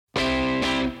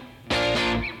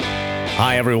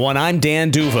Hi, everyone. I'm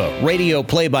Dan Duva, radio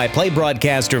play-by-play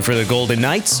broadcaster for the Golden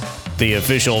Knights. The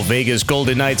official Vegas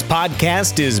Golden Knights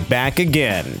podcast is back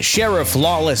again. Sheriff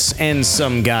Lawless and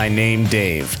some guy named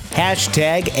Dave.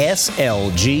 Hashtag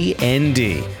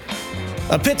SLGND.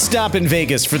 A pit stop in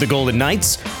Vegas for the Golden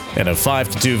Knights and a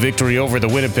 5-2 victory over the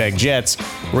Winnipeg Jets.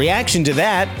 Reaction to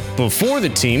that before the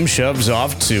team shoves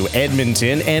off to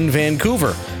Edmonton and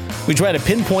Vancouver. We try to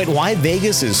pinpoint why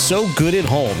Vegas is so good at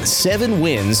home. 7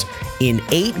 wins in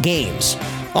 8 games.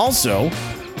 Also,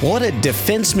 what a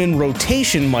defenseman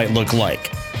rotation might look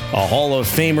like. A Hall of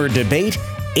Famer debate,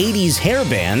 80s hair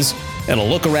bands, and a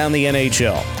look around the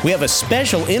NHL. We have a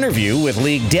special interview with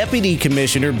League Deputy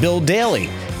Commissioner Bill Daly.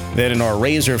 Then in our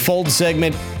Razor Fold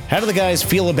segment, how do the guys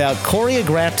feel about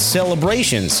choreographed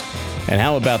celebrations? And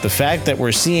how about the fact that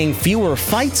we're seeing fewer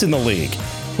fights in the league?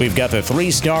 We've got the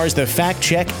 3 stars, the fact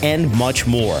check, and much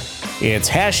more. It's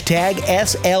hashtag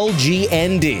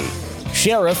SLGND.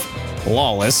 Sheriff,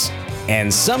 Lawless,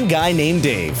 and some guy named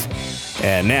Dave.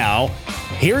 And now,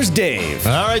 here's Dave.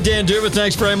 All right, Dan Duva,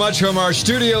 thanks very much from our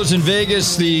studios in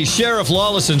Vegas. The Sheriff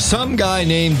Lawless and some guy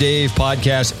named Dave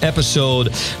podcast,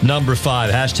 episode number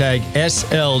 5. Hashtag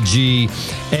SLGND.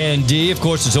 Of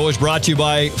course, it's always brought to you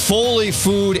by Foley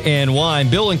Food and Wine.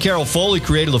 Bill and Carol Foley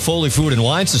created the Foley Food and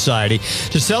Wine Society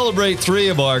to celebrate 3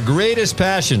 of our greatest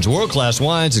passions: world-class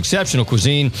wines, exceptional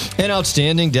cuisine, and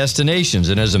outstanding destinations.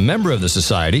 And as a member of the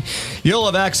society, you'll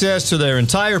have access to their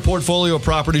entire portfolio of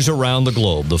properties around the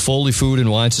globe. The Foley Food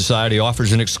and Wine Society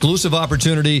offers an exclusive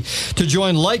opportunity to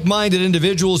join like-minded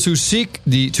individuals who seek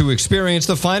to experience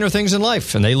the finer things in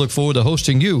life, and they look forward to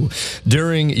hosting you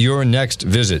during your next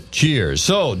visit. Cheers.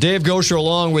 So, Dave Gosher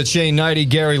along with Shane Knighty,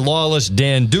 Gary Lawless,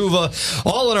 Dan Duva,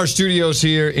 all in our studios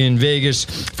here in Vegas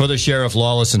for the Sheriff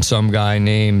Lawless and some guy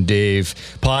named Dave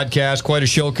podcast. Quite a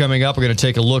show coming up. We're going to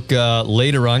take a look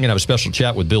later on. Going to have a special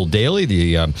chat with Bill Daly,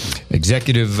 the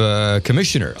executive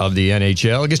commissioner of the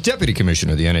NHL. I guess deputy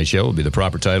commissioner of the NHL would be the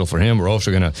proper title for him. We're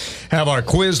also going to have our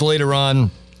quiz later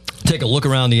on. Take a look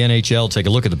around the NHL, take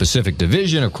a look at the Pacific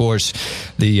Division. Of course,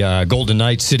 the Golden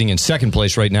Knights sitting in second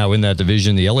place right now in that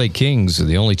division. The LA Kings are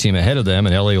the only team ahead of them,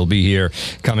 and LA will be here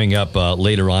coming up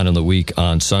later on in the week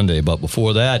on Sunday. But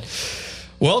before that,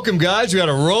 welcome, guys. We got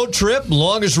a road trip,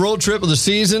 longest road trip of the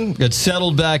season. Got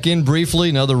settled back in briefly.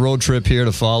 Another road trip here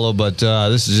to follow. But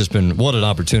this has just been, what an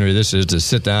opportunity this is to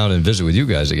sit down and visit with you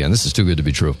guys again. This is too good to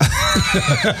be true. Is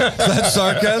that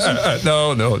sarcasm?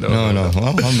 No.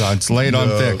 Well, I'm not. It's laid on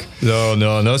thick.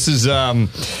 No. This is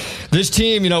this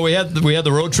team. You know, we had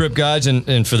the road trip, guys,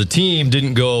 and for the team,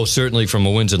 didn't go certainly from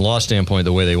a wins and loss standpoint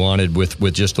the way they wanted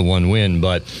with just the 1 win,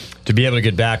 but to be able to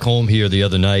get back home here the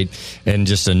other night and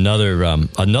just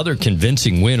another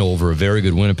convincing win over a very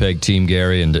good Winnipeg team,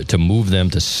 Gary, and to move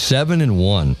them to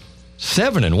 7-1.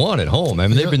 7-1 at home. I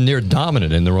mean, they've been near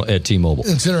dominant at T-Mobile.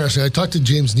 It's interesting. I talked to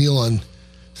James Neal on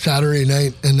Saturday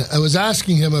night, and I was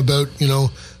asking him about,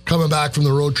 coming back from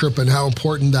the road trip and how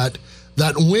important that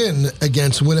win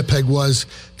against Winnipeg was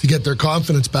to get their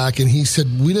confidence back. And he said,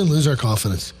 we didn't lose our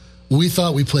confidence. We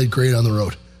thought we played great on the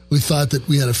road. We thought that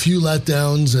we had a few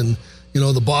letdowns, and,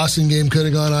 the Boston game could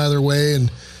have gone either way. And,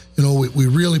 we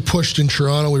really pushed in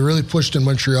Toronto. We really pushed in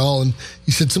Montreal. And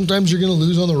he said, sometimes you're going to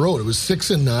lose on the road. It was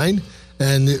 6-9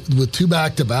 and with 2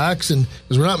 back-to-backs. And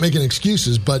because we're not making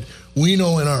excuses, but we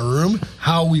know in our room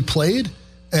how we played.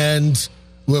 And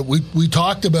we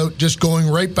talked about just going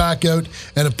right back out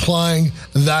and applying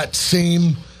that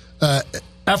same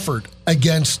effort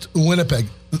against Winnipeg.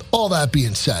 All that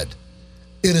being said,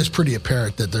 it is pretty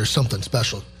apparent that there's something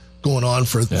special going on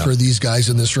for these guys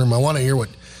in this room. I want to hear what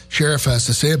Sheriff has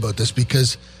to say about this,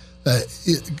 because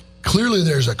clearly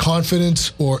there's a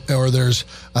confidence or there's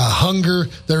a hunger.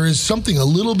 There is something a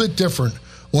little bit different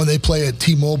when they play at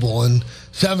T-Mobile, and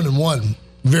 7-1,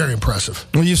 very impressive.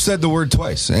 Well, you said the word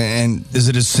twice, and is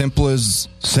it as simple as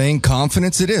saying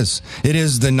confidence? It is. It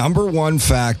is the number one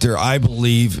factor, I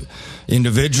believe,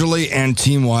 individually and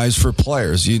team-wise for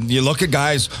players. You look at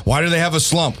guys, why do they have a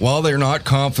slump? Well, they're not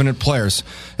confident players.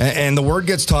 And the word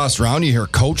gets tossed around. You hear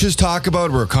coaches talk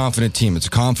about, we're a confident team. It's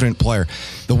a confident player.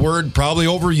 The word probably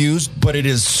overused, but it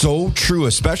is so true.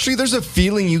 Especially there's a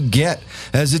feeling you get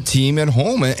as a team at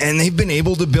home, and they've been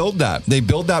able to build that. They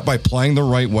build that by playing the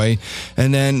right way.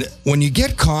 And then when you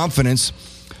get confidence,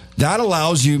 that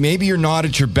allows you, maybe you're not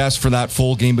at your best for that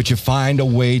full game, but you find a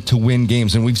way to win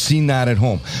games. And we've seen that at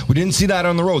home. We didn't see that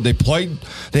on the road.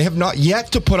 They have not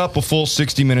yet to put up a full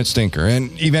 60-minute stinker. And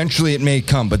eventually it may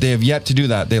come, but they have yet to do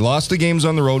that. They lost the games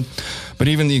on the road. But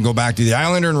even you go back to the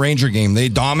Islander and Ranger game, they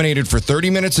dominated for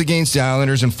 30 minutes against the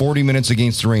Islanders and 40 minutes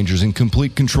against the Rangers in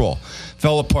complete control.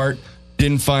 Fell apart.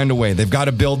 didn't find a way. They've got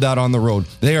to build that on the road.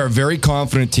 They are a very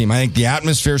confident team. I think the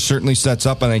atmosphere certainly sets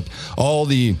up. I think all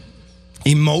the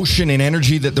emotion and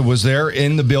energy that there was there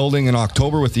in the building in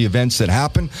October with the events that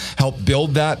happened helped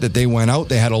build that they went out.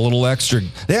 They had a little extra.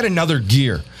 They had another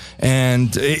gear. And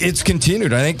it's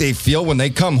continued. I think they feel when they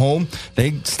come home,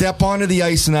 they step onto the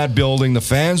ice in that building, the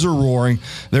fans are roaring.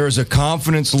 There is a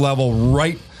confidence level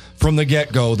right from the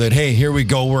get-go that, hey, here we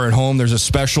go, we're at home. There's a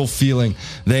special feeling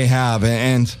they have.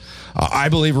 And I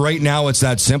believe right now it's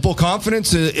that simple.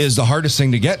 Confidence is the hardest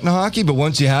thing to get in hockey, but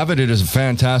once you have it, it is a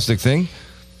fantastic thing.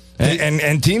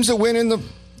 And teams that win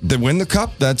the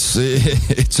cup,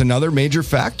 it's another major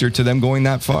factor to them going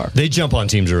that far. They jump on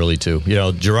teams early too.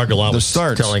 Gerard Gallant was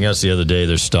telling us the other day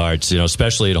their starts,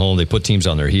 especially at home, they put teams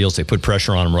on their heels. They put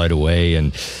pressure on them right away,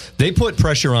 and they put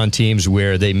pressure on teams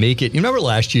where they make it. You remember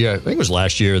last year? I think it was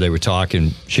last year they were talking,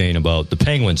 Shane, about the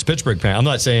Penguins, Pittsburgh Penguins. I'm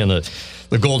not saying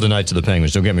the Golden Knights of the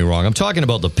Penguins, don't get me wrong. I'm talking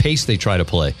about the pace they try to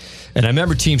play. And I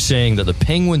remember teams saying that the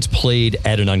Penguins played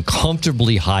at an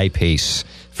uncomfortably high pace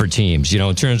for teams,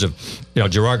 in terms of,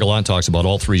 Gerard Gallant talks about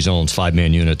all three zones,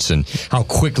 5-man units, and how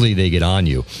quickly they get on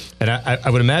you. And I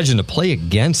would imagine to play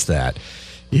against that,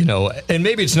 and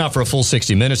maybe it's not for a full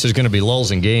 60 minutes. There's going to be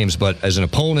lulls in games, but as an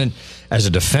opponent, as a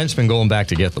defenseman going back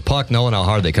to get the puck, knowing how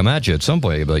hard they come at you at some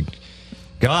point, you'd be like,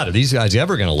 God, are these guys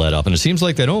ever going to let up? And it seems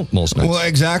like they don't most nights. Well,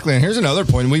 exactly. And here's another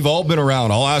point. We've all been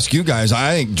around. I'll ask you guys.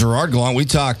 I think Gerard Gallant, we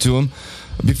talked to him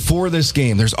before this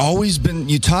game. There's always been,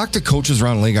 you talk to coaches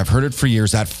around the league, I've heard it for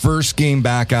years, that first game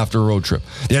back after a road trip.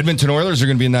 The Edmonton Oilers are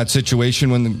going to be in that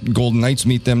situation when the Golden Knights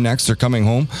meet them next. They're coming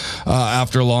home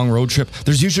after a long road trip.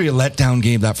 There's usually a letdown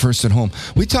game that first at home.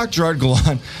 We talked Gerard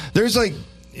Gallant. There's like,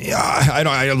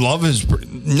 I love his.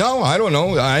 No, I don't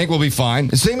know. I think we'll be fine.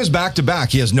 The same as back-to-back.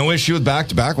 He has no issue with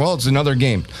back-to-back. Well, it's another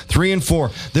game. 3 and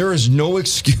 4. There is no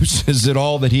excuses at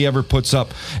all that he ever puts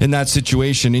up in that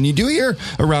situation. And you do hear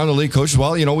around the league coaches,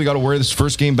 well, we got to wear this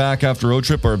first game back after a road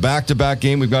trip or a back-to-back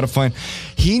game. We've got to find.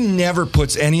 He never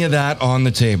puts any of that on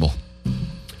the table.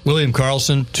 William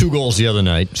Karlsson, 2 goals the other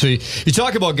night. So you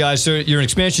talk about guys, so you're an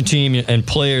expansion team and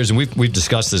players, and we've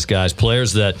discussed this, guys,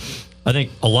 players that I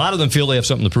think a lot of them feel they have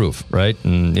something to prove, right?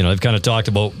 And, they've kind of talked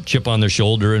about chip on their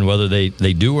shoulder and whether they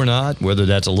do or not, whether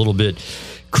that's a little bit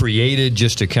created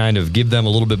just to kind of give them a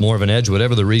little bit more of an edge,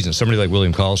 whatever the reason. Somebody like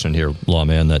William Karlsson here,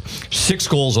 lawman, that 6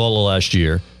 goals all of last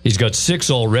year. He's got 6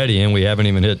 already, and we haven't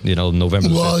even hit, November.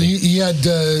 Well, he had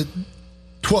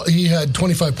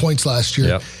 25 points last year.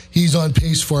 Yep. He's on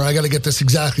pace for, I got to get this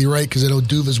exactly right because I know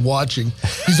Duva's watching.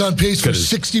 He's on pace for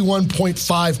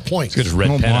 61.5 points. Good as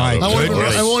red pen. I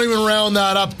won't even round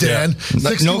that up, Dan. Yeah.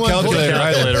 No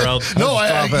calculator out. No,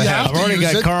 I've already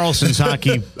got Carlson's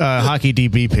hockey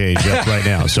DB page up right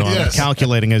now, so I'm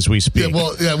calculating as we speak.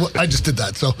 I just did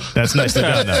that, so that's nicely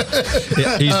done.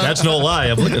 That's no lie.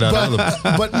 I'm looking at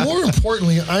it. But more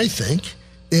importantly, I think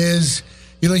is,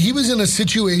 he was in a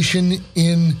situation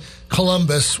in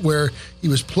Columbus where he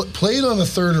was played on the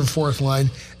third and fourth line,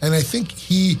 and I think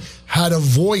he had a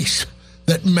voice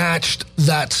that matched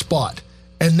that spot.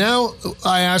 And now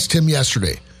I asked him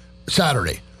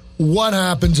Saturday, what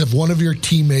happens if one of your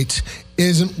teammates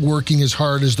isn't working as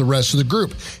hard as the rest of the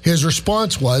group? His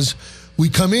response was, we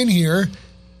come in here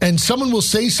and someone will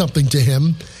say something to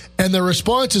him, and the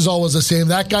response is always the same.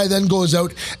 That guy then goes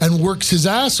out and works his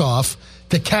ass off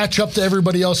to catch up to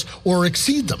everybody else or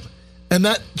exceed them. And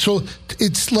so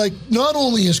it's like not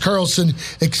only is Karlsson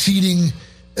exceeding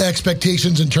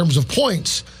expectations in terms of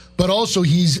points, but also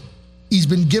he's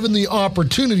been given the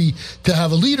opportunity to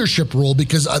have a leadership role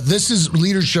because this is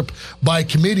leadership by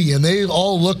committee, and they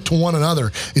all look to one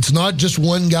another. It's not just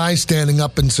one guy standing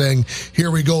up and saying,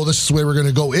 here we go, this is the way we're going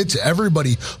to go. It's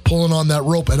everybody pulling on that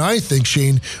rope. And I think,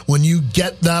 Shane, when you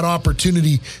get that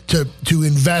opportunity to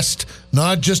invest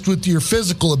not just with your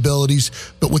physical abilities,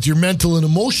 but with your mental and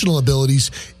emotional abilities,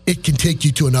 it can take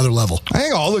you to another level. I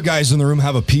think all the guys in the room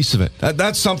have a piece of it.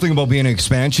 That's something about being an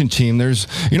expansion team.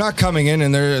 You're not coming in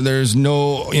and there's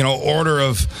no order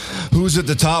of who's at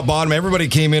the top, bottom. Everybody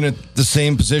came in at the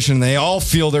same position. They all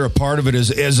feel they're a part of it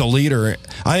as a leader.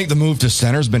 I think the move to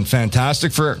center has been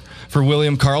fantastic for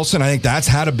William Karlsson. I think that's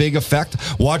had a big effect.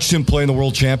 Watched him play in the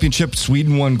World Championship.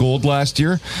 Sweden won gold last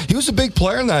year. He was a big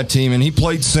player in that team, and he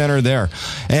played center there.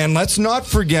 And let's not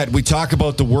forget, we talk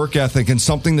about the work ethic and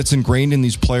something that's ingrained in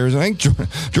these players. I think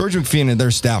George McPhee and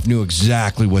their staff knew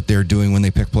exactly what they're doing when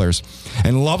they pick players.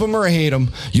 And love them or hate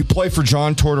them, you play for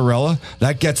John Tortorella,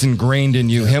 that gets ingrained in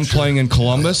you. Him playing in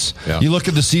Columbus. Yeah. You look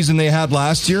at the season they had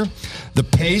last year, the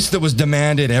pace that was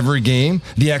demanded every game,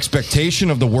 the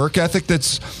expectation of the work ethic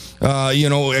that's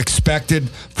expected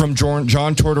from John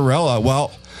Tortorella.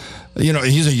 Well,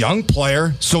 he's a young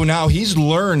player, so now he's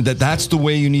learned that that's the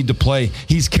way you need to play.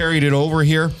 He's carried it over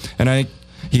here, and I think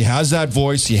he has that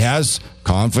voice. He has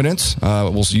confidence.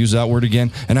 We'll use that word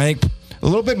again. And I think a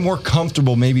little bit more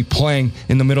comfortable maybe playing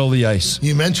in the middle of the ice.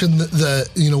 You mentioned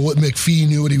what McPhee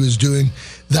knew what he was doing.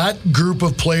 That group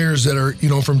of players that are,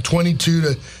 from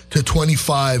 22 to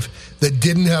 25 that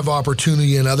didn't have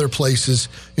opportunity in other places,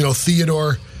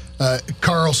 Theodore,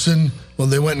 Carlson, well,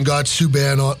 they went and got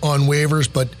Subban on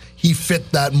waivers, but he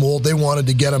fit that mold. They wanted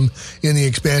to get him in the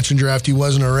expansion draft. He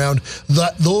wasn't around.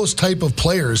 Those type of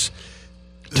players,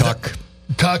 Tuck,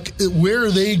 where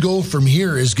they go from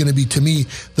here is going to be, to me,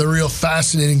 the real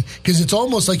fascinating, because it's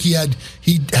almost like he had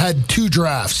 3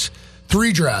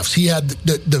 drafts. He had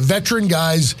the veteran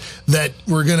guys that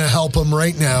were going to help him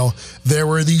right now. There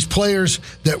were these players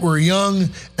that were young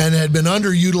and had been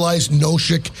underutilized.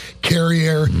 Noshik,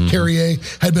 Carrier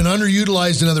had been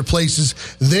underutilized in other places.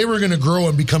 They were going to grow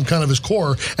and become kind of his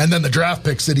core. And then the draft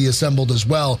picks that he assembled as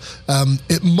well.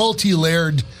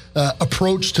 Multi-layered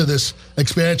approach to this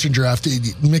expansion draft.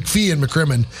 McPhee and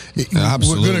McCrimmon,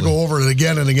 we're going to go over it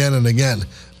again and again and again.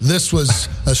 This was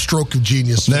a stroke of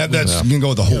genius. That's you can go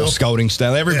with the whole scouting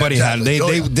style. Everybody had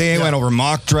it. They went over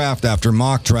mock draft after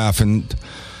mock draft, and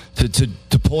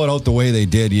to pull it out the way they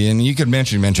did. And you could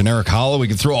mention Eric Hollow. We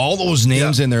could throw all those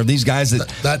names in there. These guys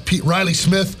that Riley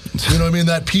Smith.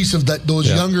 That piece of those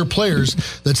younger players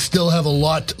that still have a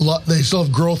lot. They still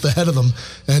have growth ahead of them,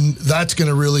 and that's going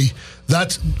to really.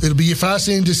 It'll be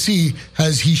fascinating to see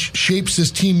as he shapes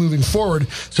his team moving forward.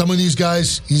 Some of these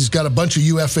guys, he's got a bunch of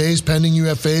UFAs, pending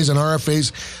UFAs and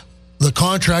RFAs. The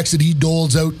contracts that he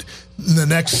doles out in the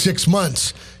next 6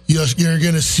 months, you're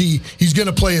going to see he's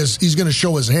going to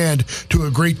show his hand to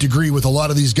a great degree with a lot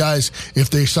of these guys if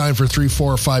they sign for 3,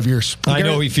 4, or 5 years. I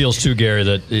know he feels too, Gary,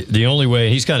 that the only way,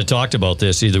 he's kind of talked about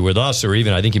this either with us or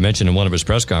even I think he mentioned in one of his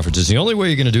press conferences, the only way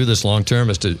you're going to do this long term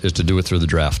is to do it through the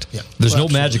draft. Yeah. There's no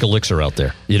magic elixir out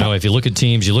there. If you look at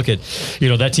teams, you look at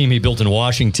that team he built in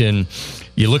Washington.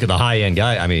 You look at the high-end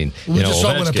guy. I mean,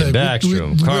 Ovechkin,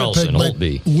 Backstrom, Karlsson,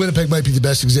 Holtby. Winnipeg might be the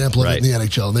best example of it in the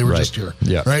NHL. They were just here.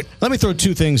 Yeah. Right? Let me throw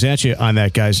 2 things at you on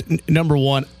that, guys. Number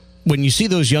one, when you see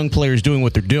those young players doing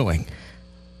what they're doing,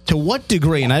 to what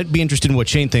degree, and I'd be interested in what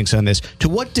Shane thinks on this, to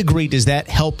what degree does that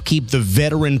help keep the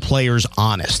veteran players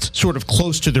honest, sort of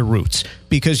close to their roots?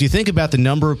 Because you think about the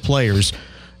number of players,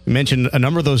 you mentioned a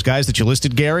number of those guys that you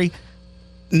listed, Gary,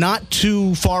 not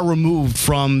too far removed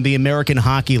from the American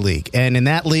Hockey League. And in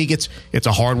that league, it's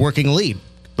a hard-working league.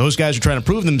 Those guys are trying to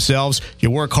prove themselves.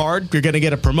 You work hard, you're going to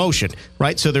get a promotion,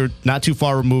 right? So they're not too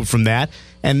far removed from that.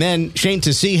 And then, Shane,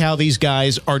 to see how these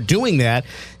guys are doing that,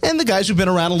 and the guys who've been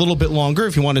around a little bit longer,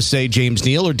 if you want to say James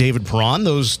Neal or David Perron,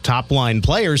 those top-line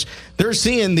players, they're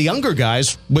seeing the younger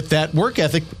guys with that work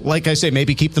ethic, like I say,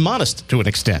 maybe keep them honest to an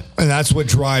extent. And that's what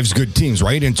drives good teams,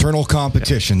 right? Internal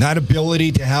competition, that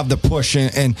ability to have the push.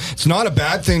 And it's not a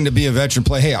bad thing to be a veteran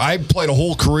player. Hey, I played a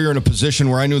whole career in a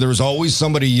position where I knew there was always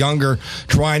somebody younger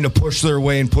trying to push their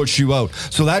way and push you out.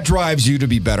 So that drives you to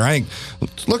be better. I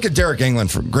think, look at Derek Engelland,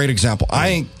 for a great example. I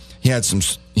think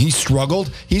he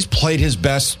struggled. He's played his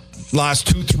best last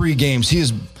 2-3 games. He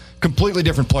is a completely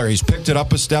different player. He's picked it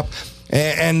up a step.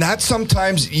 And that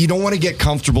sometimes you don't want to get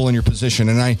comfortable in your position.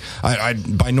 And I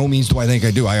by no means do I think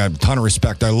I do. I have a ton of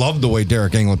respect. I love the way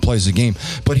Derek Engelland plays the game.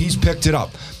 But he's picked it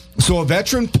up. So a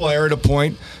veteran player at a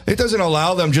point, it doesn't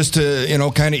allow them just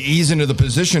to, kind of ease into the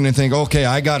position and think, okay,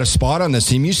 I got a spot on this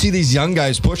team. You see these young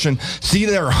guys pushing, see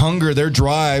their hunger, their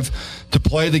drive to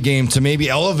play the game, to maybe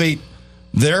elevate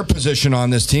their position on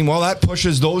this team. Well, that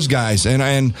pushes those guys,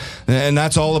 and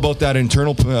that's all about that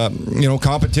internal,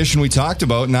 competition we talked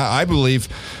about. And I believe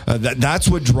that's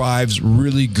what drives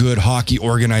really good hockey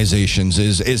organizations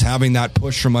is having that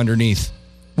push from underneath.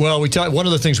 Well, one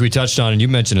of the things we touched on, and you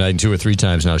mentioned it 2 or 3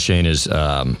 times now, Shane, is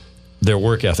their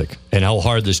work ethic and how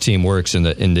hard this team works and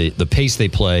the pace they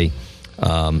play,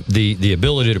 the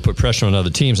ability to put pressure on other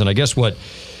teams. And I guess what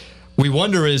we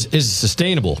wonder is it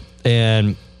sustainable?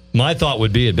 And my thought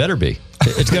would be it better be.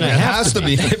 It's going to have to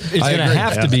be. It's going to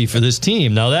have to be for this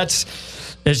team. Now it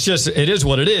is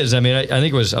what it is. I mean, I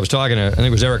think it was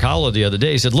Eric Hollow the other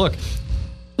day. He said, look,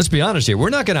 let's be honest here. We're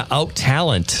not going to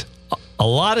out-talent a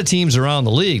lot of teams around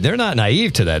the league. They're not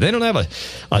naive to that. They don't have a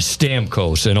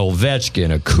Stamkos, an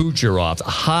Ovechkin, a Kucherov, a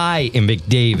High and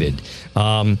McDavid.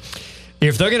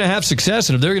 if they're going to have success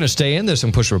and if they're going to stay in this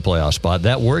and push for a playoff spot,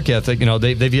 that work ethic,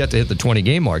 they've yet to hit the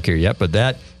 20-game mark here yet, but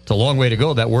it's a long way to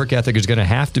go. That work ethic is going to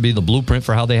have to be the blueprint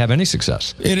for how they have any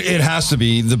success. It has to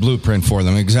be the blueprint for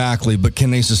them, exactly. But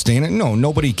can they sustain it? No,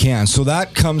 nobody can. So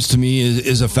that comes to me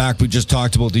is a fact. We just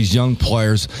talked about these young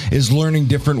players is learning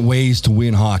different ways to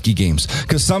win hockey games.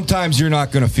 Because sometimes you're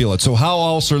not going to feel it. So how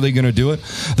else are they going to do it?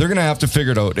 They're going to have to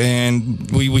figure it out. And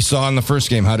we saw in the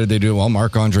first game, how did they do it? Well,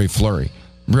 Marc-Andre Fleury.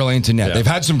 Brilliant to net. Yeah. They've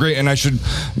had some great, and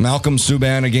Malcolm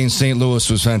Subban against St. Louis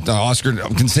was fantastic. Oscar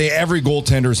can say every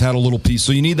goaltender's had a little piece.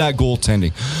 So you need that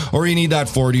goaltending, or you need that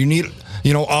forward. You need,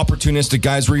 opportunistic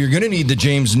guys where you're going to need the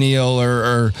James Neal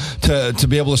or to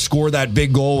be able to score that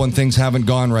big goal when things haven't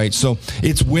gone right. So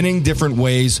it's winning different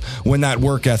ways when that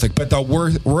work ethic. But the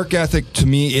work ethic to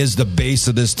me is the base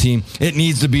of this team. It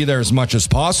needs to be there as much as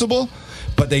possible.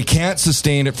 But they can't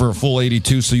sustain it for a full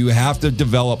 82, so you have to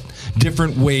develop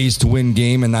different ways to win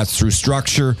game, and that's through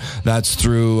structure, that's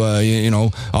through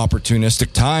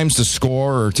opportunistic times to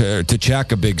score or to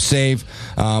check a big save,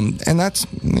 and that's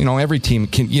every team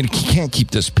can't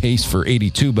keep this pace for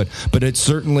 82, but it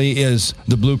certainly is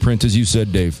the blueprint, as you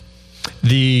said, Dave.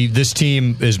 This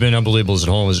team has been unbelievable at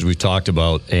home, as we've talked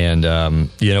about, and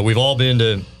we've all been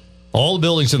to all the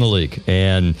buildings in the league,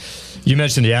 and you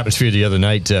mentioned the atmosphere the other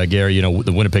night, Gary.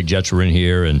 The Winnipeg Jets were in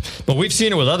here, but we've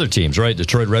seen it with other teams, right?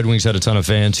 Detroit Red Wings had a ton of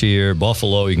fans here.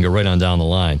 Buffalo, you can go right on down the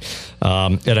line.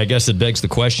 And I guess it begs the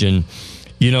question,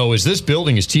 is this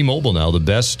building, is T-Mobile now the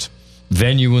best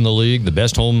venue in the league, the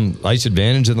best home ice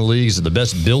advantage in the league? Is it the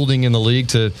best building in the league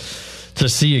to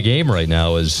see a game right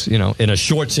now? Is in a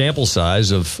short sample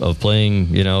size of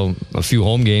playing, a few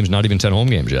home games, not even 10 home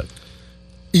games yet.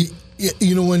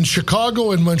 When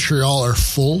Chicago and Montreal are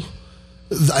full,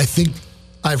 I think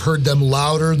I've heard them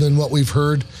louder than what we've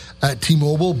heard at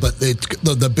T-Mobile, but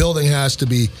the building has to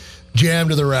be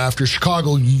jammed to the rafters.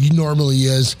 Chicago normally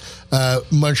is.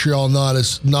 Montreal not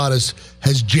as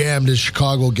jammed as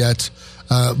Chicago gets.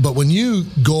 But when you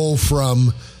go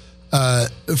from on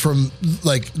a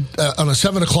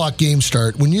 7:00 game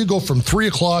start, when you go from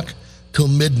 3:00 till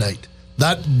midnight,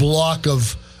 that block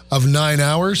of 9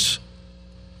 hours.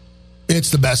 It's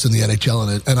the best in the NHL in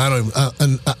it, and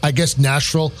I guess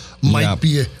Nashville might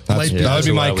be that would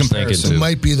be my comparison. It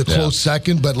might be the close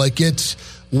second, but it's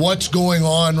what's going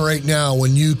on right now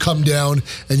when you come down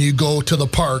and you go to the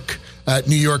park at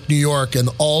New York, and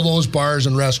all those bars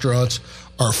and restaurants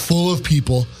are full of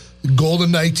people,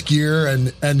 Golden Knights gear,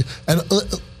 and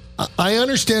I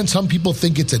understand some people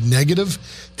think it's a negative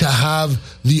to have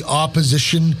the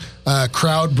opposition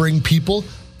crowd bring people.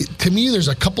 To me, there's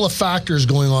a couple of factors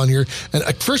going on here. And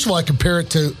first of all, I compare it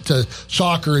to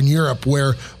soccer in Europe,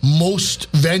 where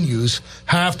most venues,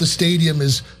 half the stadium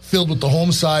is filled with the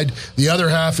home side, the other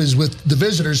half is with the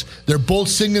visitors. They're both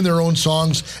singing their own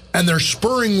songs, and they're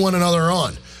spurring one another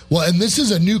on. Well, and this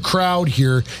is a new crowd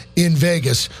here in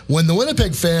Vegas. When the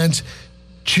Winnipeg fans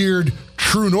cheered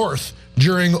True North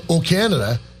during O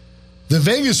Canada, the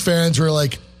Vegas fans were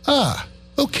like,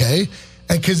 okay.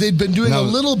 Because they'd been doing a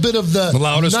little bit of the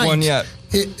loudest night, one yet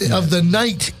of the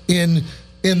night in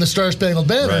the Star Spangled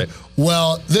Banner. Right.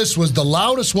 Well, this was the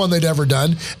loudest one they'd ever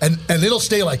done, and it'll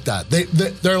stay like that.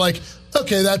 They're like,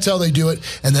 okay, that's how they do it.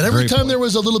 And then every time there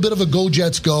was a little bit of a Go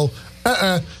Jets go,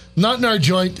 not in our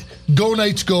joint. Go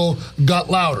Knights go got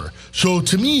louder. So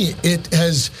to me, it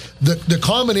has the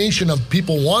combination of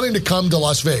people wanting to come to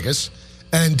Las Vegas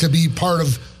and to be part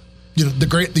of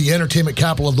the entertainment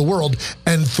capital of the world,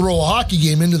 and throw a hockey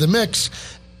game into the mix.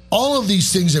 All of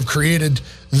these things have created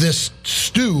this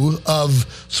stew of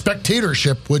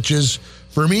spectatorship, which is,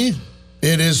 for me,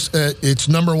 it's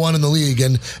number one in the league.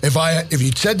 And if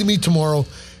you said to me tomorrow,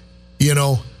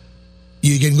 you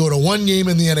can go to one game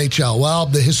in the NHL, well,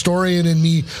 the historian in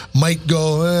me might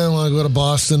go, I want to go to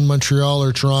Boston, Montreal,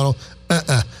 or Toronto.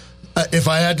 If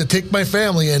I had to take my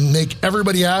family and make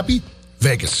everybody happy,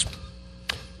 Vegas.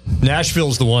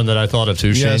 Nashville's the one that I thought of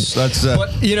too, Shane. Yes, that's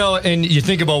but, and you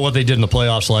think about what they did in the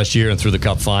playoffs last year and through the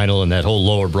Cup final and that whole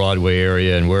Lower Broadway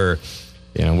area, and we're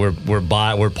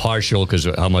partial because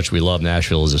of how much we love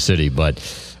Nashville as a city, but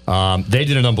they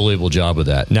did an unbelievable job with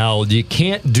that. Now, you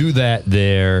can't do that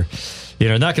there.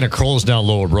 Not going to close down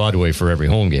Lower Broadway for every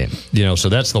home game. So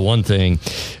that's the one thing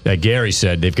that Gary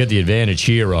said. They've got the advantage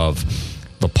here of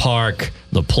the park,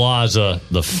 the plaza,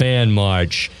 the fan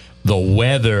march, the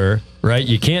weather, right?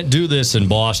 You can't do this in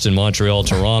Boston, Montreal,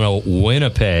 Toronto,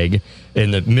 Winnipeg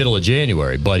in the middle of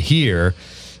January. But here,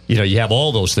 you have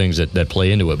all those things that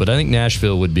play into it. But I think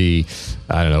Nashville would be,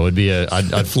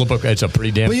 I'd flip it's a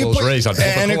pretty damn close race.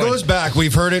 And it goes back.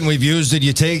 We've heard it and we've used it.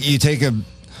 You take a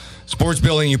sports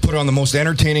building, you put it on the most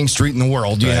entertaining street in the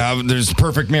world. There's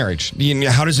perfect marriage.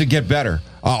 How does it get better?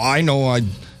 I know it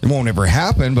won't ever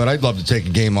happen, but I'd love to take a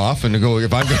game off and to go.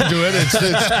 If I'm going to do it,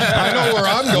 I know where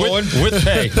I'm going. With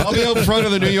pay. I'll be out front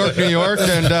of the New York,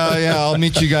 and I'll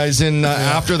meet you guys in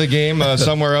after the game,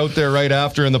 somewhere out there right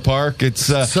after in the park. It's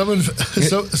someone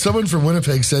from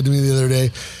Winnipeg said to me the other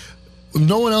day,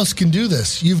 no one else can do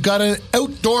this. You've got an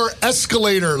outdoor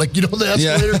escalator, like the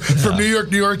escalator from New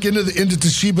York into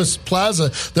Toshiba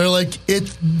Plaza. They're like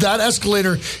that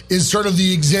escalator is sort of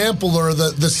the example or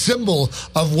the symbol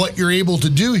of what you're able to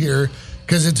do here.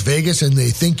 Because it's Vegas and they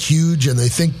think huge and they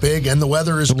think big and the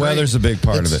weather is great. The weather's a big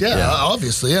part of it. Yeah,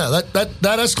 obviously. Yeah,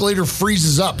 that escalator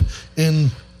freezes up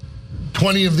in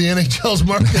 20 of the NHL's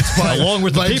markets along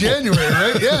with by January,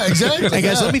 right? Yeah, exactly. Hey,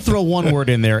 guys, let me throw one word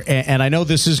in there, and I know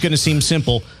this is going to seem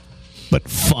simple, but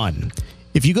fun.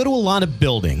 If you go to a lot of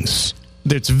buildings,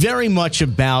 it's very much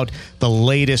about the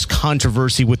latest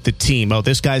controversy with the team. Oh,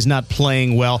 this guy's not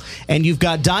playing well. And you've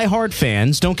got diehard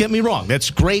fans. Don't get me wrong. That's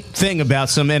a great thing about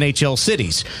some NHL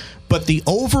cities. But the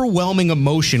overwhelming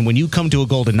emotion when you come to a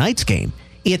Golden Knights game,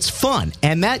 it's fun.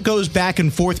 And that goes back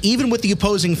and forth even with the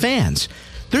opposing fans.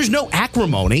 There's no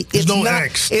acrimony. There's no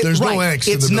angst. There's no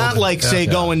angst. It's not like, say,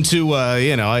 going to,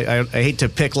 I hate to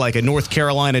pick like a North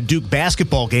Carolina Duke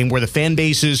basketball game where the fan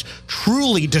bases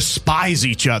truly despise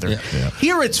each other. Yeah.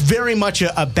 Here it's very much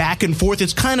a back and forth.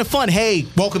 It's kind of fun. Hey,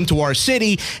 welcome to our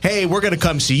city. Hey, we're going to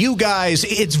come see you guys.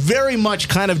 It's very much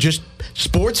kind of just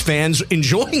sports fans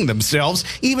enjoying themselves,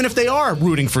 even if they are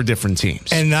rooting for different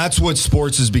teams. And that's what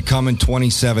sports has become in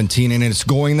 2017, and it's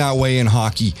going that way in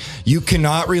hockey. You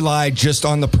cannot rely just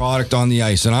on the product on the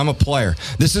ice, and I'm a player.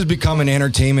 This has become an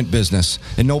entertainment business,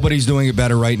 and nobody's doing it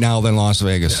better right now than Las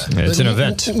Vegas. Yeah, it's an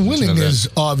event. Winning is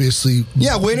obviously...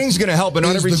 Yeah, winning's going to help, but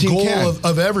not every team can. It's the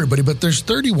goal of everybody, but there's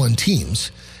 31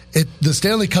 teams. The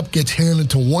Stanley Cup gets handed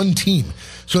to one team.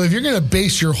 So if you're going to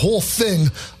base your whole thing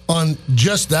on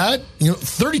just that,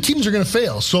 30 teams are going to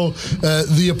fail. So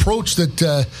the approach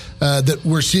that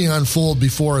we're seeing unfold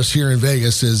before us here in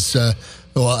Vegas is...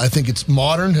 I think it's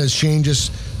modern, has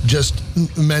changed, just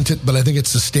meant it, but I think it's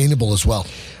sustainable as well.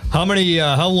 How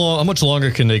much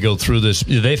longer can they go through this?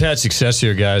 They've had success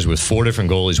here, guys, with 4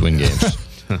 different goalies win games.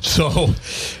 So,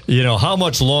 how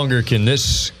much longer can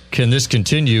this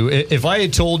continue? If I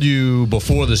had told you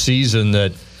before the season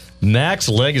that Max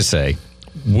Lagacé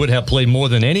would have played more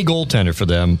than any goaltender for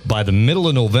them by the middle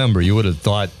of November, you would have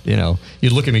thought,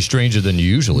 you'd look at me stranger than you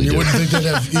usually do. You wouldn't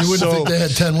think they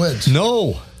had 10 wins.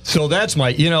 No. So that's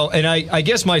my, and I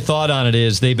guess my thought on it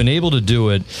is they've been able to do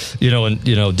it,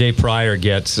 and, Dave Pryor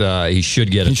gets, he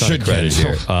should get a ton of credit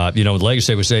here.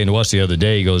 Lagacé was saying to us the other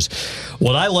day, he goes,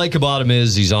 what I like about him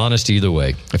is he's honest either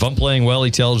way. If I'm playing well, he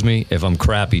tells me. If I'm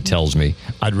crap, he tells me.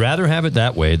 I'd rather have it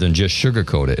that way than just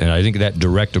sugarcoat it. And I think that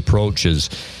direct approach has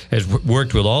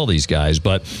worked with all these guys.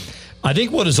 But I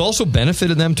think what has also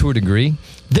benefited them to a degree,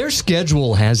 their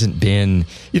schedule hasn't been,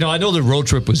 I know the road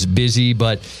trip was busy,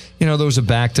 but, there was a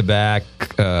back-to-back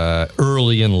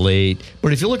early and late.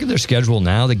 But if you look at their schedule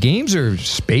now, the games are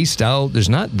spaced out. There's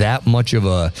not that much of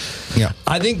a... Yeah.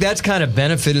 I think that's kind of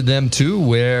benefited them, too,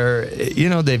 where,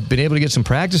 they've been able to get some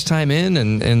practice time in,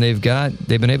 and they've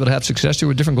been able to have success here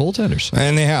with different goaltenders.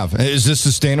 And they have. Is this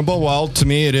sustainable? Well, to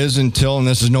me, it is until, and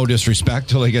this is no disrespect,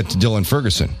 until they get to Dylan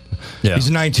Ferguson. Yeah. He's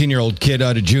a 19-year-old kid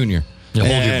out of junior. You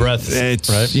hold your breath. It's,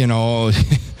 right?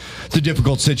 It's a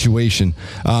difficult situation.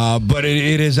 But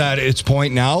it is at its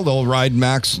point now. They'll ride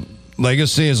Max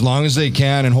Lagacé as long as they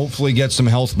can and hopefully get some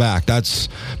health back.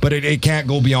 But it can't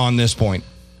go beyond this point.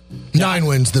 9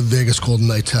 wins the Vegas Golden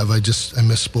Knights have. I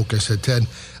misspoke. I said 10.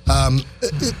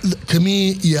 To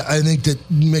me, I think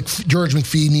that George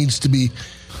McPhee needs to be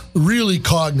really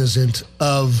cognizant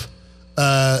of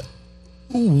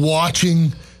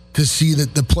watching to see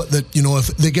that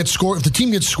if the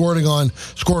team gets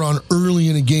scored on early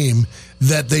in a game,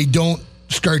 that they don't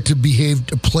start to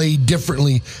play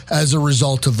differently as a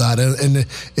result of that. And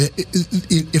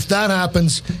if that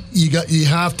happens, you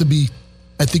have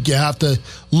to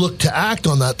look to act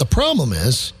on that. The problem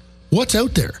is, what's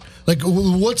out there? Like,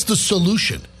 what's the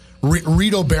solution?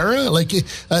 Rito Berra?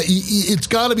 It's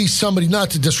got to be somebody,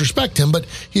 not to disrespect him, but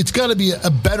it's got to be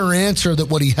a better answer than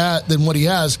what he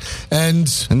has. And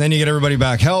then you get everybody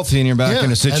back healthy, and you're back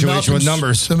in a situation with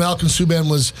numbers. So Malcolm Subban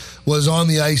was on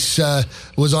the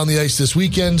ice this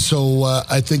weekend. So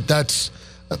I think that's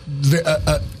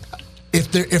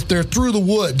if they're through the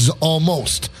woods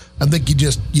almost I think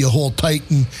you hold tight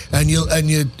and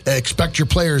you expect your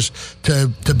players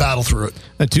to battle through it.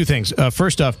 Two things.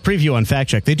 First off, preview on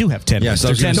Fact Check. They do have 10 Yes,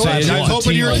 wins. I was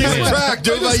hoping you were keeping track.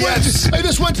 I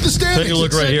just went to the standings. Take a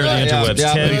look right here at the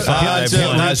interwebs. 10-5.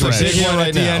 That's what Sitting here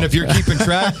at the end. If you're keeping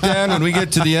track, Dan, when we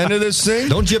get to the end of this thing,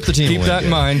 don't jip the team. Keep that in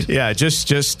mind. Yeah, just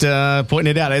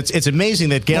pointing it out. It's amazing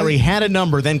that Gary had a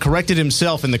number, then corrected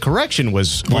himself, and the correction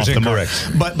was off the mark.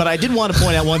 But I did want to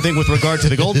point out one thing with regard to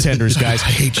the goaltenders, guys. I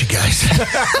hate you guys.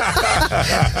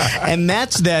 And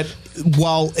that's that.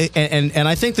 While and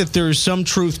I think that there's some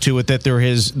truth to it that the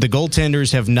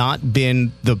goaltenders have not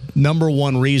been the number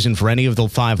one reason for any of the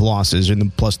 5 losses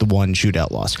and plus the 1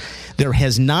 shootout loss. There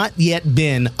has not yet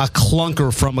been a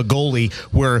clunker from a goalie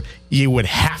where you would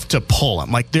have to pull him.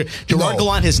 Like Gerard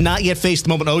Gallant has not yet faced the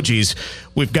moment, oh geez,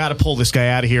 we've got to pull this guy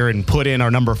out of here and put in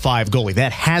our number 5 goalie.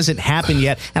 That hasn't happened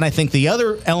yet. And I think the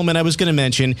other element I was going to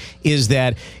mention is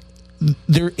that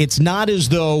it's not as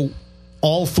though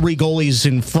all 3 goalies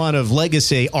in front of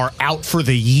Legacy are out for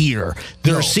the year.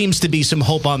 There seems to be some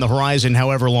hope on the horizon,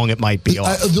 however long it might be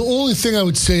off. The only thing I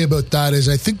would say about that is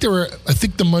I think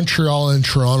the Montreal and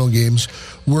Toronto games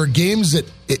were games that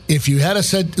if you had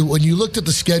when you looked at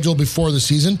the schedule before the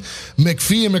season,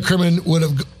 McPhee and McCrimmon would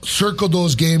have circled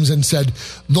those games and said,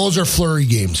 those are flurry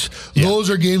games. Yeah. Those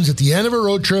are games at the end of a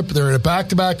road trip. They're in a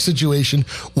back-to-back situation.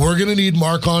 We're going to need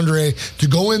Marc-Andre to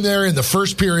go in there in the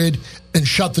first period and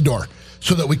shut the door,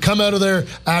 so that we come out of there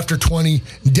after 20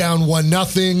 down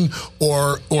 1-0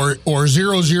 or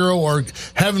 0-0, or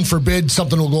heaven forbid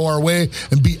something will go our way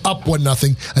and be up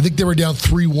 1-0. I think they were down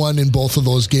 3-1 in both of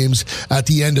those games at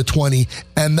the end of 20,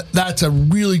 and that's a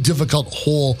really difficult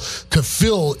hole to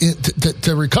fill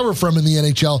to recover from in the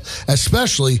NHL,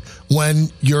 especially when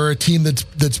you're a team that's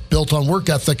built on work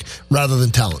ethic rather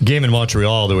than talent. Game in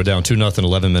Montreal, they were down 2-0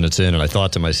 11 minutes in, and I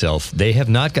thought to myself, they have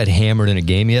not got hammered in a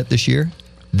game yet this year.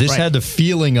 This had the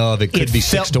feeling of it could be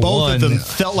 6-1. Both of them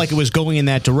felt like it was going in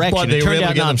that direction. But they were able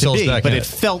to get themselves back in it. But it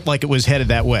felt like it was headed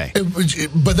that way.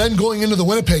 But then going into the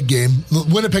Winnipeg game,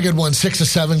 Winnipeg had won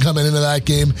 6-7 coming into that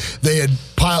game. They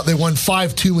won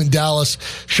 5-2 in Dallas.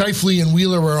 Scheifele and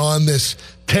Wheeler were on this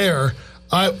tear.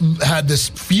 I had this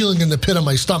feeling in the pit of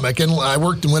my stomach, and I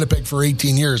worked in Winnipeg for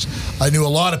 18 years. I knew a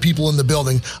lot of people in the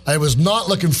building. I was not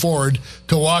looking forward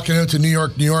to walking out to New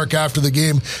York after the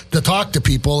game to talk to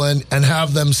people and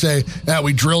have them say,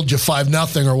 we drilled you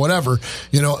 5-0 or whatever.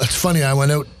 You know, it's funny, I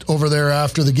went out over there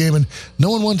after the game and no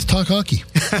one wanted to talk hockey.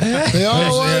 They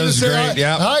all wanted to say,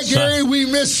 hi Gary, we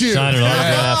miss you. Signing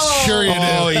autographs. Sure you do.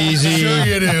 Oh, easy. Sure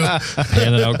you do.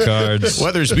 Handing out cards.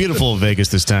 Weather's beautiful in Vegas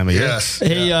this time of year. Yes.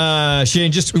 Hey,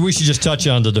 Shane, we should just touch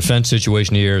on the defense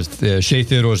situation here. Shea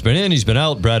Theodore's been in, he's been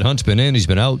out. Brad Hunt's been in, he's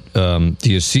been out. Do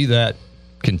you see that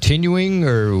continuing?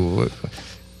 Or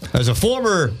as a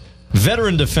former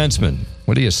veteran defenseman,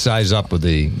 what do you size up with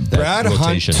Brad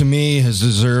rotation? Hunt, to me, has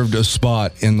deserved a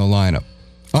spot in the lineup.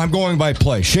 I'm going by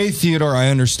play. Shea Theodore, I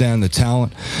understand the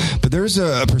talent, but there's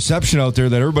a perception out there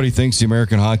that everybody thinks the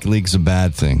American Hockey League is a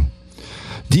bad thing.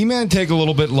 D-Man take a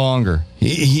little bit longer.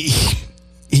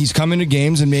 He's coming to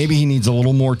games, and maybe he needs a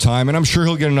little more time, and I'm sure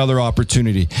he'll get another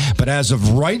opportunity. But as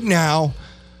of right now,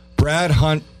 Brad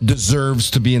Hunt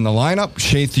deserves to be in the lineup.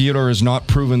 Shea Theodore has not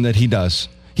proven that he does.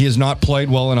 He has not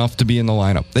played well enough to be in the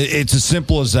lineup. It's as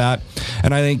simple as that.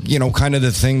 And I think, kind of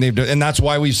the thing they've done, and that's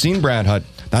why we've seen Brad Hunt.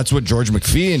 That's what George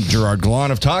McPhee and Gerard Gallant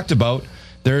have talked about.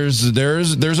 There's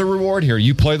a reward here.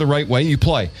 You play the right way, you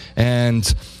play. And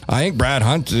I think Brad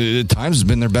Hunt at times has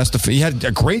been their best. He had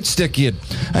a great stick. I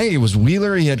think it was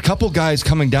Wheeler. He had a couple guys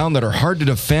coming down that are hard to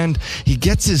defend. He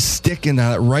gets his stick in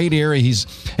that right area. He's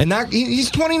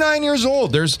 29 years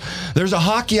old. There's a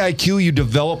hockey IQ you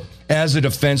develop as a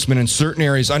defenseman in certain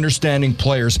areas, understanding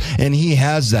players, and he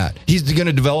has that. He's going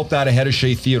to develop that ahead of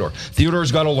Shea Theodore.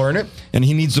 Theodore's got to learn it, and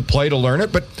he needs to play to learn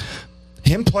it, but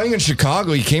him playing in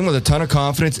Chicago, he came with a ton of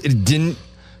confidence. It didn't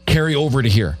carry over to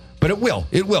here, but it will.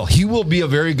 It will. He will be a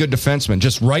very good defenseman.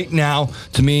 Just right now,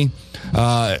 to me,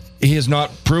 he has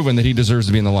not proven that he deserves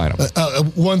to be in the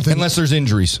lineup. One thing, unless there's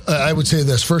injuries. I would say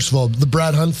this. First of all, the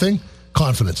Brad Hunt thing,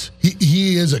 confidence.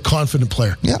 He is a confident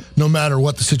player, no matter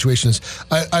what the situation is.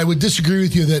 I would disagree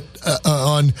with you that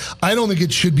I don't think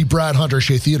it should be Brad Hunt or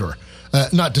Shea Theodore.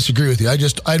 Not disagree with you. I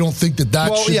don't think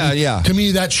that should be. To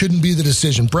me, that shouldn't be the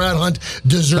decision. Brad Hunt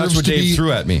deserves to be. Dave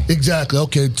threw at me. Exactly.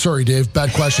 Okay. Sorry, Dave.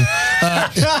 Bad question.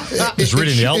 Just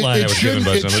reading the outline I was given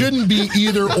by somebody. It shouldn't be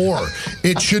either or.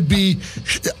 It should be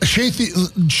Shea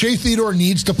Theodore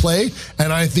needs to play,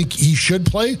 and I think he should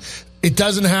play. It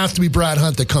doesn't have to be Brad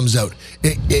Hunt that comes out.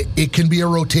 It can be a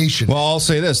rotation. Well, I'll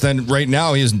say this. Then right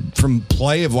now, he is from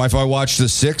play. If I watch the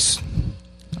 6,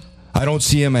 I don't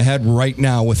see him ahead right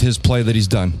now with his play that he's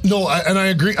done. No, I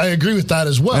agree. I agree with that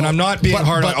as well. And I'm not being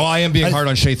hard on. I am being hard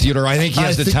on Shea Theodore. I think he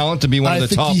has the talent to be one of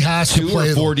the top 2 or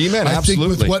 4 D men. Absolutely.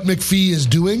 I think with what McPhee is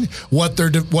doing, what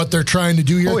they're trying to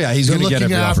do here. Oh yeah, he's going to get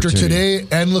every after opportunity. Today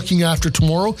and looking after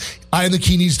tomorrow. I think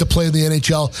he needs to play in the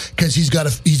NHL because he's got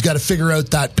to figure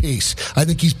out that pace. I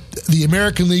think the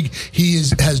American League. He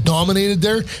has dominated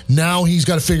there. Now he's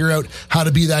got to figure out how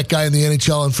to be that guy in the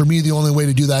NHL. And for me, the only way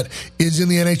to do that is in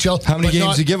the NHL. How many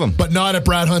games do you give him? But not at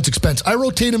Brad Hunt's expense. I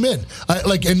rotate him in.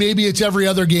 And maybe it's every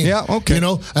other game. Yeah, okay. You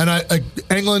know, and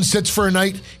England sits for a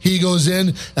night, he goes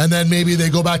in, and then maybe they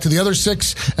go back to the other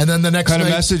 6, and then the next kind night.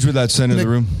 What kind of message would that send in the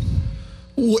room?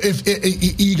 If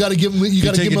you got to give him, you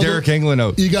got to give him Derek England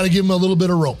out. You got to give him a little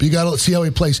bit of rope. You got to see how he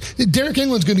plays. Derek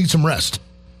England's going to need some rest.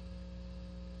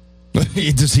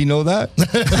 Does he know that?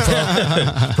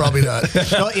 Probably not.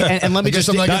 No, and let me just.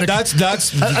 I'm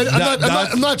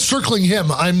not circling him.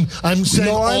 I'm saying.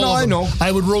 No, I know.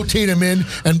 I would rotate him in,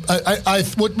 and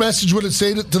what message would it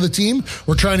say to the team?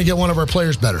 We're trying to get one of our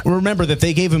players better. Remember that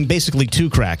they gave him basically 2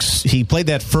 cracks. He played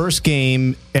that first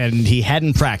game, and he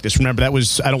hadn't practiced. Remember, that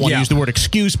was, I don't want to use the word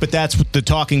excuse, but that's the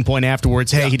talking point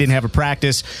afterwards. Hey, he didn't have a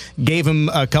practice. Gave him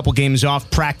a couple games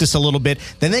off, practice a little bit.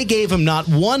 Then they gave him not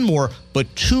 1 more,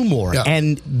 but 2 more. Yeah.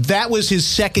 And that was his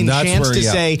second chance to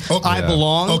say, I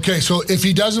belong. Okay, so if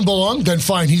he doesn't belong, then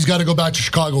fine. He's got to go back to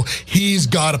Chicago. He's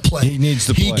got to play. He needs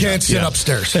to play. He can't sit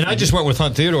upstairs. And I just went with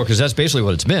Hunt Theodore because that's basically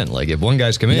what it's been. Like, if one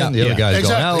guy's come in, the other guy's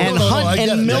gone out. And Hunt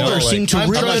and Miller seem to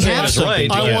really have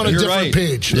something. I want a different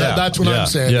page. That's what I'm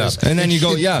saying. Yeah. And then you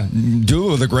go,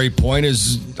 Duo, the great point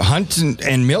is Hunt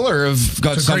and Miller have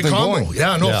got something going.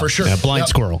 Yeah, no, for sure. Blind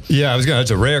squirrel. Yeah, that's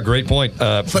a rare, great point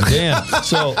from Dan.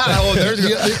 So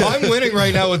I'm winning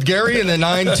right now with Gary and the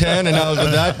 9-10, and now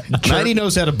with that. Matty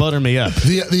knows how to butter me up.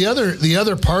 The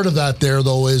other part of that there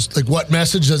though is like, what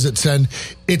message does it send?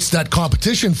 It's that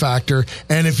competition factor,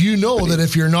 and if you know that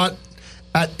if you're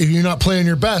not playing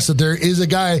your best, that there is a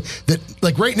guy that,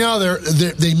 like right now,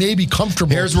 they may be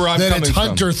comfortable. Here's where I'm that coming it's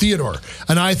Hunt or Theodore,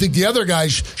 and I think the other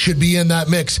guys should be in that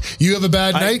mix. You have a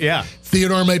bad night,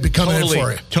 Theodore might be coming in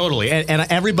for you. Totally. And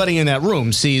everybody in that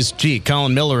room sees,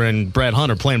 Colin Miller and Brad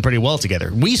Hunt are playing pretty well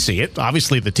together. We see it.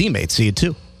 Obviously, the teammates see it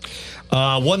too.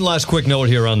 One last quick note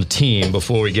here on the team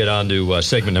before we get on to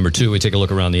segment number 2. We take a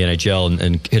look around the NHL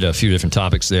and hit a few different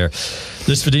topics there.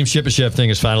 This Vadim Shipachyov thing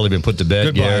has finally been put to bed,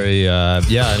 Goodbye. Gary. And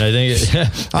I think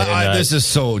this is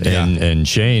so damn. And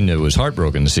Shane was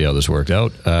heartbroken to see how this worked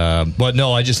out. But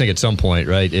no, I just think at some point,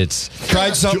 right? It's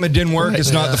tried something, it didn't work.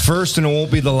 It's not the first, and it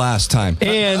won't be the last time.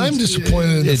 And I'm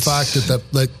disappointed in the fact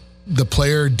that the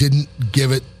player didn't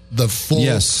give it the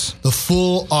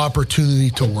full opportunity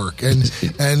to work. And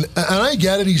I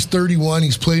get it. He's 31.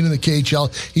 He's played in the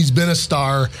KHL. He's been a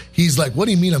star. He's like, what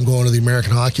do you mean I'm going to the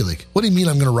American Hockey League? What do you mean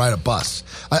I'm going to ride a bus?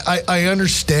 I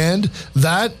understand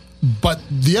that, but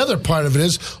the other part of it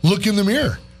is look in the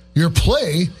mirror. Your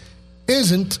play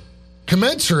isn't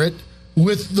commensurate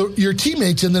with your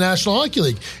teammates in the National Hockey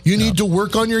League. You need to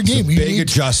work on your game. Big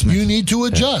adjustment. You need to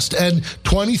adjust. And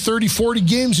 20, 30, 40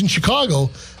 games in Chicago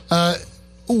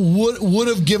would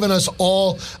have given us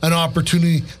all an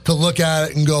opportunity to look at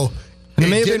it and go, it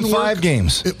may have been 5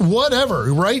 games.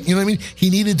 Whatever, right? You know what I mean? He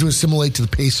needed to assimilate to the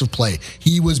pace of play.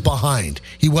 He was behind.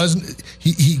 He wasn't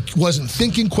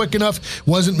thinking quick enough,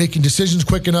 wasn't making decisions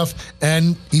quick enough,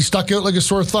 and he stuck out like a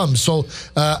sore thumb. So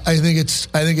I think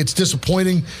it's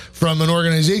disappointing from an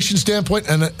organization standpoint,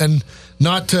 and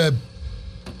not to.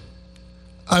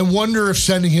 I wonder if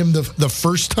sending him the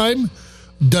first time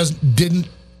didn't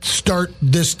start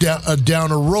this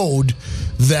down a road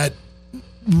that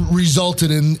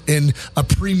resulted in a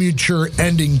premature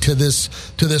ending to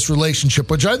this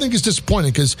relationship, which I think is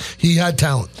disappointing because he had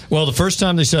talent. Well, the first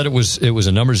time they said it was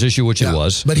a numbers issue, which it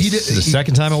was. But the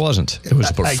second time it wasn't. It was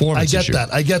a performance issue.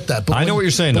 I get that. But I know what you're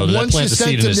saying, though. Once you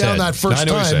sent him down that first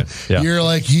time,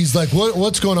 he's like,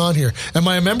 what's going on here? Am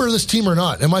I a member of this team or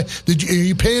not? Are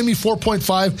you paying me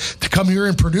 $4.5 to come here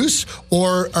and produce,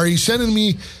 or are you sending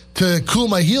me to cool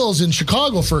my heels in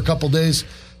Chicago for a couple days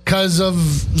because of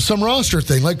some roster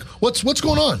thing? Like, what's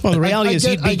going on? Well, the reality is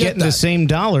he'd be getting the same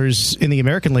dollars in the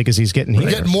American League as he's getting here.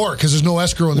 He's getting more because there's no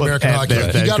escrow in the American Hockey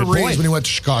League. He got a raise when he went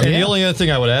to Chicago. And the only other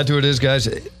thing I would add to it is, guys,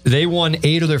 they won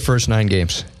 8 of their first 9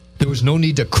 games. There was no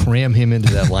need to cram him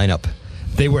into that lineup.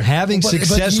 They were having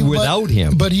success without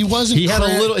him. But he wasn't. He had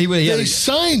a little. They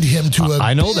signed him to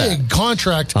a big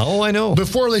contract. Oh, I know.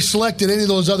 Before they selected any of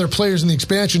those other players in the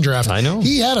expansion draft. I know.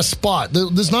 He had a spot.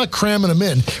 There's not cramming him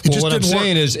in. What I'm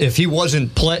saying is, if he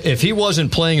wasn't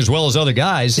playing as well as other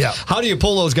guys, how do you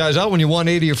pull those guys out when you won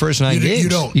 80 of your first 9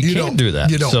 games? You can't do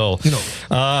that. You don't. So,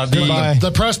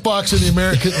 the press box and the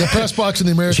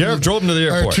American Sheriff drove him to the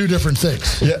airport. Are two different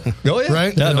things. Yeah. Oh yeah.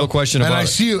 Right. Yeah. No question about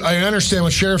it. I understand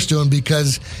what Sheriff's doing,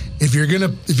 because if you're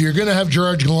gonna have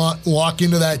Gerard Gallant walk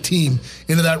into that team,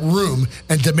 into that room,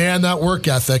 and demand that work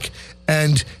ethic,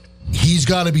 and he's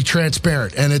got to be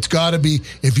transparent, and it's got to be,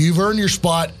 if you've earned your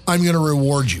spot, I'm going to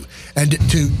reward you. And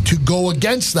to go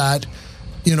against that,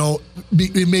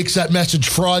 it makes that message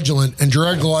fraudulent, and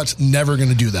Gerard Gallant's never going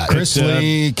to do that. Chris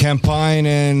Lee, Campine,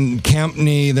 and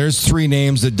Kempney, there's 3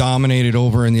 names that dominated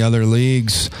over in the other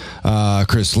leagues.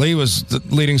 Chris Lee was the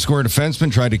leading scorer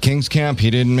defenseman, tried to Kings Camp.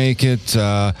 He didn't make it.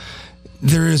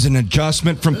 There is an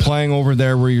adjustment from playing over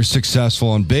there where you're successful.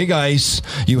 On big ice,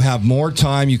 you have more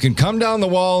time. You can come down the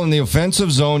wall in the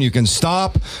offensive zone. You can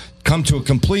stop, come to a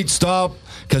complete stop,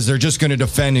 because they're just going to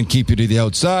defend and keep you to the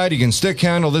outside. You can stick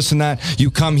handle, this and that. You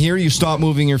come here, you stop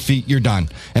moving your feet, you're done.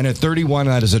 And at 31,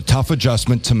 that is a tough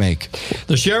adjustment to make.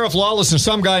 The Sheriff Lawless and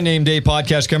Some Guy Named Dave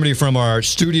podcast coming to you from our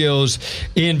studios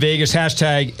in Vegas.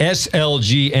 Hashtag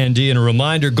SLGND. And a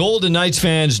reminder, Golden Knights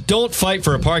fans, don't fight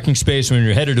for a parking space when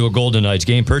you're headed to a Golden Knights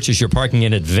game. Purchase your parking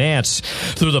in advance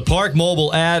through the Park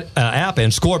Mobile app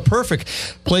and score perfect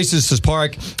places to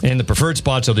park in the preferred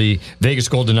spots of the Vegas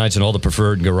Golden Knights and all the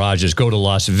preferred garages. Go to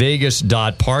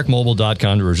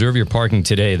LasVegas.parkmobile.com to reserve your parking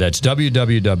today. That's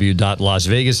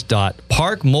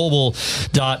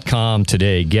www.lasvegas.parkmobile.com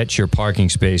today. Get your parking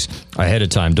space ahead of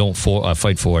time. Don't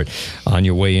fight for it on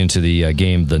your way into the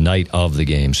game, the night of the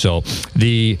game. So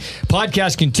the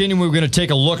podcast continuing. We're going to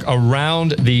take a look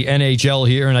around the NHL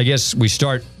here, and I guess we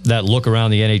start that look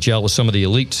around the NHL with some of the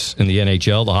elites in the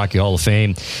NHL, the Hockey Hall of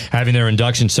Fame, having their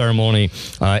induction ceremony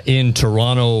in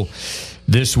Toronto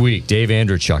this week. Dave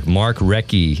Andreychuk, Mark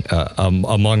Recchi,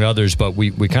 among others, but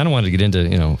we kind of wanted to get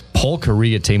into, Paul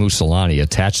Kariya, Teemu Selanne,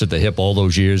 attached at the hip all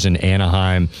those years in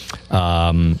Anaheim.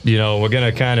 We're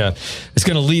going to it's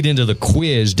going to lead into the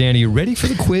quiz. Danny, you ready for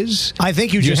the quiz? I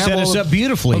think you just set us up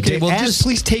beautifully. Okay, well, just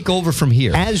please take over from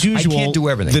here. As usual, I can't do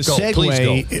everything. The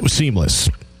segue was seamless.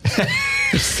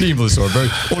 Seamless or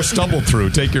stumbled through.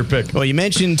 Take your pick. Well, you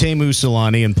mentioned Teemu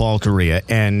Selanne and Paul Kariya,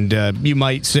 and you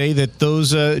might say that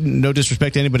those, no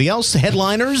disrespect to anybody else,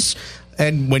 headliners.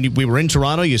 And when we were in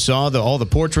Toronto, you saw all the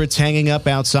portraits hanging up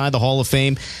outside the Hall of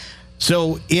Fame.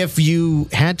 So if you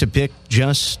had to pick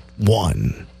just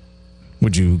one,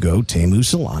 would you go Teemu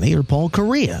Selanne or Paul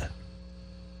Kariya?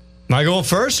 Am I going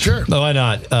first? Sure. No, why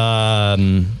not?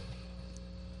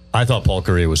 I thought Paul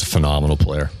Kariya was a phenomenal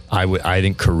player. I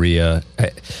think Kariya,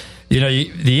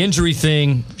 the injury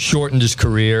thing shortened his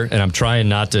career, and I'm trying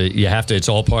not to. It's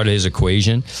all part of his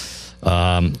equation.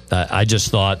 I just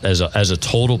thought as a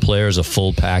total player, as a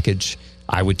full package,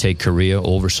 I would take Kariya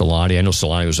over Selanne. I know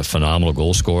Selanne was a phenomenal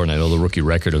goal scorer, and I know the rookie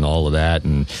record and all of that.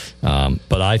 And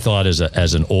but I thought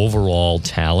as an overall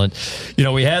talent,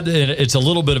 we had. It's a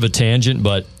little bit of a tangent,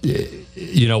 but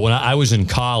when I was in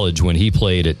college when he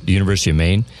played at the University of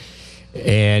Maine,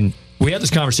 and we had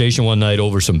this conversation one night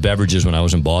over some beverages when I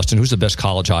was in Boston. Who's the best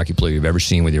college hockey player you've ever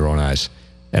seen with your own eyes?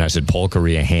 And I said, Paul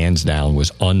Kariya, hands down,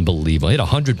 was unbelievable. He had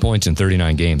 100 points in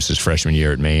 39 games his freshman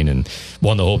year at Maine and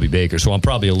won the Hobey Baker. So I'm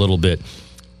probably a little bit,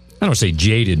 I don't say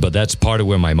jaded, but that's part of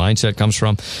where my mindset comes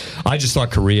from. I just thought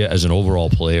Kariya as an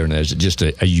overall player and as just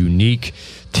a unique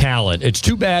talent. It's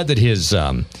too bad that his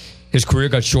career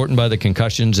got shortened by the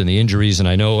concussions and the injuries. And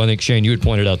I think, Shane, you had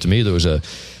pointed out to me there was a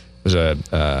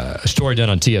story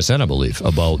done on TSN, I believe,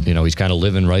 about, he's kind of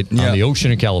living right on the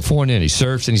ocean in California, and he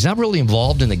surfs, and he's not really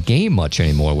involved in the game much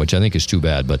anymore, which I think is too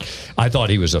bad. But I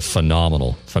thought he was a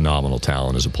phenomenal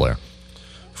talent as a player.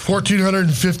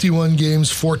 1,451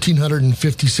 games,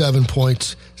 1,457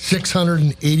 points,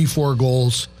 684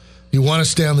 goals. He won a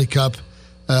Stanley Cup.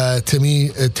 To me,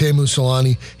 Teemu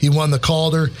Selanne. He won the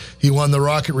Calder. He won the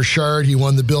Rocket Richard. He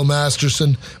won the Bill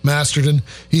Masterton.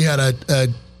 He had a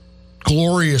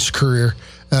glorious career.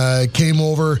 Came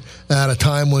over at a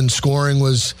time when scoring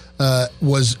was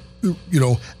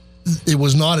it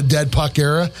was not a dead puck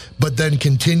era, but then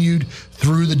continued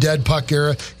through the dead puck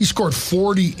era. He scored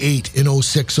 48 in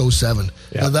 06-07.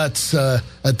 Yeah. That's at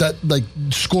that, like,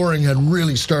 scoring had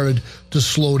really started to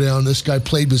slow down. This guy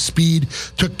played with speed,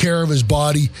 took care of his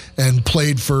body, and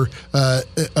played for a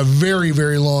very,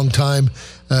 very long time.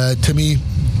 To me,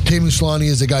 Teemu Selanne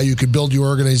is a guy you could build your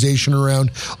organization around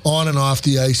on and off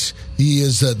the ice. He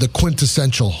is the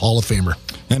quintessential Hall of Famer.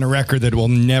 And a record that will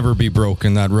never be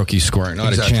broken, that rookie scoring.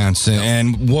 Not a chance.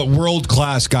 And what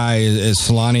world-class guy is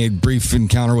Solani. A brief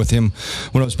encounter with him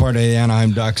when I was part of the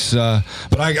Anaheim Ducks.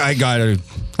 But I've got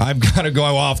to go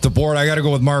off the board. I got to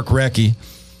go with Mark Recchi,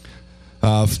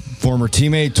 former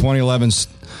teammate, 2011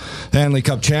 Stanley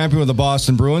Cup champion with the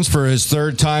Boston Bruins for his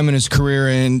third time in his career,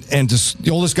 and the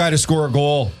oldest guy to score a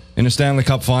goal in a Stanley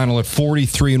Cup final at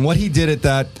 43, and what he did at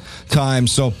that time.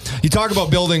 So you talk about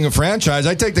building a franchise.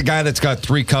 I take the guy that's got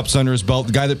 3 cups under his belt,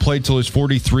 the guy that played till he was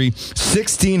 43,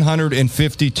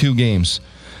 1,652 games.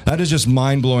 That is just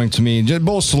mind-blowing to me.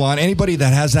 Both Solani, anybody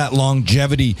that has that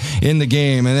longevity in the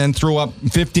game, and then throw up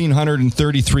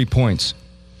 1,533 points.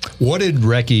 What did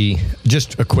Recchi,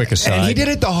 just a quick aside. And he did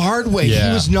it the hard way. Yeah.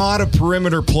 He was not a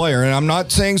perimeter player. And I'm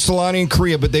not saying Solani and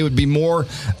Korea, but they would be more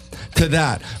to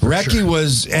that. Recchi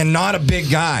was, and not a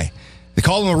big guy. They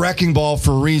call him a wrecking ball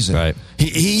for a reason. Right.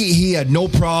 He had no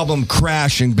problem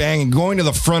crashing, banging, going to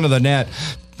the front of the net.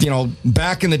 You know,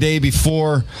 back in the day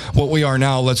before what we are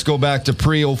now, let's go back to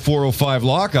pre-04-05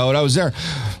 lockout. I was there.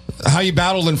 How you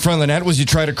battled in front of the net was you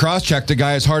try to cross-check the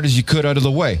guy as hard as you could out of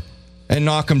the way and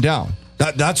knock him down.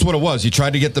 That's what it was. You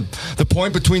tried to get the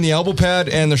point between the elbow pad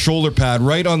and the shoulder pad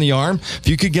right on the arm. If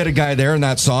you could get a guy there in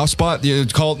that soft spot,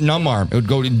 you'd call it numb arm. It would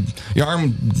go, your arm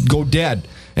would go dead,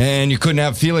 and you couldn't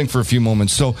have feeling for a few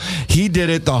moments. So he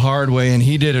did it the hard way, and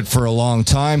he did it for a long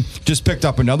time. Just picked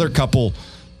up another couple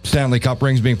Stanley Cup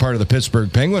rings being part of the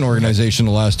Pittsburgh Penguin organization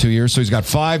the last 2 years. So he's got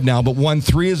 5 now, but won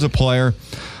 3 as a player.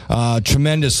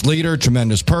 Tremendous leader,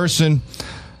 tremendous person.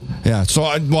 Yeah, so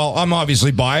I'm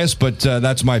obviously biased, but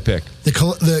that's my pick.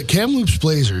 The Kamloops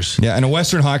Blazers. Yeah, and a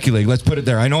Western Hockey League. Let's put it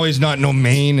there. I know he's not no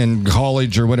Maine and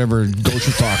college or whatever Ghost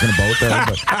you're talking about there,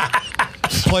 but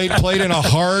played in a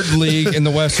hard league in the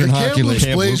Western Hockey League.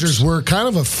 The Blazers were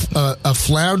kind of a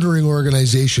floundering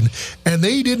organization, and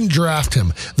they didn't draft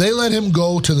him. They let him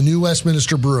go to the New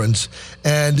Westminster Bruins,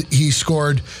 and he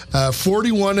scored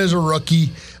 41 as a rookie.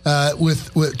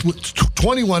 With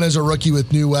 21 as a rookie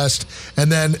with New West,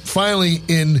 and then finally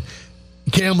in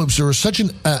Kamloops there was such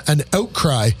an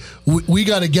outcry. We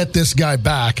got to get this guy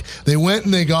back. They went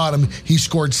and they got him. He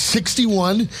scored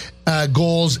 61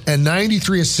 goals and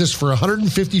 93 assists for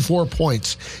 154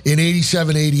 points in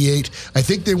 87-88. I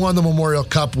think they won the Memorial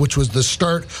Cup, which was the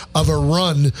start of a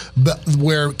run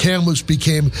where Kamloops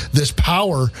became this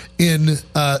power in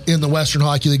the Western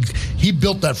Hockey League. He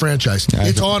built that franchise.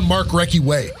 It's on Mark Recchi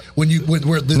way.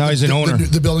 Now he's an owner.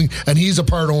 The building, and he's a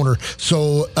part owner.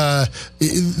 So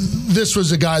this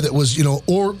was a guy that was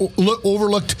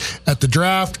overlooked at the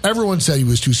draft. Everyone said he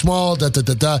was too small,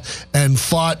 and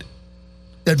fought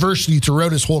adversity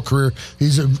throughout his whole career.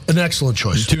 He's an excellent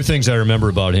choice. 2 things I remember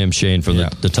about him, Shane, from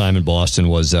the time in Boston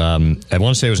was, I want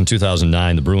to say it was in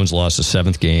 2009, the Bruins lost the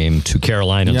 7th game to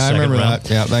Carolina in the second round. That.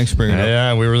 Yeah, thanks for bringing it up.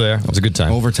 Yeah, we were there. It was a good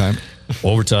time.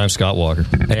 Overtime, Scott Walker.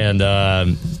 And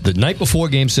the night before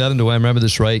Game 7, do I remember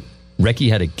this right?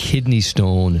 Recchi had a kidney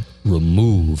stone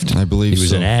removed. I believe he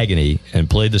was in agony and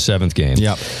played the 7th game.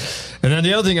 Yep. And then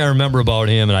the other thing I remember about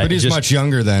him, but he's much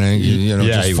younger then,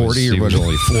 just 40 he was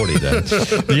only 40 then.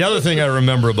 The other thing I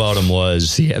remember about him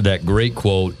was he had that great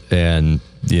quote, and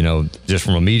just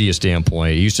from a media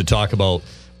standpoint, he used to talk about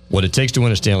what it takes to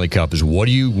win a Stanley Cup is what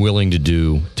are you willing to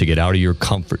do to get out of your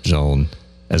comfort zone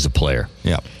as a player.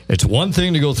 Yeah, it's one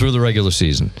thing to go through the regular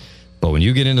season, but when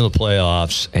you get into the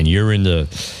playoffs and you're in the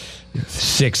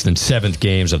 6th and 7th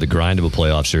games of the grind of a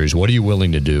playoff series, what are you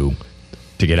willing to do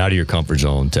to get out of your comfort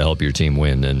zone to help your team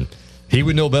win? And he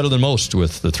would know better than most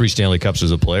with the 3 Stanley Cups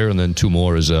as a player and then 2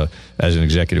 more as an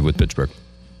executive with Pittsburgh.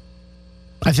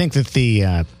 I think that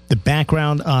the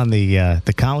background on the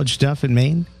college stuff in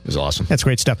Maine is awesome. That's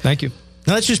great stuff. Thank you.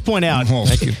 Now, let's just point out.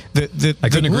 Thank you. I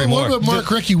couldn't agree more. What about Mark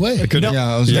Recchi Way?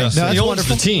 The owner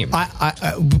for the team.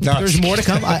 There's more to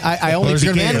come. I only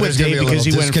began with Dave because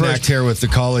he went first. Here with the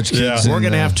college kids. We're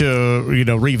going to have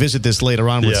to revisit this later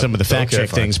on with some of the fact check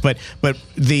things. But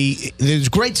there's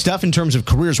great stuff in terms of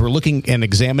careers. We're looking and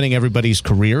examining everybody's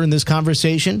career in this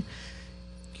conversation.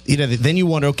 Then you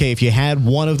wonder, okay, if you had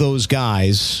one of those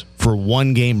guys for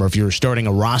one game, or if you're starting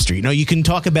a roster, you can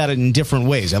talk about it in different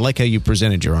ways. I like how you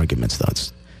presented your arguments, though.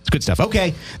 It's good stuff.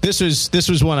 Okay, this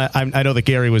was one I know that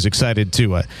Gary was excited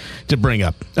to bring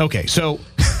up. Okay, so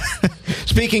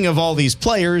speaking of all these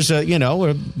players,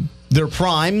 their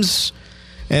primes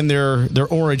and their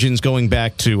origins going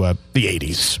back to the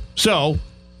 80s. So,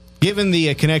 given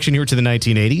the connection here to the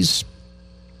 1980s,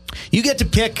 you get to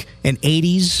pick an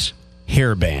 80s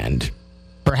hairband.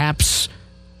 Perhaps,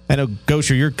 I know,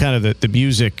 Gosher, you're kind of the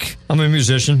music. I'm a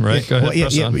musician, right? Go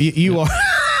ahead. You are.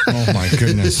 Oh my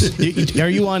goodness! Are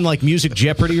you on like Music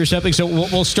Jeopardy or something? So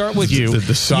we'll start with you.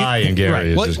 The sigh in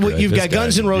Gary is just great. You've got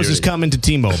Guns N' Roses coming to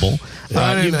T-Mobile.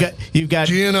 You've got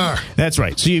GNR. That's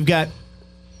right. So you've got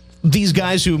these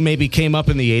guys who maybe came up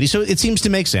in the 80s. So it seems to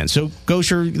make sense. So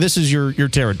Gosher, this is your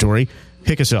territory.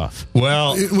 Kick us off.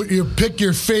 Well, you pick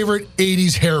your favorite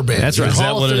 80s hair band. That's right. Is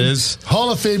that what it is?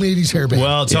 Hall of Fame 80s hair band.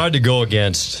 Well, it's hard to go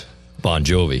against Bon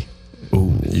Jovi.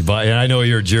 Ooh. And I know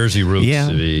your Jersey roots. Yeah.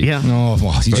 No,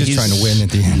 well, he's just trying to win at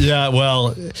the end. Yeah,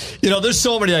 well, there's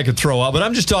so many I could throw out, but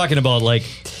I'm just talking about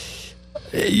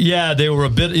they were a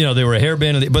bit, they were a hair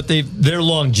band, but their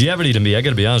longevity to me, I got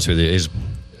to be honest with you, is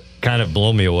kind of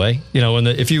blown me away.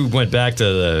 If you went back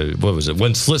to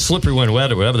when Slippery When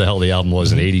Wet or whatever the hell the album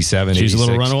was in 87, She's 86. a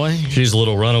Little Runaway? She's a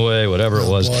Little Runaway, whatever it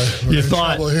was. Boy, You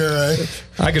thought here, eh?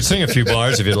 I could sing a few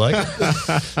bars if you'd like.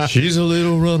 She's a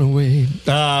little runaway.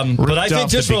 But I think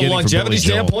just from a longevity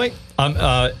standpoint,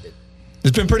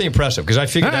 it's been pretty impressive because I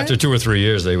figured after 2 or 3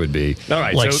 years they would be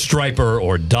like Stryper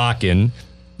or Dokken.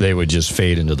 They would just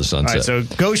fade into the sunset. All right,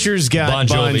 so Gosher's got Bon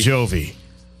Jovi.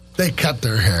 They cut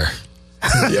their hair.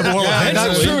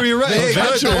 That's true. You're right.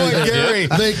 Gary.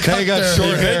 They got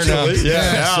short hair now.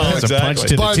 It's a punch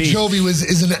to Bon the teeth. Jovi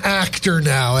is an actor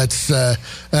now. It's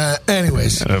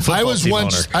anyways. I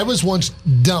was once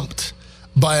dumped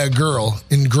by a girl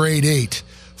in grade 8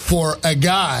 for a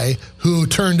guy who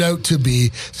turned out to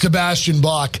be Sebastian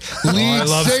Bach, lead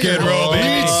singer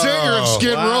of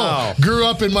Skid Row. Grew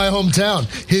up in my hometown.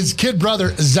 His kid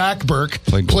brother, Zach Burke,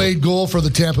 played goal for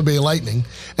the Tampa Bay Lightning,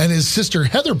 and his sister,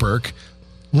 Heather Burke,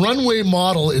 runway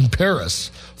model in Paris.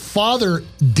 Father,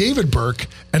 David Burke,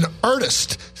 an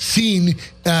artist seen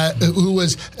who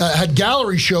had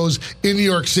gallery shows in New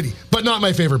York City, but not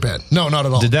my favorite band. No, not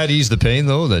at all. Did that ease the pain,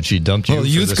 though, that she dumped you? Well,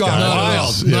 Youth Gone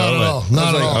Wild. Not at all.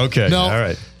 Not at all. Okay, no. All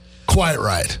right. Quiet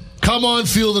Riot. Come On,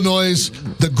 Feel the Noise,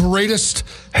 the greatest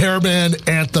hairband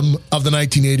anthem of the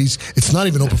 1980s. It's not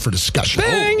even open for discussion.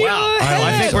 Wow.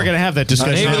 I think we're going to have that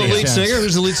discussion. Name of the lead singer?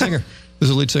 Who's the lead singer? Who's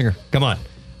the lead singer? Come on.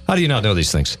 How do you not know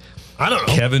these things? I don't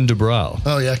know. Kevin DuBrow.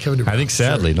 Oh, yeah, Kevin DuBrow. I think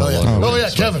sadly no longer. longer. Oh, yeah,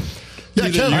 Kevin. Yeah,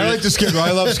 Kevin. I like the Skid Row.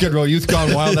 I love Skid Row. Youth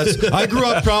Gone Wild. I grew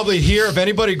up probably here. If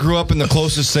anybody grew up in the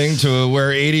closest thing to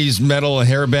where 80s metal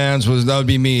hair bands was, that would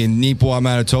be me in Neepawa,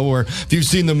 Manitoba. Where if you've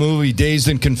seen the movie Dazed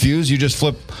and Confused, you just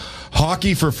flip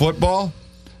hockey for football.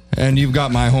 And you've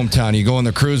got my hometown. You go on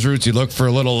the cruise routes. You look for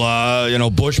a little,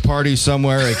 bush party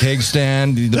somewhere, a keg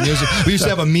stand. The music. We used to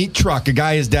have a meat truck. A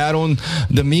guy, his dad owned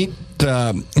the meat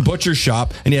butcher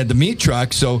shop, and he had the meat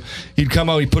truck. So he'd come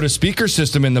out. He'd put a speaker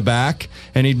system in the back,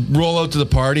 and he'd roll out to the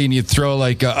party, and you'd throw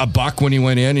like a buck when he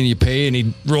went in, and you pay, and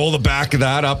he'd roll the back of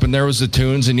that up, and there was the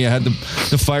tunes, and you had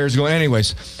the fires going.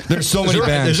 Anyways, there's so many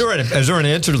bands. Is there an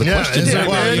answer to the question?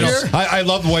 I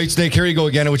love Whitesnake. Here you go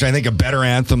again, which I think a better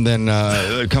anthem than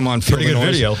Come On, Feel the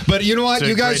Noise. Video. But you know what?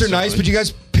 You guys are nice, but you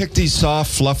guys pick these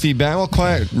soft, fluffy bands. Well,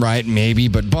 Quiet Riot, maybe,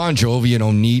 but Bon Jovi,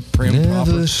 neat, prim,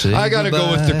 proper. I got to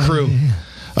go with The Crew.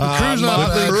 The Crew's not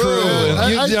Motley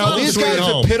Crue. These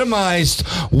guys epitomized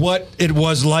what it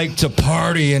was like to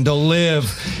party and to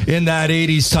live in that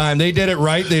 80s time. They did it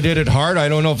right. They did it hard. I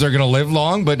don't know if they're going to live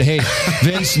long, but hey,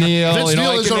 Vince Neil. Vince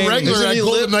Neil is a regular at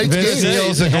Golden Knights games. Vince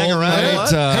Neil's a hang around.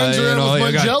 Hangs around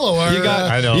with Mangello, our you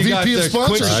got VP of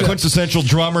sponsorship. quintessential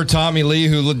drummer Tommy Lee,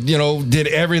 who did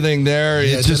everything there.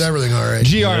 Yeah, did everything all right.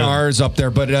 GRR is up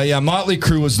there, but Motley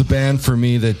Crue was the band for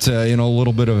me that a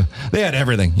little bit of. They had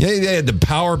everything. They had the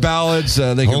power ballads.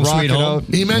 They could rock it out.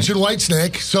 He mentioned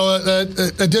Whitesnake, so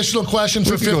additional question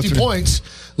for 50 points.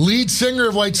 Lead singer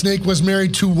of Whitesnake was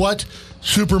married to what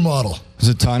supermodel? Was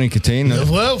it Tawny Katane?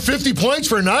 Well, 50 points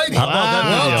for 90. How about that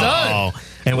well video? done.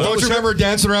 And Don't you remember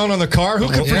dancing around on the car? Who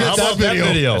can forget that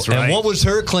video? That's right. And what was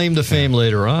her claim to fame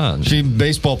later on? She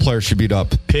baseball player she beat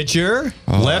up. Pitcher,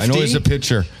 lefty. I know he's a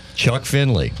pitcher. Chuck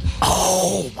Finley.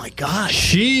 Oh, my gosh.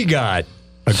 She got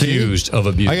accused of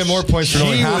abuse. I get more points for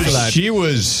knowing half of that. She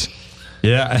was...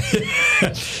 Yeah,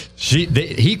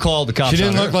 he called the cops. She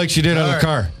didn't look like she did on the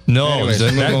car. No, anyways,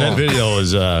 that video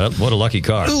is what a lucky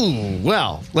car. Ooh,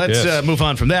 well, let's move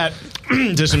on from that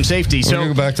to some safety. So we're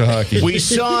gonna go back to hockey. We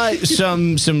saw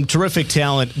some terrific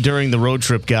talent during the road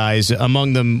trip, guys.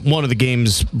 Among them, one of the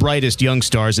game's brightest young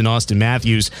stars in Austin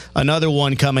Matthews. Another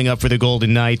one coming up for the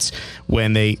Golden Knights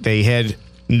when they head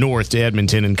north to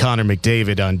Edmonton, and Connor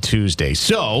McDavid on Tuesday.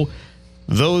 So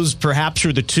those perhaps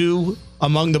are the two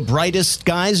among the brightest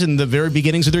guys in the very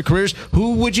beginnings of their careers.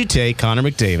 Who would you take, Connor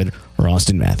McDavid or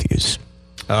Austin Matthews?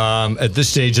 At this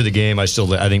stage of the game, I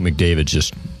think McDavid's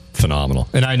just phenomenal.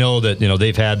 And I know that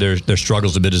they've had their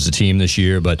struggles a bit as a team this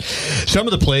year, but some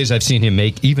of the plays I've seen him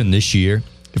make even this year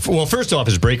Well, first off,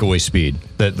 his breakaway speed.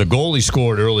 The goal he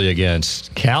scored early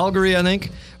against Calgary, I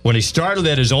think, when he started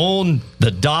at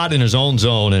the dot in his own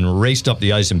zone and raced up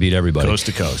the ice and beat everybody. Coast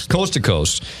to coast. Coast to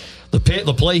coast. The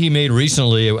play he made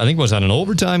recently, I think it was on an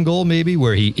overtime goal maybe,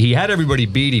 where he had everybody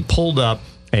beat, he pulled up,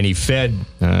 and he fed,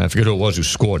 I forget who it was who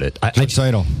scored it.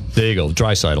 Draisaitl. There you go,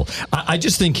 Draisaitl. I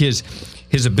just think his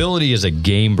ability as a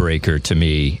game breaker to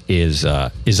me is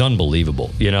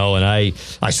unbelievable. You know, and I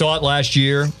saw it last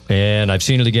year, and I've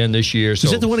seen it again this year. So.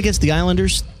 Is that the one against the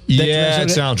Islanders? Yeah,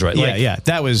 it sounds right.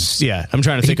 That was, I'm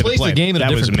trying to think of the play. He plays the game at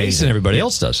a different pace than everybody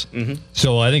else does. Mm-hmm.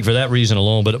 So I think for that reason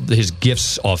alone, but his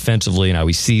gifts offensively and how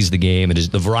he sees the game and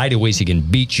the variety of ways he can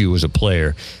beat you as a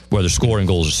player, whether scoring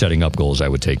goals or setting up goals, I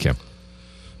would take him.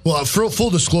 Well, for full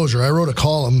disclosure, I wrote a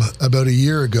column about a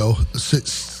year ago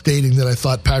stating that I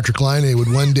thought Patrick Laine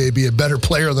would one day be a better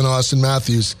player than Austin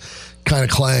Matthews. Kind of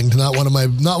clanged. Not my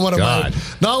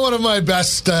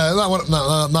best.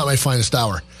 Not my finest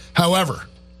hour. However,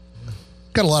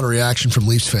 got a lot of reaction from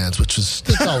Leafs fans, which is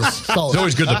it's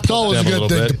always good to poke them a little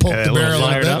bit. To poke the bear a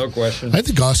little bit. No question. I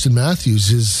think Austin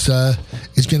Matthews is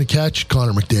going to catch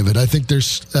Connor McDavid. I think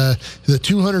there's the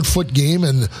 200-foot game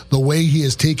and the way he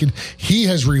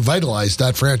has revitalized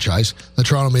that franchise, the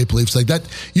Toronto Maple Leafs. Like that,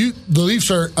 the Leafs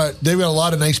they've got a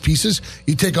lot of nice pieces.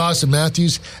 You take Austin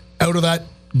Matthews out of that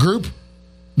group,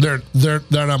 they're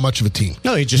not much of a team.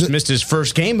 No, he just missed his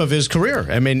first game of his career.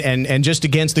 I mean, and just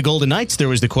against the Golden Knights, there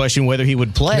was the question whether he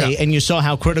would play, and you saw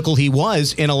how critical he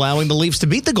was in allowing the Leafs to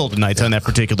beat the Golden Knights on that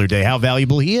particular day, how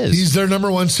valuable he is. He's their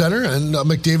number one center, and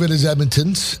McDavid is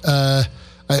Edmonton's.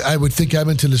 I would think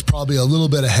Edmonton is probably a little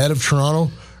bit ahead of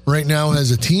Toronto right now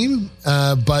as a team,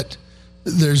 but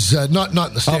there's not in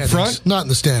the standings. Up front? Not in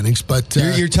the standings, but...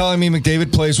 You're telling me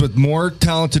McDavid plays with more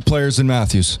talented players than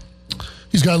Matthews?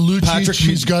 He's got Lucic,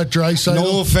 he's got Draisaitl.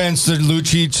 No offense to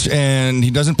Lucic, and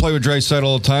he doesn't play with Draisaitl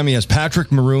all the time. He has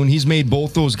Patrick Maroon. He's made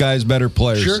both those guys better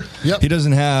players. Sure, yep. He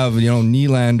doesn't have,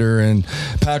 Nylander and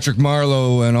Patrick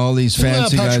Marleau and all these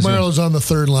fancy guys. Patrick Marleau's on the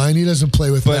third line. He doesn't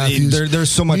play with Matthews. There's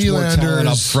so much more talent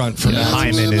up front for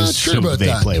Matthews. Hyman is who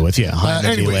they play with. Yeah,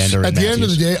 Hyman, anyways, Nylander, at the end of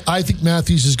the day, I think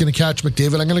Matthews is going to catch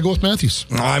McDavid. I'm going to go with Matthews.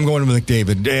 I'm going with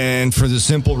McDavid, and for the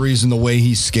simple reason, the way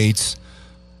he skates.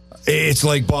 It's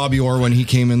like Bobby Orr when he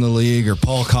came in the league, or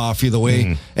Paul Coffey, the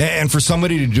way. And for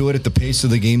somebody to do it at the pace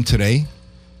of the game today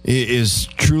is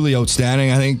truly outstanding.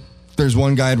 I think there's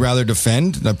one guy I'd rather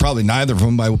defend. Probably neither of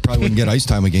them. I probably wouldn't get ice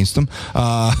time against them.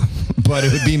 But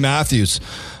it would be Matthews,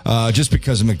 just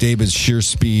because of McDavid's sheer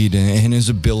speed and his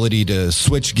ability to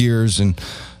switch gears. And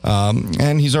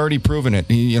he's already proven it.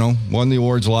 He won the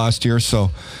awards last year, so...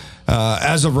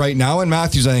 as of right now, and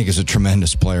Matthews, I think, is a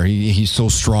tremendous player. He's so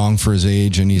strong for his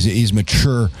age, and he's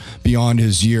mature beyond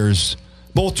his years.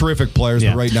 Both terrific players,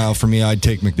 but right now, for me, I'd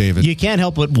take McDavid. You can't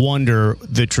help but wonder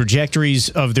the trajectories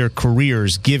of their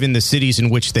careers, given the cities in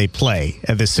which they play,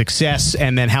 the success,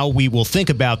 and then how we will think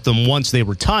about them once they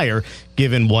retire,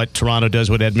 given what Toronto does,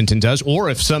 what Edmonton does, or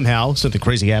if somehow something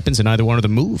crazy happens and either one of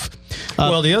them move.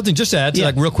 Well, the other thing, just to add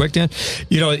to real quick, Dan,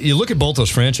 you look at both those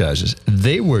franchises,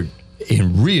 they were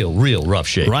in real rough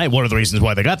shape. Right, one of the reasons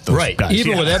why they got those guys.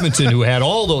 Even with Edmonton, who had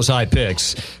all those high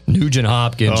picks, Nugent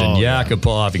Hopkins and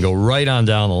Yakupov, and go right on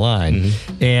down the line.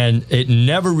 And it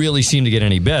never really seemed to get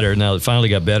any better. Now, it finally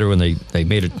got better when they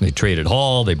traded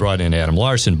Hall, they brought in Adam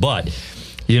Larson, but...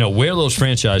 where those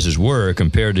franchises were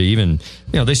compared to even,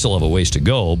 they still have a ways to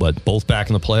go, but both back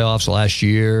in the playoffs last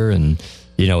year and,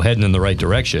 heading in the right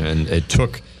direction. And it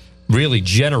took really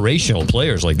generational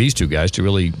players like these two guys to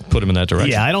really put them in that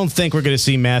direction. Yeah, I don't think we're going to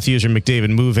see Matthews or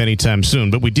McDavid move anytime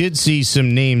soon, but we did see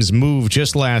some names move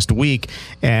just last week,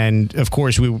 and of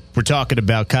course we were talking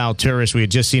about Kyle Turris. We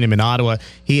had just seen him in Ottawa.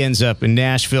 He ends up in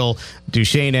Nashville.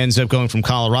 Duchesne ends up going from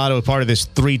Colorado, part of this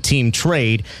 3-team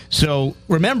trade. So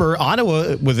remember,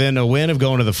 Ottawa within a win of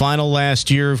going to the final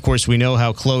last year. Of course, we know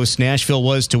how close Nashville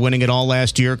was to winning it all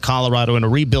last year. Colorado in a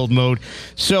rebuild mode.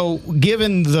 So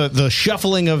given the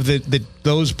shuffling of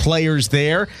those players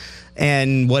there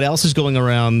and what else is going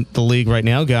around the league right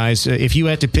now, guys, if you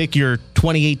had to pick your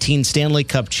 2018 Stanley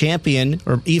Cup champion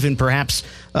or even perhaps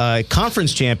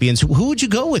conference champions, who would you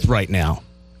go with right now?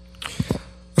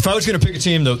 If I was going to pick a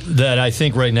team that I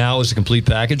think right now is a complete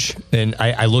package, and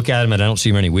I look at them and I don't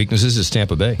see many weaknesses, is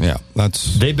Tampa Bay. Yeah,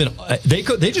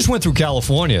 they just went through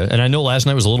California, and I know last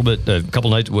night was a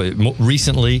couple nights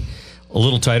recently, a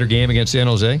little tighter game against San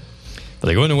Jose. But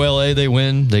they go into LA, they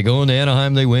win. They go into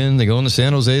Anaheim, they win. They go into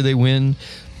San Jose, they win.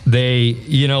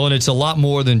 And it's a lot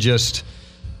more than just,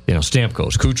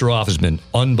 Stamkos. Kucherov has been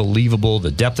unbelievable.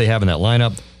 The depth they have in that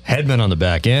lineup. Hedman on the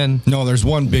back end. No, there's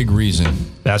one big reason.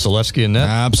 Vasilevsky in net.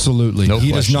 Absolutely. No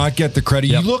he question. does not get the credit.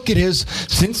 Yep. You look at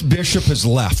since Bishop has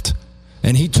left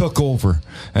and he took over,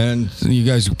 and you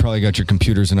guys probably got your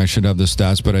computers and I should have the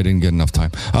stats, but I didn't get enough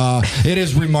time. It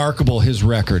is remarkable, his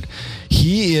record.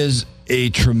 He is a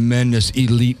tremendous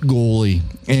elite goalie,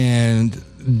 and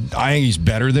I think he's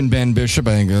better than Ben Bishop.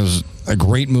 I think it was a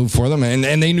great move for them, and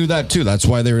they knew that too. That's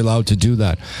why they were allowed to do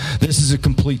that. This is a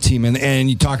complete team, and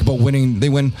you talk about winning. They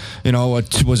win,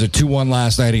 was it 2-1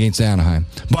 last night against Anaheim.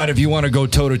 But if you want to go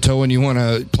toe-to-toe and you want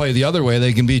to play the other way,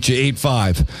 they can beat you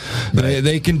 8-5. Right.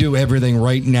 They can do everything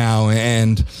right now,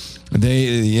 and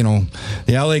the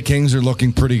LA Kings are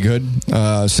looking pretty good.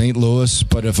 St. Louis,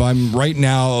 but if I'm right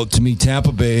now, to me,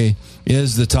 Tampa Bay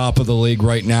is the top of the league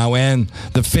right now and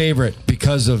the favorite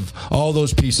because of all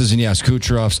those pieces. And yes,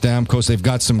 Kucherov, Stamkos, they've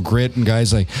got some grit, and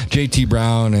guys like JT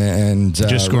Brown and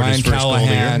Ryan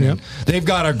Callahan. Yep. They've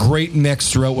got a great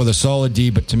mix throughout with a solid D,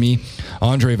 but to me,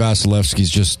 Andrei Vasilevsky is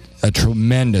just a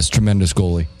tremendous, tremendous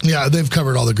goalie. Yeah, they've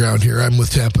covered all the ground here. I'm with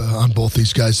Tampa on both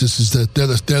these guys. This is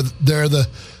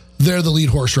they're the lead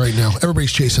horse right now.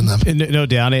 Everybody's chasing them. No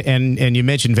doubt. And you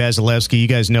mentioned Vasilevsky. You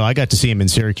guys know I got to see him in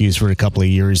Syracuse for a couple of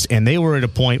years, and they were at a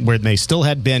point where they still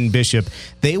had Ben Bishop.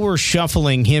 They were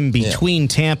shuffling him between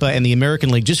Tampa and the American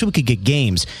League just so we could get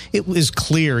games. It was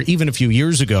clear even a few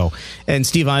years ago. And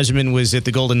Steve Yzerman was at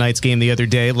the Golden Knights game the other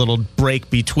day, a little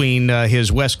break between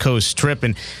his West Coast trip,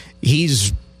 and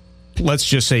he's, let's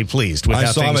just say, pleased with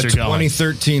how things are going. I saw him at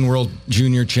 2013 World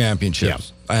Junior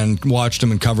Championships and watched him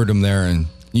and covered him there, and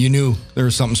you knew there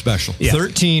was something special.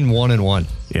 13-1-1.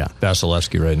 Yeah.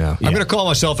 Vasilevsky right now. I'm going to call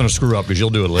myself in a screw-up because you'll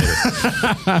do it later.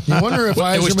 You wonder if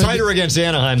it was tighter against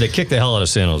Anaheim. They kicked the hell out of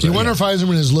San Jose. You wonder if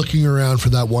Yzerman is looking around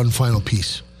for that one final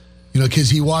piece. Because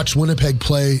he watched Winnipeg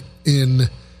play in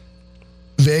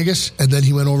Vegas, and then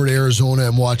he went over to Arizona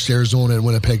and watched Arizona and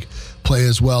Winnipeg play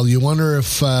as well. You wonder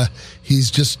if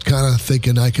he's just kind of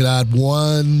thinking, I could add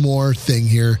one more thing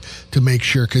here to make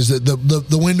sure, because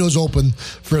the window's open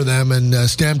for them, and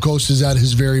Stamkos is at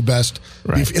his very best.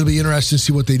 Right. It'll be interesting to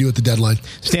see what they do at the deadline.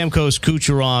 Stamkos,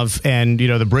 Kucherov, and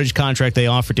the bridge contract they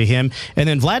offered to him, and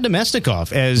then Vlad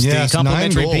Domestikov as the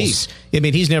complimentary piece. I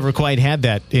mean, he's never quite had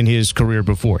that in his career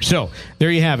before. So there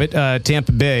you have it.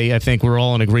 Tampa Bay, I think we're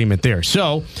all in agreement there.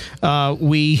 So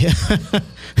we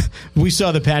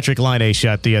saw the Patrick Laine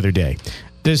shot the other day.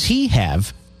 Does he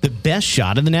have the best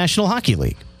shot in the National Hockey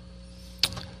League?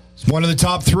 It's one of the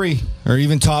top three, or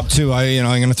even top two. I'm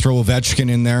going to throw Ovechkin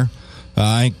in there.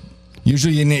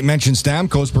 Usually you mention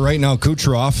Stamkos, but right now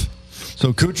Kucherov.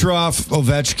 So Kucherov,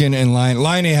 Ovechkin, and Laine.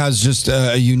 Laine has just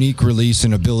a unique release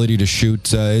and ability to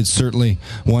shoot. It's certainly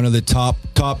one of the top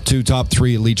two, top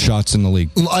three elite shots in the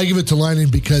league. I give it to Laine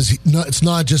because it's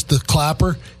not just the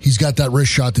clapper. He's got that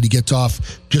wrist shot that he gets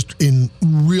off just in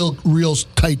real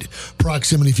tight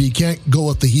proximity. If he can't go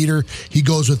with the heater, he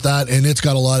goes with that, and it's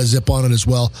got a lot of zip on it as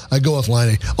well. I go with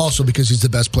Laine. Also because he's the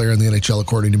best player in the NHL,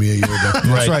 according to me, a year ago.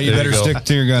 That's right. You better stick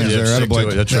to your guns there.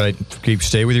 That's right.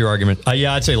 Stay with your argument.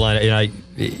 I'd say Laine. And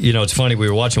it's funny. We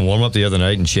were watching warm up the other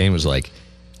night, and Shane was like,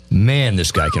 "Man,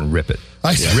 this guy can rip it.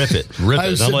 Rip it."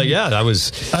 And I'm like, "Yeah, I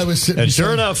was sitting." And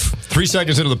sure enough, 3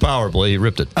 seconds into the power play, he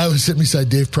ripped it. I was sitting beside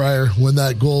Dave Pryor when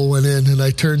that goal went in, and I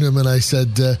turned to him and I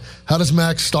said, "How does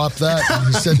Max stop that?" And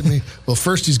he said to me, "Well,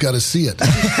 first he's got to see it."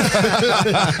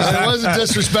 And it wasn't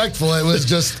disrespectful. It was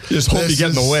just hope you get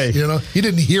in the way. He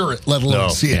didn't hear it, let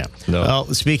alone see it. No.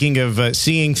 Well, speaking of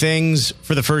seeing things,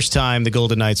 for the first time, the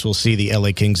Golden Knights will see the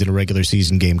LA Kings in a regular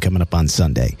season game coming up on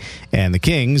Sunday. And the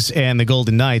Kings and the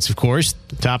Golden Knights, of course,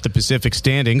 top the Pacific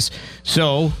standings.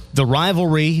 So the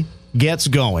rivalry gets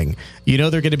going. There are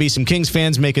going to be some Kings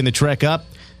fans making the trek up.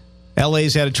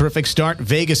 LA's had a terrific start.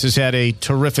 Vegas has had a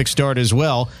terrific start as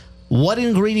well. What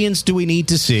ingredients do we need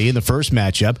to see in the first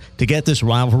matchup to get this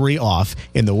rivalry off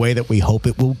in the way that we hope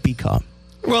it will become?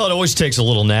 Well, it always takes a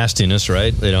little nastiness,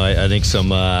 right? I think some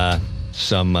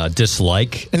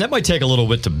dislike, and that might take a little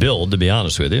bit to build, to be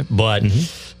honest with you. But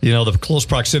the close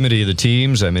proximity of the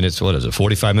teams. I mean, it's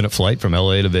 45-minute flight from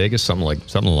LA to Vegas, something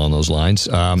along those lines.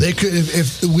 They could,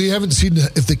 if we haven't seen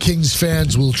if the Kings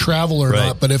fans will travel or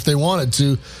not, but if they wanted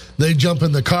to, they jump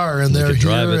in the car and they're here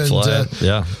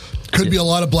and could be a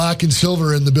lot of black and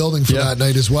silver in the building for that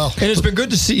night as well. And it's been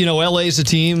good to see. LA is a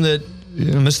team that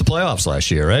missed the playoffs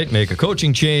last year, right? Make a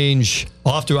coaching change.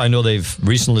 I know they've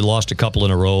recently lost a couple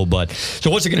in a row, but so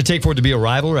what's it going to take for it to be a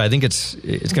rivalry? I think it's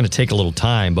going to take a little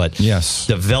time, but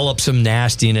develop some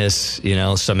nastiness,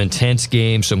 some intense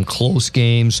games, some close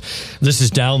games. This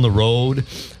is down the road.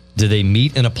 Do they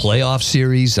meet in a playoff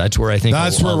series? That's where I think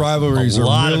where rivalries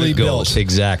are really built.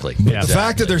 Exactly. The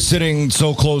fact that they're sitting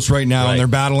so close right now and they're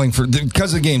battling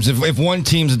because of the games. If one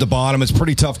team's at the bottom, it's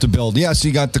pretty tough to build. Yes,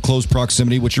 you got the close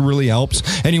proximity, which really helps,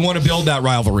 and you want to build that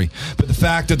rivalry. But the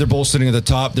fact that they're both sitting at the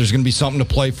top, there's going to be something to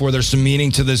play for. There's some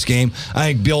meaning to this game. I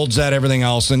think builds that everything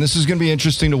else, and this is going to be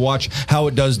interesting to watch how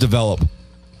it does develop.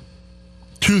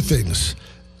 Two things.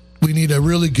 We need a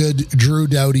really good Drew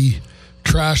Doughty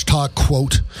trash talk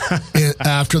quote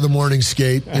after the morning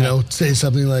skate. Say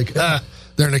something like,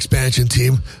 they're an expansion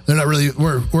team. They're not really.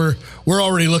 We're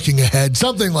already looking ahead.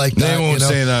 Something like that. They won't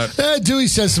say that. Dewey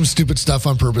says some stupid stuff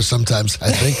on purpose sometimes,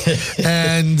 I think.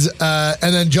 and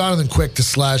then Jonathan Quick to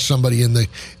slash somebody in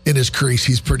his crease.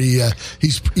 He's pretty.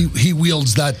 He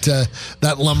wields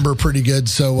that lumber pretty good.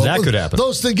 So that could happen.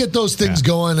 Get those things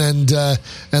going, and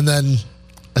then.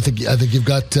 I think you've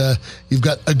got a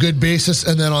good basis,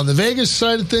 and then on the Vegas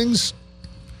side of things,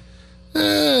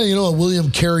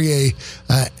 William Carrier,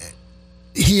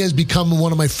 he has become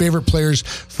one of my favorite players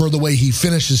for the way he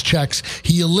finishes checks.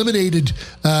 He eliminated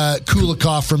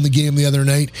Kulikov from the game the other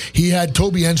night. He had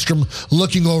Toby Enstrom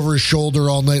looking over his shoulder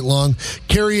all night long.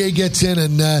 Carrier gets in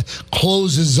and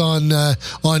closes on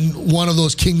one of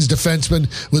those Kings defensemen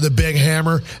with a big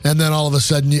hammer, and then all of a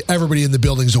sudden everybody in the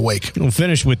building's awake. We'll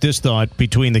finish with this thought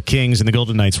between the Kings and the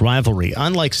Golden Knights rivalry.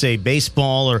 Unlike, say,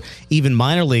 baseball or even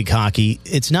minor league hockey,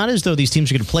 it's not as though these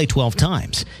teams are going to play 12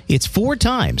 times. It's 4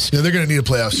 times. Yeah, they're going to need a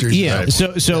playoff series. Yeah.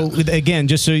 So again,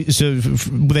 just so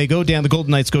they go down. The Golden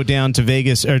Knights go down to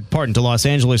to Los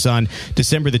Angeles on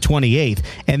December the 28th,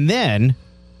 and then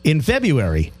in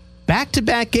February,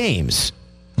 back-to-back games.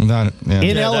 In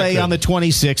LA on the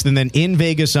 26th, and then in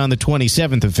Vegas on the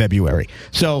 27th of February.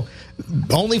 So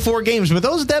only 4 games, but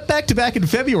that back-to-back in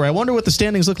February. I wonder what the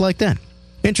standings look like then.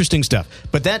 Interesting stuff.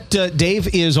 But that,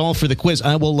 Dave, is all for the quiz.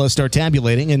 I will start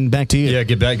tabulating, and back to you. Yeah,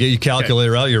 get your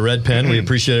calculator out, your red pen. We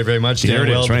appreciate it very much. There it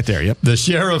is, right there. Yep. The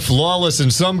Sheriff Lawless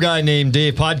and Some Guy Named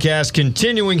Dave podcast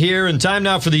continuing here, and time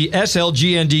now for the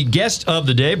SLGND Guest of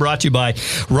the Day, brought to you by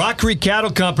Rock Creek Cattle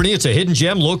Company. It's a hidden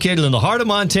gem located in the heart of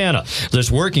Montana.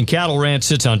 This working cattle ranch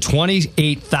sits on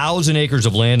 28,000 acres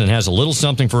of land and has a little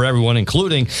something for everyone,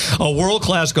 including a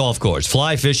world-class golf course,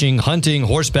 fly fishing, hunting,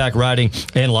 horseback riding,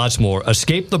 and lots more.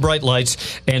 Escape the bright lights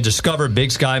and discover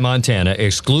Big Sky, Montana.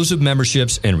 Exclusive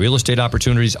memberships and real estate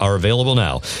opportunities are available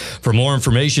now. For more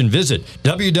information, visit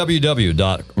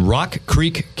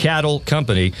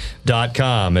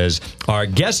www.rockcreekcattlecompany.com. As our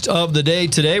guest of the day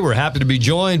today, we're happy to be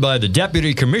joined by the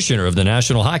Deputy Commissioner of the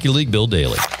National Hockey League, Bill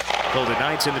Daly. Golden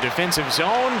Knights in the defensive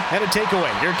zone, and a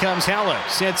takeaway. Here comes Haller.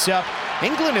 Sets up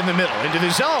England in the middle, into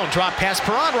the zone. Drop pass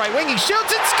Perron, right wing. He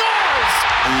shoots and scores!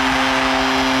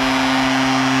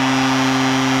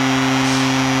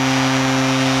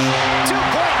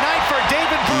 2-point night for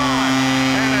David Perron,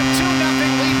 and a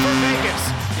 2-0 lead for Vegas.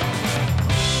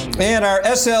 And our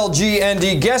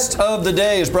SLGND Guest of the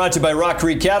Day is brought to you by Rock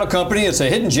Creek Cattle Company. It's a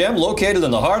hidden gem located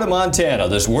in the heart of Montana.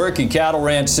 This working cattle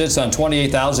ranch sits on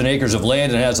 28,000 acres of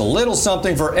land and has a little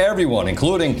something for everyone,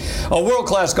 including a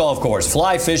world-class golf course,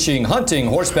 fly fishing, hunting,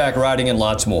 horseback riding, and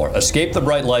lots more. Escape the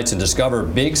bright lights and discover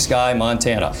Big Sky,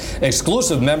 Montana.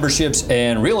 Exclusive memberships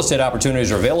and real estate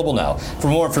opportunities are available now. For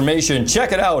more information,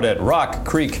 check it out at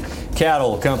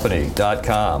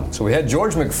rockcreekcattlecompany.com. So we had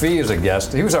George McPhee as a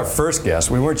guest. He was our first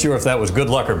guest. We weren't sure if that was good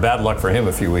luck or bad luck for him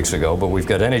a few weeks ago, but we've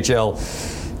got NHL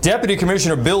Deputy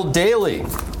Commissioner Bill Daly.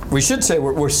 We should say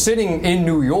we're sitting in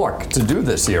New York to do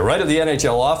this here, right at the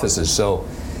NHL offices. So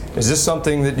is this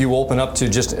something that you open up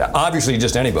to obviously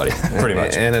just anybody, pretty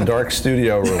much? In a dark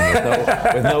studio room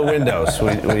with no windows.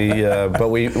 But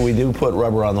we do put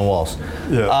rubber on the walls.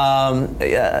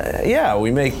 Yeah.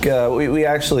 We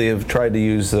actually have tried to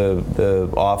use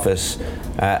the office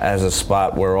as a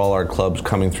spot where all our clubs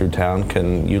coming through town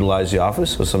can utilize the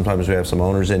office. So sometimes we have some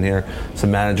owners in here,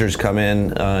 some managers come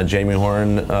in. Jamie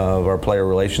Horan of our player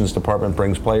relations department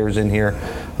brings players in here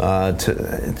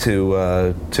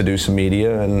to do some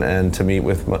media and to meet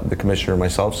with the commissioner and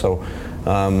myself. So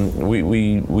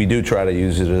we do try to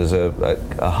use it as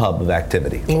a hub of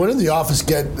activity. When did the office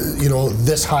get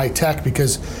this high tech?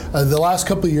 Because the last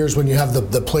couple of years, when you have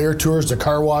the player tours, the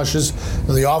car washes,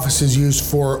 the office is used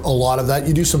for a lot of that.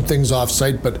 You do some things off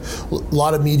site, but a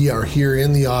lot of media are here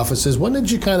in the offices. When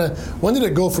did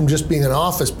it go from just being an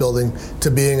office building to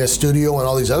being a studio and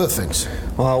all these other things?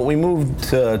 Well, we moved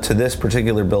to this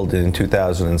particular building in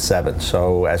 2007.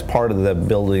 So as part of the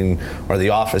building or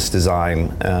the office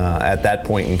design at that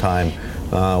point in time,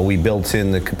 we built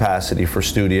in the capacity for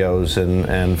studios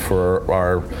and for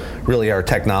our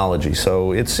technology.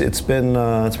 So it's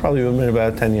probably been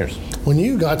about 10 years. When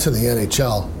you got to the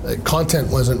NHL,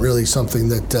 content wasn't really something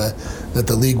that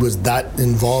the league was that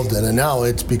involved in, and now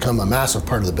it's become a massive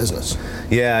part of the business.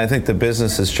 Yeah, I think the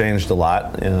business has changed a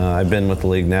lot. I've been with the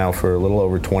league now for a little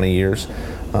over 20 years.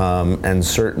 And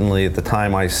certainly at the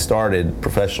time I started,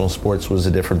 professional sports was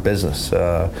a different business.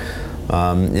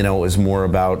 It was more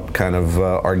about kind of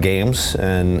our games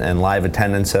and live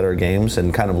attendance at our games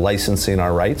and kind of licensing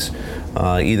our rights,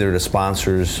 either to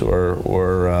sponsors or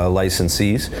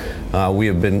licensees. We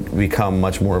have become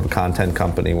much more of a content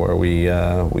company where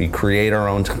we create our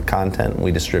own content and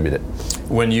we distribute it.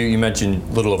 When you mentioned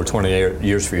a little over 20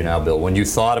 years for you now, Bill, when you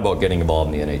thought about getting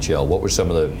involved in the NHL, what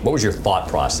was your thought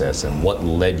process and what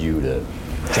led you to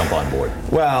jump on board?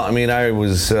 Well, I mean, I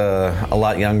was a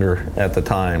lot younger at the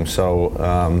time, so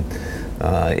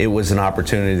it was an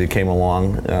opportunity that came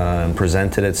along and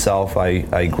presented itself.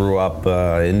 I grew up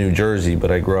in New Jersey,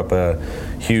 but I grew up a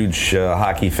huge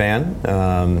hockey fan.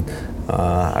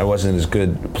 I wasn't as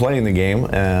good playing the game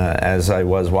as I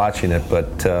was watching it,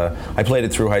 but I played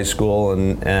it through high school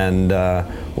and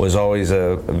was always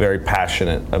very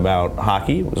passionate about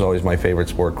hockey. It was always my favorite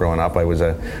sport growing up. I was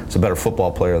a better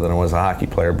football player than I was a hockey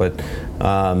player, but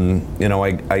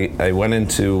I went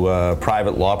into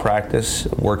private law practice,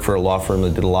 worked for a law firm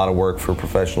that did a lot of work for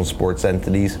professional sports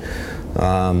entities, the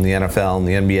NFL and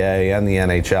the NBA and the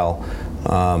NHL.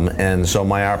 And so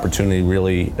my opportunity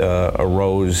really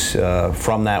arose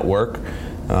from that work.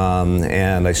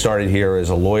 And I started here as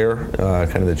a lawyer,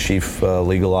 kind of the chief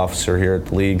legal officer here at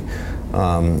the league.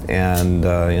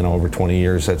 Over 20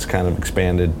 years, that's kind of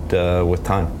expanded with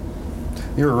time.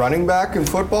 You're a running back in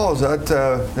football? Is that,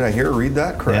 did I read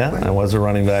that correctly? Yeah, I was a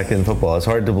running back in football. It's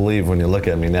hard to believe when you look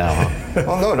at me now, huh?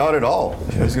 Oh, no, not at all.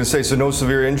 I was going to say, so no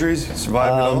severe injuries?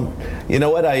 Survived it all? You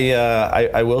know what?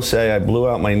 I will say I blew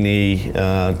out my knee,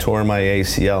 tore my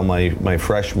ACL my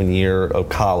freshman year of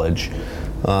college,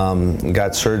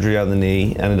 got surgery on the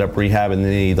knee, ended up rehabbing the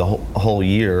knee the whole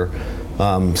year.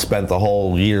 Spent the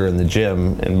whole year in the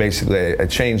gym, and basically I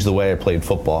changed the way I played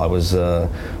football. I was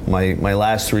my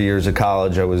last 3 years of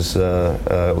college. I was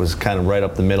kind of right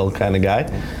up the middle kind of guy,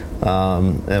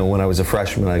 and when I was a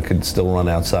freshman, I could still run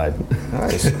outside.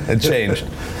 Nice. It changed.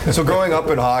 So growing up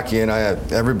in hockey, and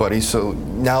everybody. So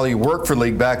now you work for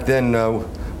league. Back then,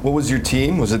 what was your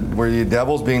team? Were you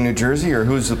Devils, being New Jersey, or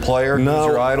who's the player? No, who's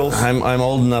your idols? I'm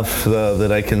old enough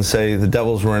that I can say the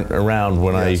Devils weren't around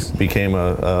when I became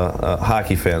a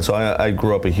hockey fan. So I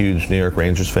grew up a huge New York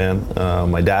Rangers fan.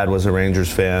 My dad was a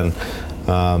Rangers fan.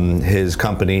 His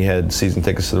company had season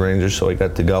tickets to the Rangers, so I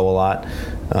got to go a lot.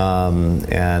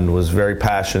 And was very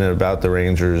passionate about the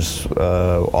Rangers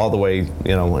all the way,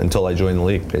 until I joined the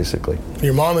league, basically.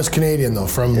 Your mom is Canadian, though,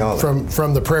 from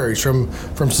the prairies, from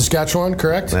Saskatchewan,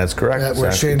 correct? That's correct.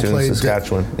 Where Shane played,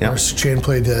 Saskatchewan. Where Shane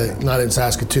played, not in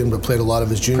Saskatoon, but played a lot of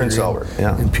his junior year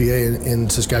in PA in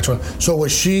Saskatchewan. So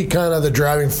was she kind of the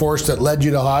driving force that led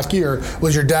you to hockey, or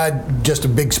was your dad just a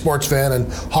big sports fan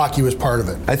and hockey was part of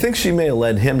it? I think she may have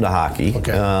led him to hockey.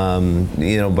 Okay.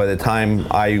 By the time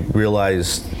I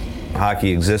realized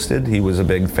hockey existed, he was a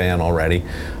big fan already.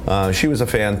 She was a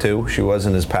fan too. She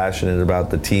wasn't as passionate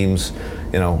about the teams,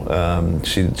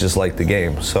 she just liked the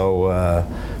game. So,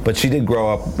 but she did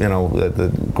grow up, at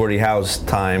the Gordie Howe's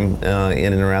time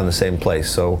in and around the same place.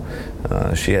 So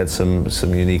she had some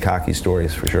unique hockey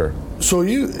stories for sure. So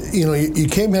you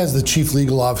came as the chief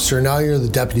legal officer. Now you're the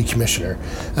deputy commissioner,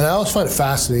 and I always find it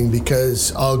fascinating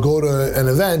because I'll go to an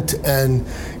event and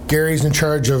Gary's in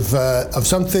charge of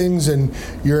some things and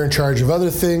you're in charge of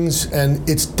other things, and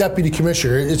it's deputy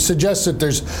commissioner. It suggests that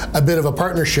there's a bit of a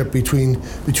partnership between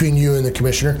you and the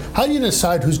commissioner. How do you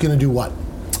decide who's going to do what?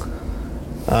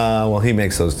 Well, he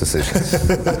makes those decisions.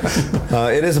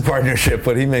 It is a partnership,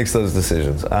 but he makes those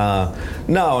decisions.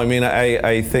 No, I mean,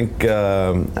 I think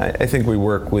we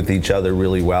work with each other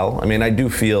really well. I mean, I do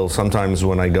feel sometimes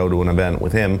when I go to an event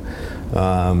with him,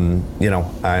 I'm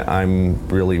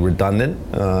really redundant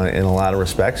in a lot of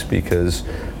respects because,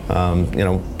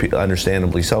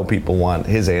 understandably so, people want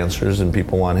his answers and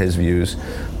people want his views,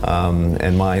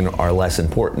 and mine are less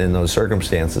important in those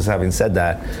circumstances. Having said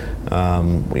that,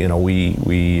 when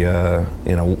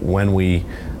we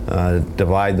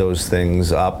divide those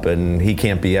things up, and he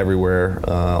can't be everywhere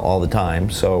all the time,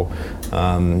 so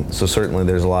certainly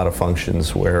there's a lot of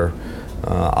functions where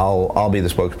I'll be the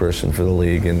spokesperson for the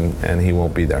league, and he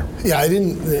won't be there. Yeah, I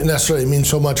didn't necessarily mean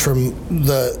so much from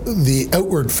the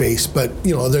outward face, but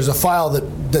there's a file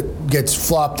that gets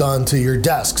flopped onto your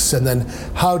desks, and then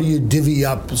how do you divvy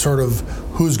up sort of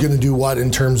who's going to do what in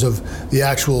terms of the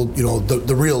actual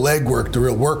the real legwork, the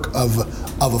real work of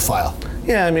a file?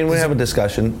 Yeah, I mean, we have a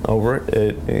discussion over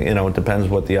it. It depends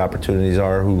what the opportunities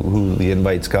are, who the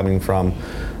invite's coming from,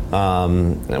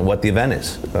 what the event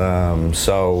is. I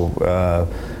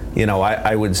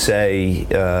would say,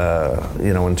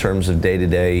 in terms of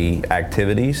day-to-day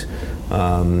activities,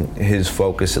 his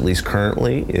focus, at least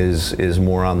currently, is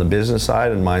more on the business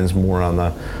side, and mine's more on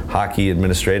the hockey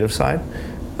administrative side.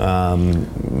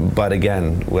 But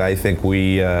again, I think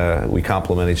we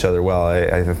complement each other well.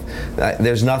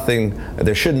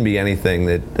 There shouldn't be anything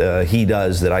that he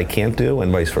does that I can't do,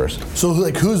 and vice versa. So,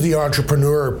 who's the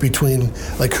entrepreneur between,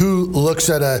 who looks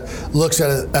at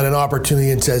an opportunity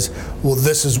and says, well,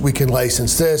 we can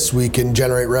license this, we can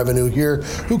generate revenue here?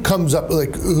 Who comes up,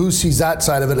 who sees that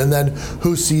side of it, and then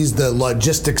who sees the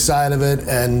logistics side of it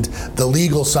and the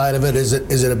legal side of it? Is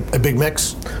it a big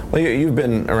mix? Well, you've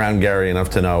been around Gary enough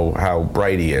to know how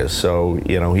bright he is, so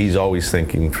he's always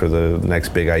thinking for the next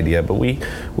big idea. But we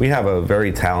have a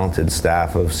very talented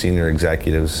staff of senior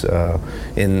executives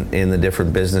in the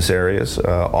different business areas,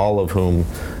 all of whom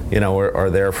are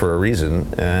there for a reason,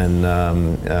 and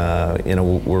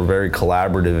we're very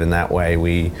collaborative in that way.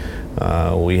 We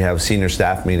have senior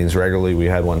staff meetings regularly. We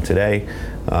had one today,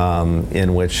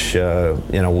 in which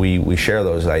we share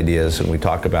those ideas, and we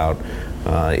talk about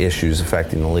issues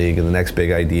affecting the league and the next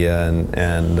big idea,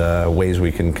 and ways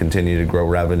we can continue to grow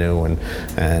revenue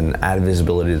and add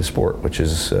visibility to the sport, which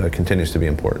continues to be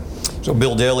important. So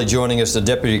Bill Daly joining us, the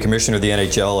Deputy Commissioner of the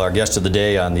NHL, our guest of the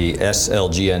day on the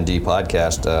SLGND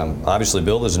podcast. Obviously,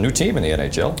 Bill, there's a new team in the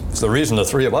NHL. It's the reason the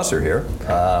three of us are here.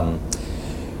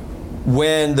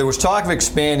 When there was talk of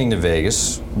expanding to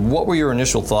Vegas, what were your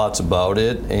initial thoughts about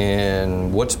it,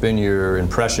 and what's been your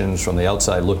impressions from the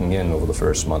outside looking in over the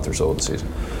first month or so of the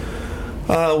season?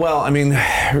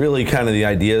 Really kind of the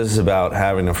ideas about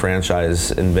having a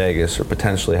franchise in Vegas, or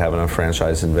potentially having a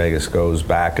franchise in Vegas, goes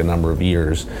back a number of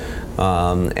years.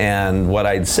 And what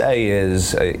I'd say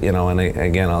is, and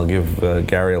again, I'll give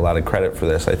Gary a lot of credit for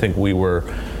this. I think we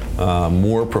were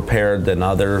more prepared than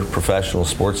other professional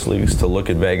sports leagues to look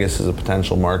at Vegas as a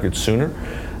potential market sooner.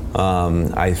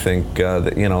 I think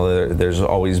that, there's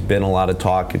always been a lot of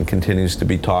talk, and continues to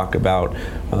be talk, about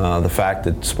the fact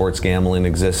that sports gambling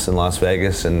exists in Las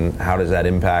Vegas, and how does that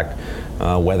impact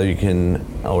whether you can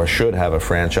or should have a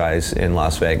franchise in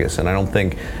Las Vegas. And I don't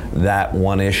think that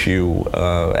one issue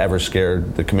ever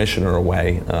scared the commissioner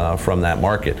away from that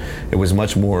market. It was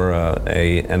much more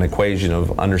an equation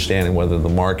of understanding whether the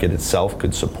market itself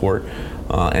could support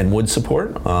and would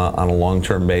support on a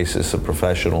long-term basis a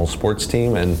professional sports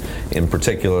team, and in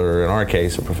particular, in our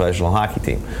case, a professional hockey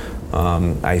team.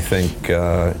 I think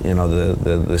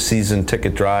the season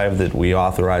ticket drive that we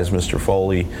authorized Mr.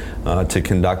 Foley to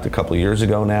conduct a couple of years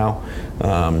ago now,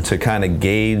 to kind of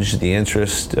gauge the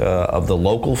interest of the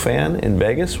local fan in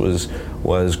Vegas was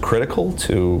critical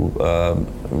to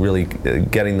really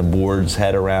getting the board's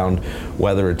head around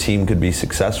whether a team could be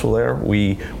successful there.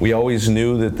 We always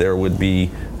knew that there would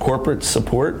be corporate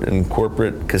support and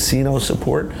corporate casino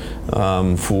support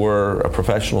for a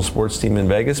professional sports team in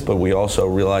Vegas, but we also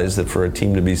realized that for a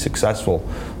team to be successful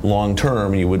long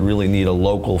term, you would really need a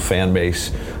local fan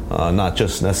base, not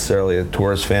just necessarily a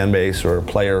tourist fan base or a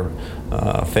player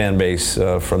fan base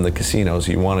from the casinos.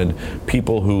 You wanted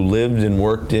people who lived and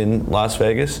worked in Las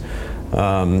Vegas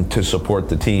to support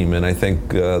the team. And I think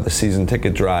the season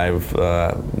ticket drive,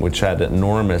 which had an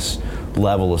enormous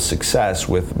level of success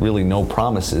with really no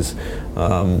promises,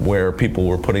 where people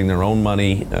were putting their own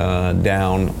money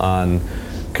down on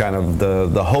kind of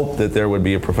the hope that there would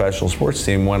be a professional sports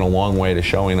team, went a long way to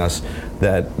showing us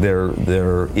that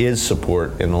there is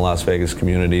support in the Las Vegas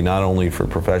community, not only for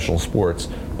professional sports,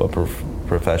 but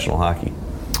professional hockey.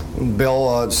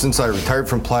 Bill, since I retired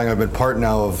from playing, I've been part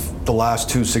now of the last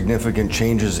two significant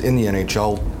changes in the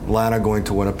NHL. Atlanta going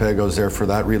to Winnipeg, I was there for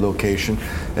that relocation,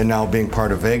 and now being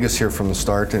part of Vegas here from the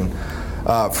start. And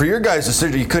for your guys'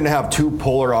 decision, you couldn't have two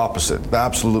the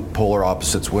absolute polar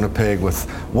opposites, Winnipeg with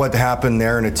what happened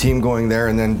there and a team going there,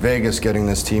 and then Vegas getting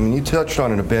this team. And you touched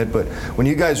on it a bit, but when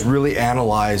you guys really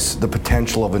analyze the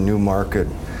potential of a new market,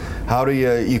 how do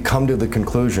you come to the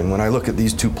conclusion, when I look at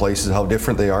these two places, how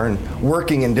different they are and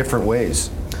working in different ways?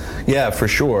 Yeah, for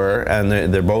sure, and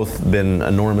they're both been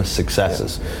enormous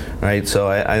successes, right? So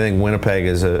I think Winnipeg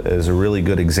is a really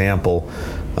good example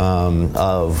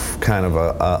of kind of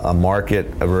a market,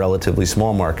 a relatively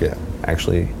small market,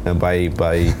 actually,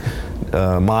 by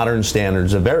modern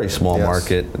standards, a very small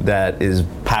market that is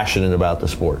passionate about the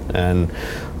sport. And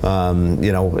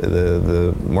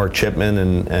the Mark Chipman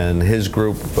and his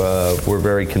group were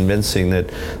very convincing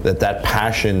that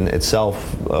passion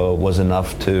itself was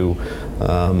enough to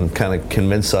kind of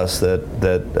convince us that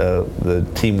the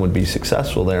team would be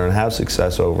successful there and have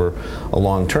success over a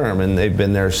long term. And they've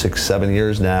been there 6-7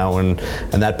 years now, and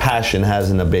that passion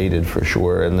hasn't abated for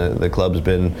sure. And the club's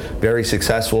been very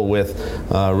successful with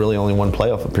really only one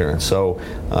playoff appearance. So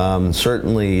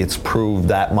certainly it's proved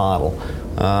that model.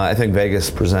 I think Vegas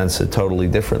presents a totally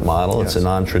different model. Yes. It's a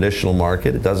non-traditional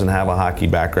market. It doesn't have a hockey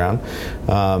background.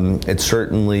 It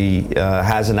certainly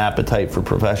has an appetite for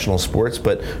professional sports,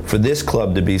 but for this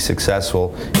club to be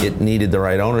successful, it needed the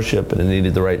right ownership, and it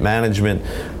needed the right management,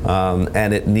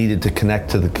 and it needed to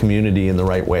connect to the community in the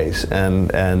right ways. And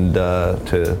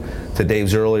to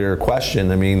Dave's earlier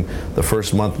question, I mean, the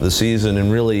first month of the season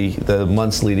and really the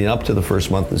months leading up to the first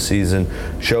month of the season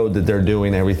showed that they're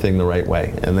doing everything the right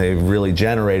way, and they've really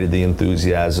generated the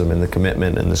enthusiasm and the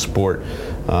commitment and the sport.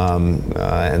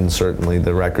 And certainly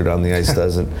the record on the ice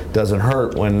doesn't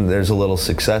hurt when there's a little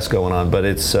success going on. But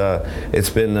it's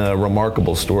been a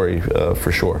remarkable story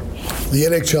for sure. The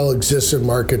NHL exists in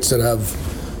markets that have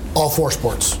all four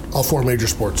sports, all four major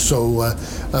sports. So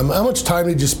how much time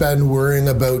did you spend worrying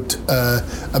about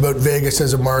Vegas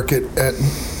as a market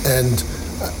and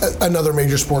another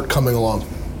major sport coming along?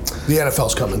 The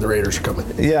NFL's coming, the Raiders are coming.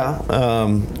 Yeah,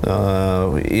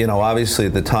 obviously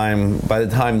by the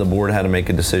time the board had to make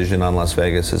a decision on Las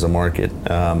Vegas as a market,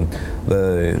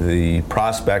 the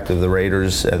prospect of the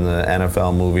Raiders and the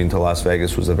NFL moving to Las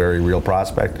Vegas was a very real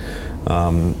prospect.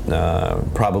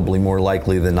 Probably more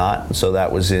likely than not. So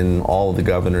that was in all of the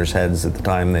governor's heads at the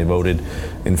time they voted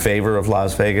in favor of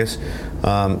Las Vegas.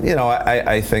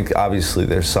 I think obviously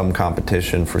there's some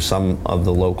competition for some of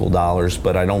the local dollars,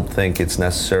 but I don't think it's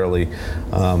necessarily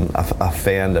a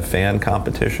fan-to-fan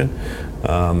competition.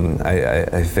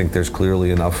 I think there's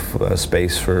clearly enough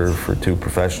space for two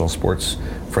professional sports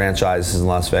franchises in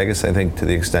Las Vegas. I think to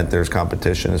the extent there's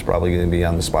competition, it's probably going to be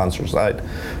on the sponsor side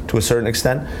to a certain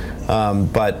extent.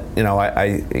 But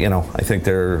I think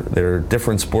they're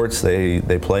different sports.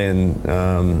 They play in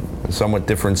somewhat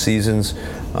different seasons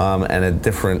and a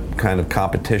different kind of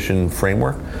competition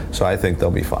framework. So I think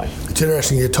they'll be fine. It's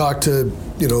interesting. You talk to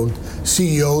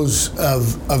CEOs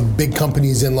of big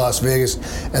companies in Las Vegas,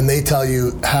 and they tell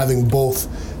you having both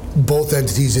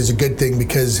entities is a good thing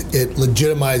because it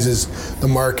legitimizes the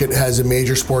market, has a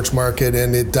major sports market,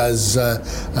 and it does,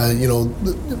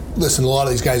 listen, a lot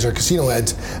of these guys are casino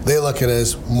heads. They look at it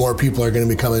as more people are going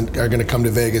to come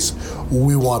to Vegas.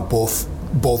 We want both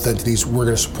entities. We're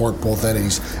going to support both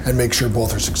entities and make sure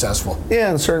both are successful. Yeah,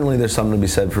 and certainly there's something to be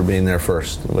said for being there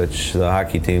first, which the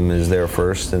hockey team is there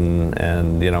first, and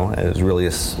is really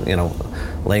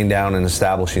laying down and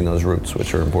establishing those roots,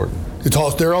 which are important.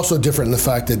 They're also different in the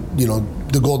fact that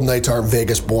the Golden Knights are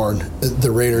Vegas-born.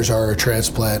 The Raiders are a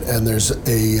transplant, and there's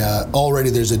already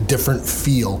a different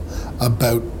feel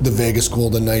about the Vegas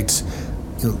Golden Knights,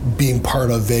 being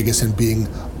part of Vegas and being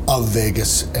of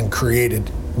Vegas and created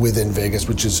within Vegas,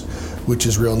 which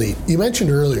is real neat. You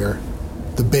mentioned earlier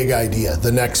the big idea,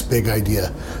 the next big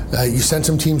idea. You sent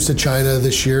some teams to China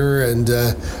this year, and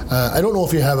I don't know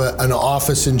if you have an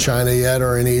office in China yet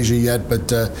or in Asia yet, but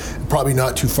probably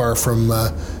not too far from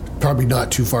that.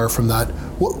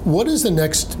 What is the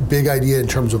next big idea in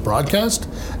terms of broadcast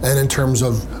and in terms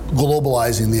of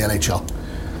globalizing the NHL?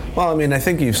 Well, I mean, I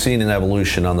think you've seen an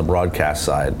evolution on the broadcast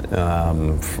side,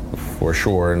 for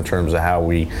sure, in terms of how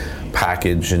we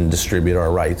package and distribute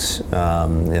our rights.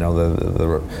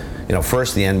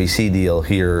 First the NBC deal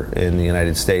here in the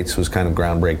United States was kind of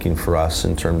groundbreaking for us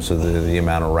in terms of the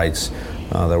amount of rights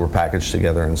that were packaged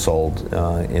together and sold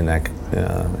in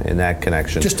that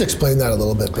connection. Just explain that a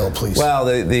little bit, Bill, please. Well,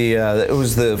 it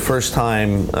was the first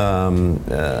time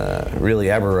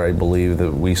really ever, I believe,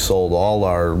 that we sold all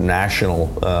our national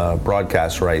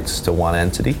broadcast rights to one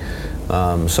entity.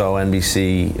 So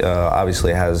NBC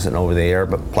obviously has an over-the-air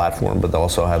platform, but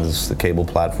also has the cable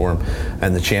platform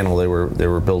and the channel they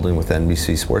were building with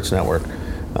NBC Sports Network.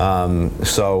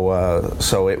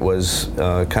 So it was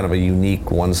kind of a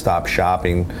unique one-stop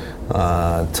shopping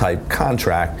type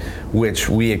contract, which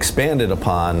we expanded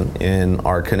upon in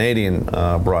our Canadian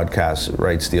broadcast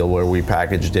rights deal, where we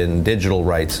packaged in digital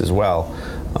rights as well.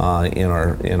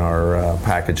 in our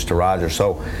package to Roger.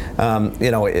 So,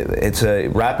 it's a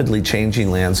rapidly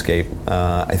changing landscape.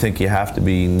 I think you have to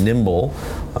be nimble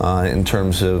in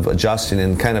terms of adjusting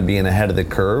and kind of being ahead of the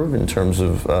curve in terms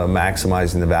of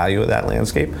maximizing the value of that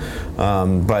landscape.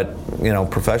 But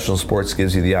professional sports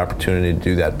gives you the opportunity to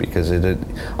do that because it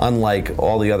unlike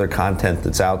all the other content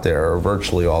that's out there, or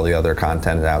virtually all the other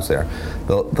content that's out there,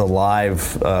 the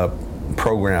live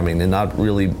programming and not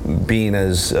really being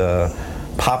as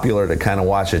popular to kind of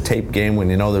watch a tape game when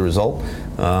you know the result,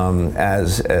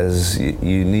 as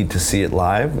you need to see it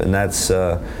live, and that's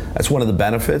one of the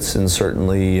benefits and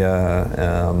certainly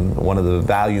one of the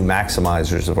value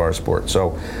maximizers of our sport.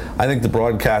 So I think the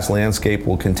broadcast landscape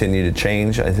will continue to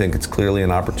change. I think it's clearly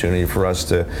an opportunity for us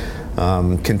to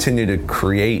continue to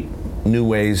create new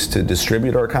ways to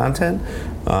distribute our content,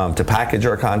 to package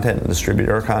our content and distribute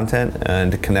our content,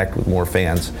 and to connect with more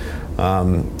fans.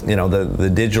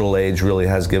 The digital age really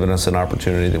has given us an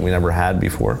opportunity that we never had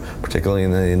before, particularly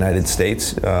in the United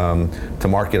States, to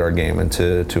market our game and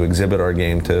to exhibit our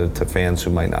game to fans who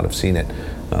might not have seen it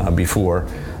before.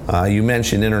 You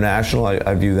mentioned international.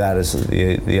 I view that as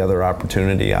the other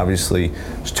opportunity. Obviously,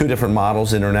 there's two different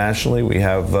models internationally. We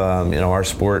have our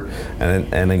sport,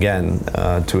 and again,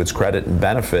 to its credit and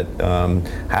benefit,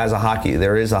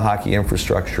 there is a hockey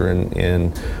infrastructure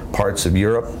in parts of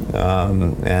Europe,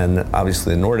 and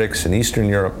obviously the Nordics and Eastern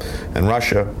Europe and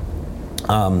Russia.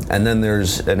 And then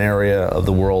there's an area of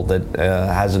the world that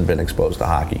hasn't been exposed to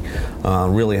hockey,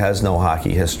 really has no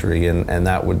hockey history, and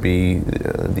that would be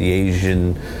the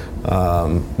Asian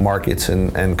markets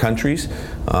and countries,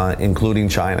 including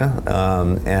China.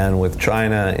 And with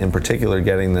China in particular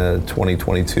getting the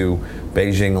 2022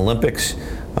 Beijing Olympics,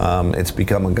 it's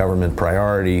become a government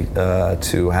priority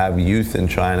to have youth in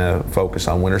China focus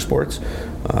on winter sports,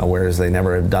 whereas they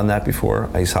never have done that before,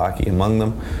 ice hockey among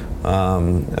them.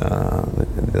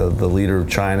 The leader of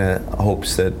China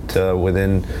hopes that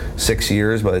within 6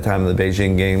 years, by the time of the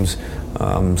Beijing Games,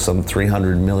 some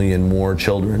 300 million more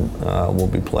children will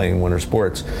be playing winter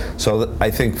sports. So I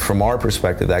think from our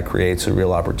perspective that creates a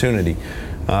real opportunity.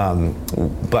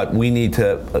 But we need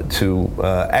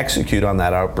to execute on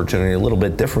that opportunity a little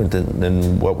bit different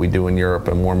than what we do in Europe,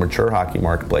 a more mature hockey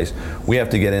marketplace. We have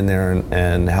to get in there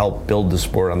and help build the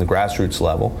sport on the grassroots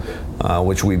level,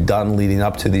 which we've done leading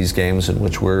up to these games, and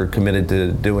which we're committed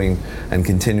to doing and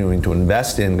continuing to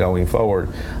invest in going forward.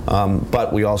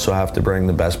 But we also have to bring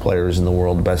the best players in the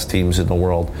world, the best teams in the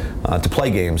world, to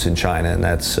play games in China, and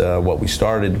that's what we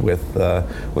started with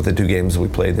the two games that we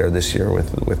played there this year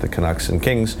with the Canucks and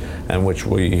Kings, and which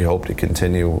we hope to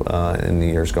continue in the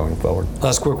years going forward.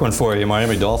 Last quick one for you.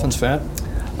 Miami Dolphins fan?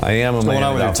 I am a Miami Dolphins fan. What's going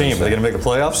on with your team? Are they going to make the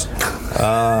playoffs?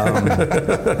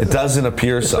 It doesn't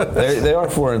appear so. They are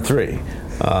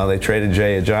 4-3. They traded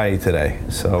Jay Ajayi today,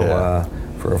 so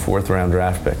for a fourth-round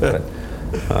draft pick. But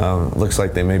looks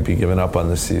like they may be giving up on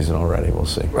this season already. We'll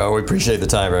see. Well, we appreciate the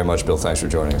time very much, Bill. Thanks for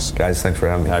joining us. Guys, thanks for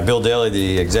having me. Bill Daly,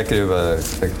 the executive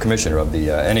commissioner of the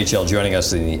NHL, joining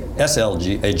us in the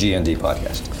SLGND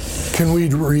podcast. Can we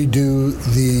redo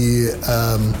the...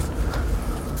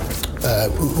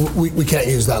 we can't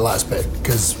use that last bit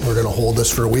because we're going to hold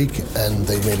this for a week, and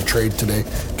they made a trade today.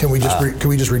 Can we just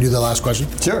redo the last question?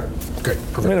 Sure. Great.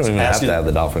 Perfect. We don't even have to have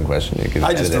the Dolphin question. You can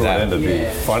I just threw it in to be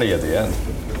funny at the end.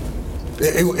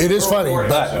 It is funny,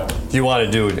 but do you want to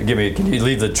do? Can you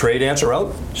leave the trade answer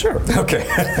out? Sure. Okay.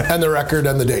 And the record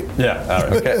and the date. Yeah. All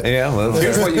right. Okay. Yeah. Well,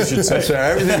 here's what you should say. Sure,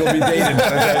 everything will be dated.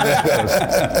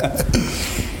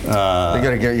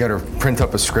 You got to print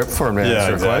up a script for him to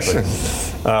answer a question.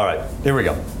 All right. Here we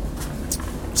go.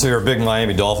 So you're a big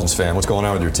Miami Dolphins fan. What's going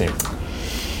on with your team?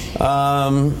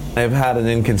 I've had an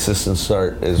inconsistent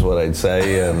start, is what I'd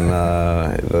say, and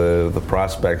the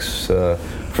prospects for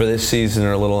this season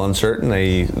are a little uncertain.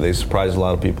 They surprised a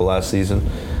lot of people last season.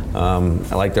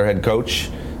 I like their head coach.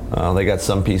 They got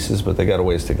some pieces, but they got a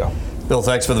ways to go. Bill,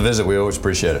 thanks for the visit. We always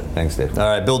appreciate it. Thanks, Dave. All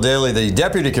right, Bill Daly, the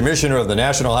Deputy Commissioner of the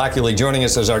National Hockey League, joining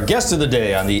us as our guest of the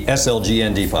day on the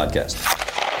SLGND podcast.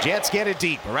 Jets get it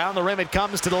deep. Around the rim it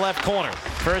comes to the left corner.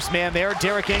 First man there,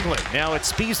 Derek England. Now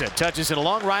it's Spiza. Touches it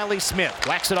along Riley Smith.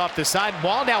 Whacks it off the side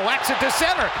wall. Now whacks it to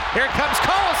center. Here comes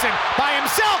Carlson by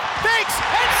himself. Fakes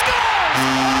and scores!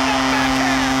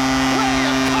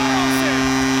 William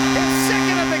Carlson, his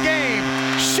second of the game.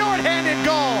 Shorthanded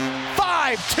goal.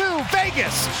 5-2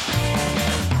 Vegas.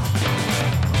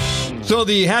 So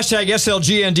the hashtag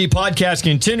SLGND podcast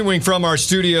continuing from our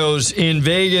studios in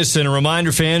Vegas. And a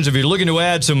reminder, fans, if you're looking to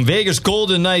add some Vegas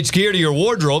Golden Knights gear to your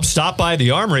wardrobe, stop by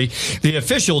the Armory, the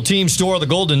official team store of the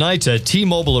Golden Knights at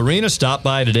T-Mobile Arena. Stop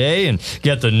by today and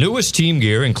get the newest team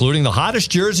gear, including the hottest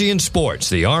jersey in sports.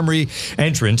 The Armory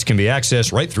entrance can be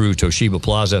accessed right through Toshiba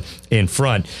Plaza in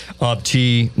front of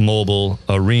T-Mobile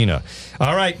Arena.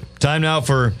 All right, time now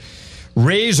for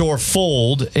Raise or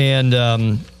Fold.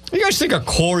 And what do you guys think of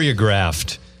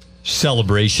choreographed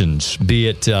celebrations, be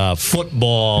it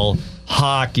football,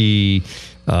 hockey?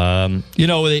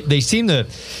 They seem to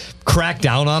crack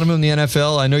down on them in the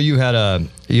NFL. I know you had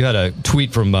a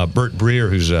tweet from Bert Breer,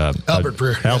 who's Albert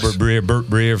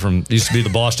Breer from used to be the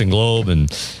Boston Globe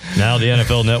and now the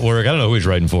NFL Network. I don't know who he's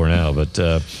writing for now,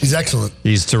 but he's excellent.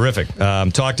 He's terrific.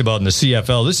 Talked about in the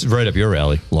CFL. This is right up your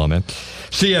alley, Lawman.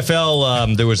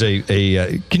 CFL, there was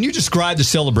can you describe the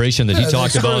celebration that he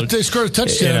talked about? They scored a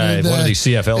touchdown in one of these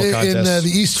CFL contests. In the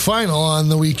East Final on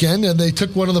the weekend, and they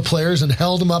took one of the players and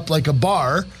held him up like a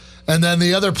bar, and then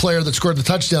the other player that scored the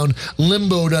touchdown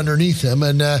limboed underneath him,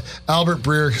 and Albert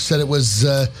Breer said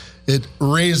it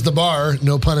raised the bar,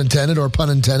 no pun intended or pun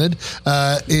intended,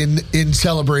 in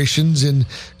celebrations, in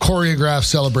choreographed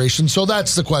celebrations. So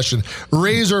that's the question: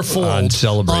 raise or fold on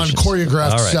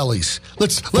choreographed cellies.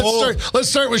 Let's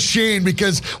start with Shane,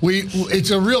 because it's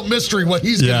a real mystery what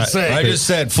he's going to say. I just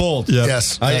said fold. Yep.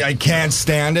 Yes, I can't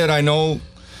stand it. I know.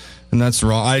 And that's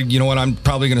wrong. You know what? I'm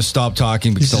probably going to stop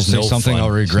talking because I'll say something I'll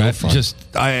regret.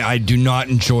 I do not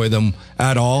enjoy them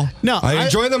at all. No, I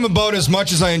enjoy them about as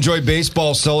much as I enjoy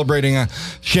baseball celebrating a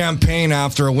champagne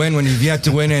after a win when you've yet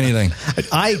to win anything.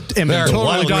 I'm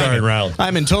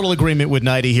in total agreement with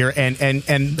Nighty here,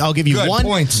 and I'll give you Good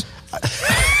points.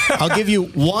 I'll give you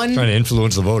one. Trying to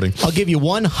influence the voting. I'll give you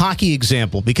one hockey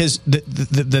example, because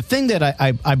the thing that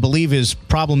I believe is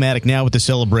problematic now with the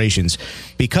celebrations,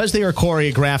 because they are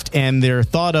choreographed and they're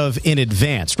thought of in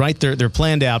advance, right? They're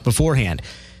planned out beforehand.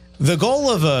 The goal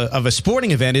of a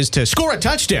sporting event is to score a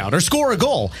touchdown or score a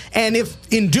goal. And if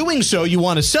in doing so you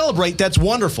want to celebrate, that's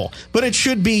wonderful. But it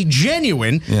should be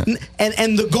genuine. Yeah.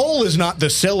 And the goal is not the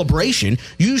celebration.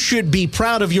 You should be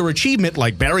proud of your achievement,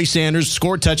 like Barry Sanders,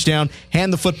 scored touchdown,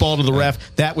 hand the football to the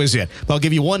ref. That was it. But I'll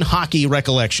give you one hockey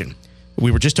recollection.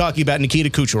 We were just talking about Nikita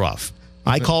Kucherov.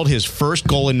 I called his first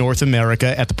goal in North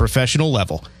America at the professional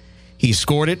level. He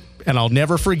scored it, and I'll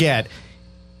never forget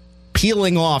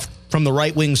peeling off from the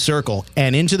right wing circle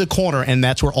and into the corner, and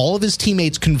that's where all of his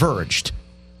teammates converged.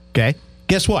 Okay?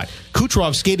 Guess what?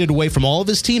 Kucherov skated away from all of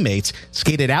his teammates,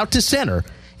 skated out to center,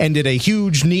 and did a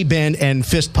huge knee bend and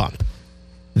fist pump.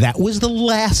 That was the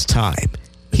last time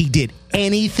he did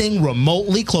anything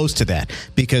remotely close to that.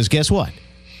 Because guess what?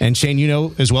 And Shane, you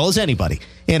know as well as anybody,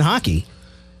 in hockey,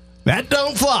 that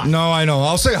don't fly. No, I know.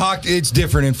 I'll say hockey, it's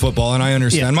different in football, and I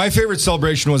understand. Yeah. My favorite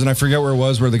celebration was, and I forget where it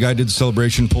was, where the guy did the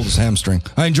celebration, pulled his hamstring.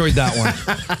 I enjoyed that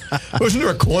one. Wasn't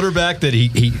there a quarterback that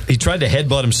he tried to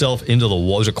headbutt himself into the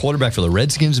wall? It was a quarterback for the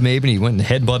Redskins, maybe, and he went and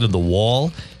headbutted the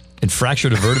wall and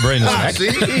fractured a vertebrae in his neck.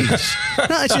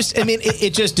 No, it's just,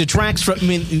 it just detracts from,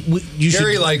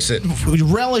 Gary likes it.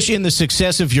 Relish in the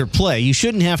success of your play. You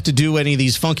shouldn't have to do any of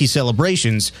these funky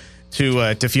celebrations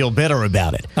to feel better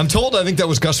about it. I think that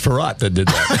was Gus Frerotte that did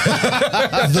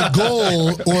that. The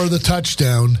goal or the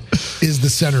touchdown is the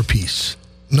centerpiece,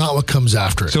 not what comes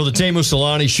after it. So the Teemu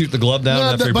Selanne shoot the glove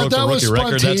down after he broke the rookie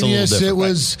record, that's a little different. It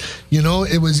was,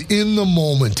 it was in the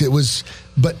moment. It was,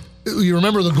 but you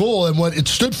remember the goal and what it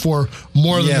stood for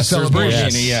more than the celebration.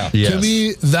 Yes. To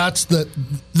me,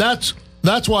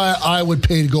 that's why I would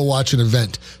pay to go watch an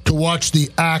event, to watch the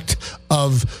act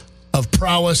of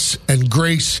prowess and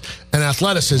grace and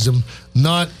athleticism,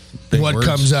 not what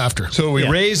comes after. So we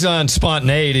raise on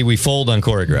spontaneity, we fold on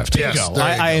choreographed. Yes,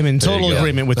 I am in total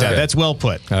agreement with that. Okay. That's well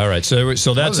put. All right, so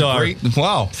that's our...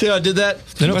 Wow. See how I did that?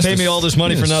 They don't pay me all this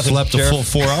money for nothing. Slept a full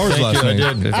 4 hours last night.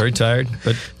 I did. Very tired,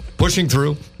 but pushing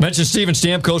through. Mentioned Steven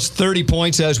Stamkos, 30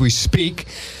 points as we speak.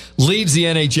 Leads the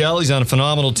NHL. He's on a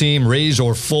phenomenal team. Raise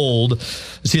or fold.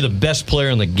 Is he the best player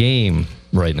in the game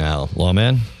right now,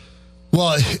 Lawman?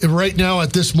 Well, right now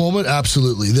at this moment,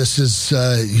 absolutely. This is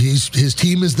his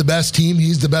team is the best team.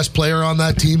 He's the best player on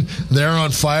that team. They're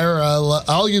on fire.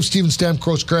 I'll give Steven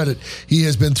Stamkos credit. He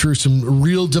has been through some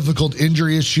real difficult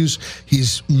injury issues.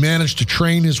 He's managed to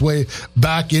train his way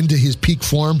back into his peak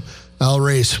form. I'll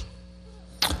raise.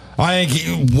 I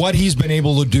think what he's been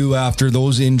able to do after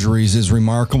those injuries is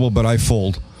remarkable, but I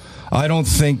fold. I don't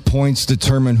think points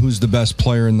determine who's the best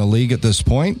player in the league at this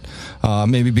point.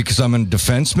 Maybe because I'm a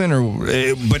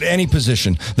defenseman, but any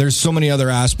position. There's so many other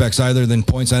aspects other than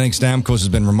points. I think Stamkos has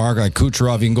been remarkable. Like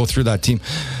Kucherov, you can go through that team.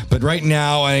 But right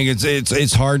now, I think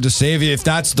it's hard to say. If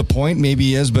that's the point, maybe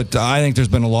he is. But I think there's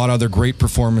been a lot of other great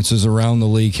performances around the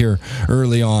league here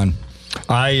early on.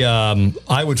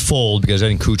 I would fold because I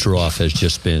think Kucherov has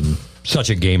just been such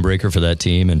a game breaker for that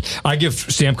team, and I give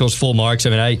Stamkos full marks. I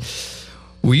mean,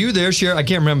 were you there, Cher? I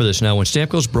can't remember this now. When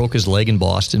Stamkos broke his leg in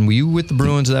Boston, were you with the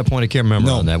Bruins at that point? I can't remember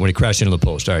on that when he crashed into the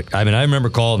post. All right. I mean, I remember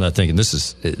calling that thinking,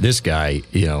 this guy,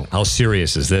 how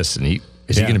serious is this? And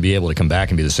is he going to be able to come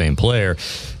back and be the same player?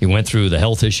 He went through the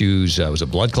health issues. Was it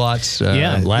blood clots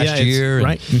last year?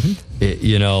 Right.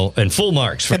 And full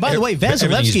marks. And by the way,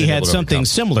 Vasilevsky had something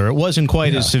similar. It wasn't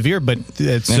quite as severe, but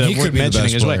it's worth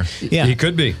mentioning as well. Yeah, he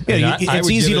could be. Yeah,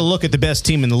 it's easy to look at the best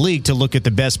team in the league to look at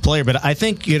the best player, but I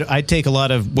think I take a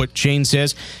lot of what Shane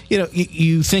says.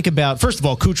 You think about, first of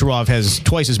all, Kucherov has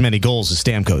twice as many goals as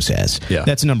Stamkos has. Yeah.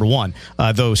 That's number one,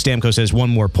 though Stamkos has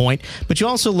one more point. But you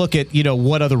also look at,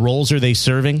 what other roles are they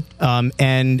serving?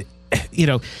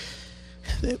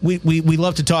 We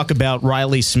love to talk about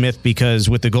Riley Smith because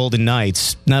with the Golden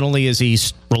Knights, not only is he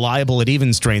reliable at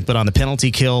even strength, but on the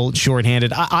penalty kill,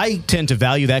 shorthanded. I tend to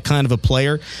value that kind of a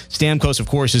player. Stamkos, of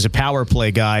course, is a power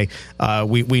play guy.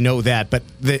 We know that. But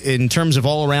in terms of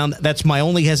all around, that's my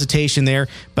only hesitation there.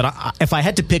 But if I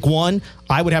had to pick one,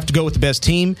 I would have to go with the best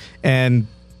team, and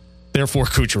therefore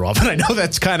Kucherov. And I know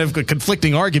that's kind of a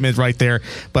conflicting argument right there,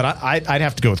 but I'd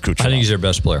have to go with Kucherov. I think he's their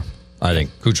best player. I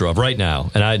think Kucherov right now,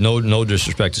 and I no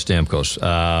disrespect to Stamkos.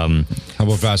 How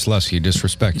about Vasilevsky?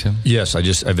 Disrespect him? Yes, I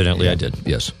did.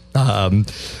 Yes.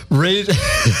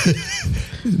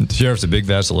 Sheriff's a big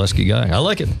Vasilevsky guy. I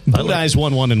like it. Guys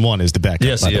 1-1-1 is the backup.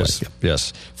 Yes, he is.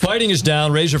 Yes. Fighting is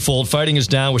down. Razor fold. Fighting is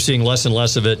down. We're seeing less and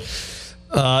less of it.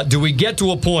 Do we get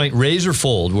to a point, razor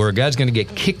fold, where a guy's going to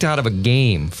get kicked out of a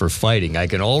game for fighting? I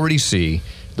can already see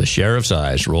the sheriff's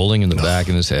eyes rolling in the back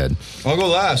of his head. I'll go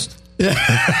last.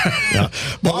 Yeah.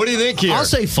 Well, what do you think here? I'll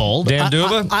say fold. Dan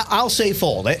Duva? I'll say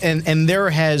fold. And there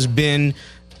has been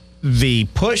the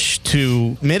push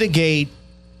to mitigate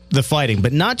the fighting,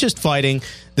 but not just fighting,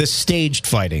 the staged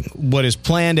fighting. What is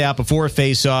planned out before a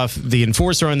face-off, the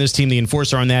enforcer on this team, the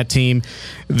enforcer on that team,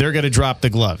 they're going to drop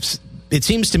the gloves. It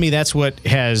seems to me that's what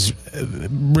has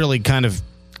really kind of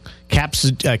capped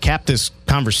this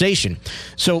conversation.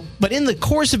 So, but in the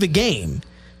course of a game,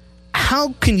 how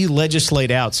can you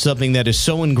legislate out something that is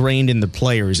so ingrained in the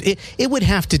players? It would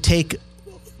have to take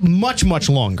much, much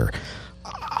longer.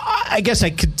 I guess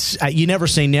you never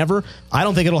say never. I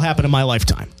don't think it'll happen in my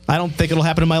lifetime.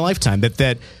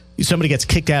 That somebody gets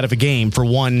kicked out of a game for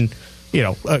one,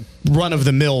 a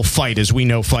run-of-the-mill fight as we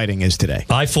know fighting is today.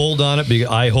 I fold on it because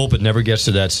I hope it never gets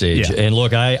to that stage. Yeah. And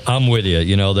look, I'm with you.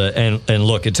 And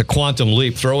look, it's a quantum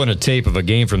leap. Throw in a tape of a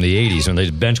game from the 80s when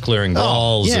there's bench clearing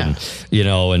balls and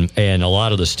a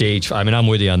lot of the stage. I mean, I'm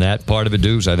with you on that part of it,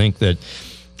 dudes. I think that,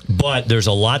 but there's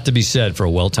a lot to be said for a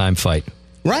well-timed fight.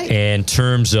 Right. In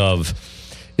terms of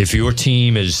if your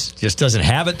team just doesn't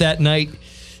have it that night,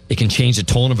 it can change the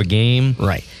tone of a game.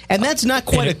 Right. And that's not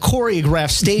quite a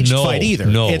choreographed staged fight either.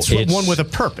 No, it's one with a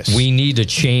purpose. We need to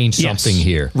change something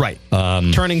here. Right.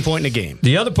 Turning point in a game.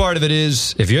 The other part of it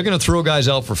is, if you're going to throw guys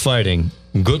out for fighting,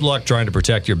 good luck trying to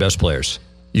protect your best players,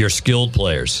 your skilled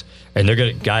players. And they're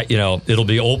going to, it'll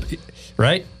be open,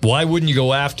 right? Why wouldn't you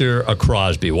go after a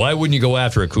Crosby? Why wouldn't you go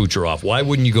after a Kucherov? Why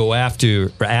wouldn't you go after a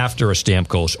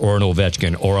Stamkos or an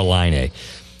Ovechkin or a Laine?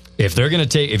 If you're going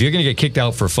to get kicked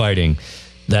out for fighting,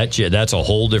 that's a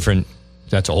whole different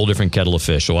kettle of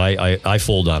fish. So I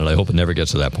fold on it. I hope it never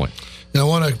gets to that point. Now, I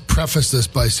want to preface this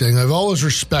by saying I've always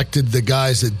respected the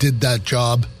guys that did that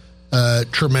job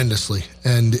tremendously,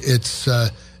 and it's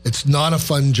not a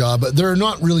fun job. There are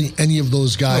not really any of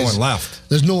those guys. No one left.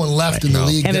 There's no one left in the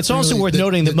league. And it's also worth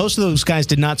noting that most of those guys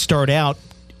did not start out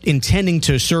intending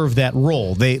to serve that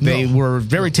role. They were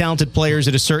very talented players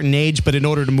at a certain age, but in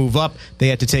order to move up, they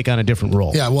had to take on a different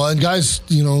role. Yeah, well, and guys,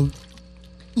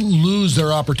 lost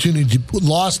their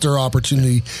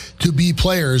opportunity to be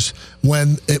players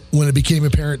when it became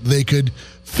apparent they could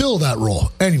fill that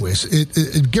role. Anyways,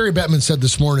 Gary Bettman said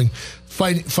this morning,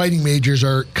 fighting majors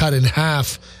are cut in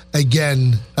half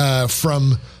again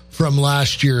from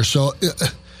last year. So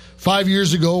 5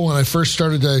 years ago, when I first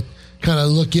started to kind of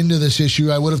look into this issue,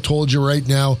 I would have told you right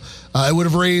now, I would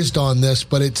have raised on this,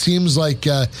 but it seems like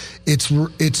it's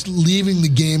leaving the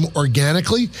game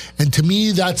organically, and to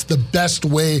me, that's the best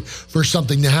way for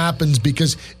something to happen.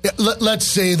 Because let's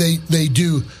say they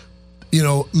do,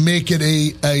 make it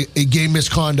a game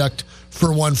misconduct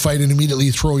for one fight and immediately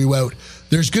throw you out.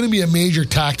 there's going to be a major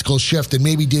tactical shift, and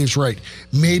maybe Dave's right.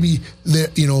 Maybe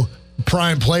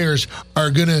prime players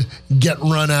are going to get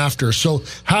run after. So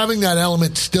having that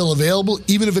element still available,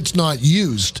 even if it's not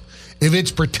used, if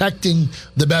it's protecting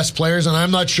the best players, and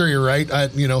I'm not sure you're right. I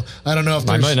don't know if there's...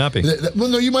 I might not be. Well,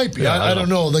 no, you might be. Yeah, I don't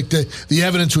know. Like the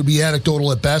evidence would be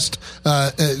anecdotal at best.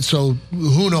 So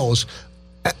who knows?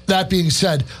 That being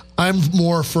said, I'm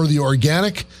more for the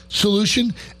organic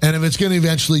solution, and if it's going to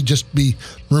eventually just be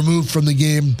removed from the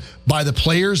game by the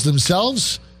players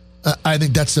themselves, I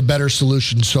think that's the better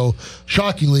solution. So,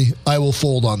 shockingly, I will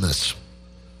fold on this.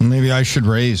 Maybe I should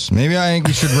raise. Maybe I think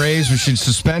we should raise. We should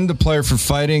suspend the player for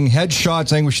fighting.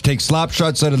 Headshots, I think we should take slap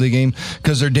shots out of the game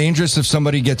because they're dangerous if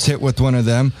somebody gets hit with one of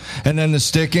them. And then the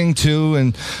sticking, too.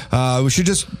 And we should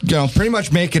just, pretty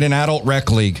much make it an adult rec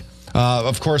league.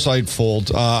 Of course, I'd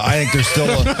fold. I think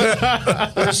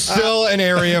there's still an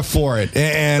area for it,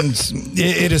 and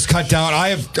it is cut down.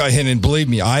 And believe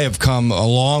me, I have come a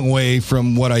long way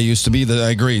from what I used to be.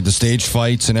 I agree, the stage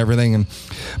fights and everything,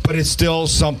 but it's still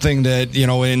something that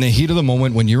in the heat of the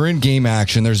moment when you're in game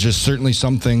action, there's just certainly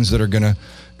some things that are going to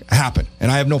happen,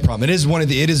 and I have no problem. It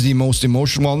is the most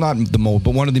emotional, well, not the most,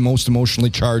 but one of the most emotionally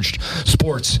charged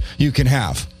sports you can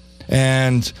have.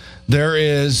 And there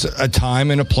is a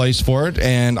time and a place for it,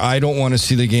 and I don't want to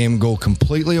see the game go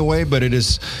completely away, but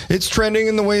it's trending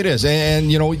in the way it is.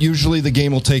 And usually the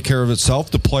game will take care of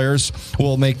itself. The players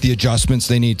will make the adjustments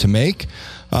they need to make.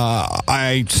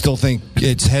 I still think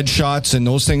it's headshots and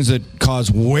those things that cause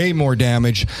way more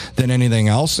damage than anything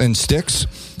else, and sticks.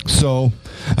 So,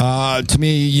 to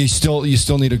me, you still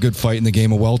need a good fight in the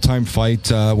game, a well-timed fight.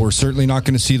 We're certainly not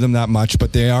going to see them that much,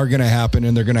 but they are going to happen,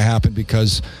 and they're going to happen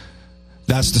because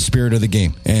that's the spirit of the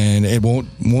game, and it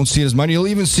won't see it as much. You'll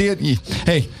even see it.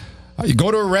 You go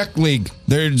to a rec league.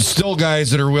 There's still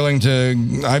guys that are willing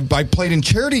to. I played in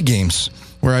charity games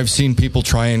where I've seen people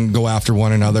try and go after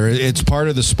one another. It's part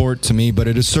of the sport to me, but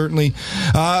it is certainly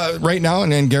right now.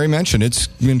 And Gary mentioned it's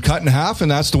been cut in half,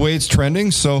 and that's the way it's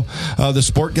trending. So the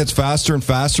sport gets faster and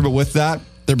faster, but with that,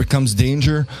 there becomes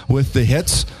danger with the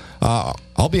hits.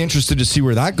 I'll be interested to see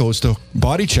where that goes to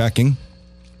body checking.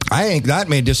 I think that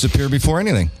may disappear before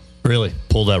anything. Really?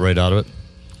 Pull that right out of it?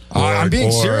 I'm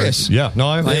being serious. Yeah, no,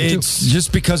 I'm it's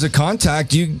just because of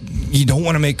contact. You don't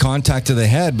want to make contact to the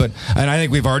head, and I think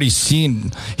we've already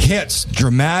seen hits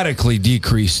dramatically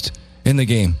decreased in the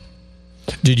game.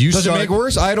 Does it make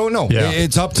worse? I don't know. Yeah.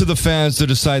 It's up to the fans to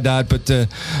decide that, but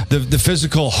the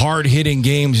physical, hard-hitting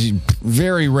games,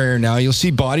 very rare now. You'll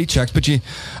see body checks, but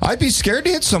I'd be scared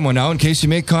to hit someone now in case you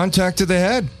make contact to the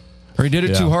head, or you did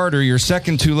it too hard, or you're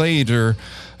second too late, or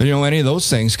any of those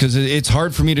things, because it's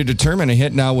hard for me to determine a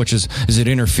hit now, which is it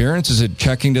interference? Is it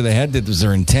checking to the head? Is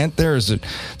there intent there? It's a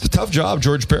tough job,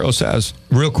 George Parros has.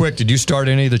 Real quick, did you start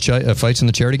any of the fights in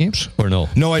the charity games, or no?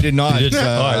 No, I did not. You did? All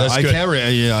right, that's good.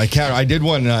 I can't. I did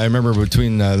one, I remember,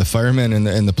 between the firemen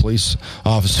and the police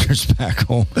officers back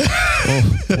home.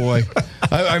 Oh, boy.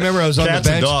 I remember I was on Cats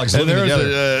the bench. And dogs living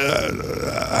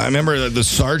together. I remember the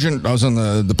sergeant, I was on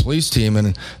the police team,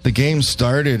 and the game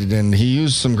started, and he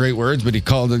used some great words, but he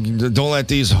called, don't let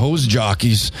these hose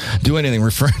jockeys do anything,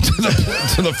 referring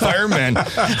to the firemen.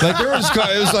 Like,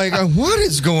 it was like, what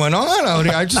is going on out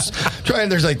here? I just trying,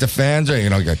 there's like the fans,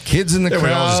 got kids in the crowd. We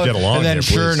all just get along and then here,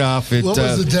 sure please. enough, What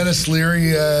was the Dennis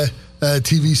Leary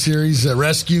TV series,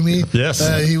 Rescue Me? Yes.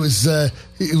 He was a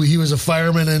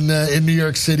fireman in New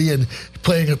York City and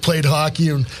played hockey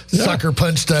and sucker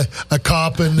punched a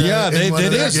cop. And they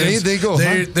go.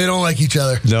 They don't like each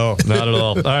other. No, not at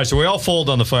all. All right, so we all fold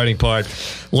on the fighting part.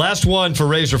 Last one for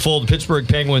Raise or Fold. The Pittsburgh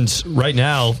Penguins right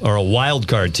now are a wild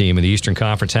card team in the Eastern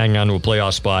Conference, hanging on to a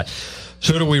playoff spot.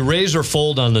 So do we raise or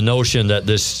fold on the notion that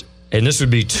this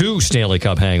would be 2 Stanley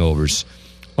Cup hangovers,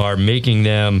 are making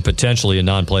them potentially a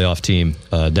non-playoff team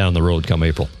down the road come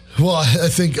April? Well, I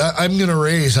think I'm going to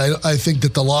raise. I think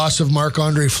that the loss of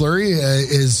Marc-Andre Fleury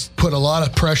has put a lot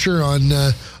of pressure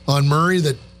on Murray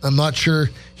that I'm not sure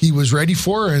he was ready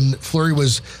for, and Fleury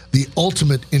was the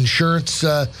ultimate insurance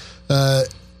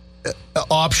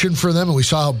option for them, and we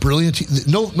saw how brilliant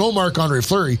no Marc-Andre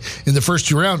Fleury in the first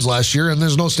 2 rounds last year, and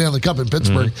there's no Stanley Cup in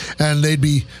Pittsburgh, and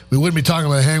we wouldn't be talking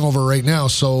about a hangover right now.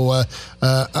 So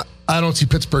I don't see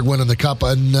Pittsburgh winning the Cup,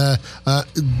 and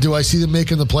do I see them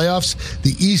making the playoffs?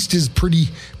 The East is pretty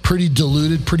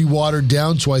diluted, pretty watered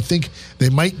down, so I think they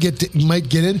might get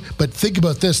in. But think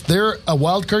about this: they're a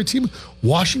wild card team.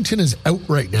 Washington is out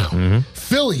right now.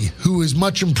 Philly, who is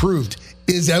much improved,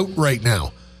 is out right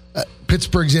now.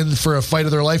 Pittsburgh's in for a fight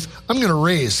of their life. I'm going to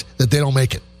raise that they don't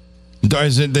make it.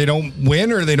 Is it they don't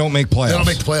win or they don't make playoffs? They don't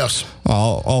make the playoffs.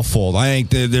 I'll fold. I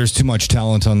think there's too much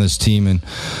talent on this team, and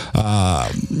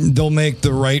they'll make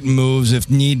the right moves if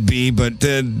need be, but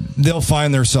they'll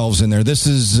find themselves in there. This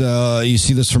is, you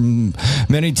see this from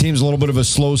many teams, a little bit of a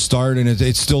slow start, and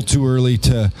it's still too early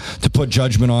to put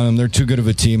judgment on them. They're too good of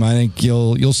a team. I think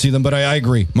you'll see them, but I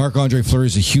agree. Marc-Andre Fleury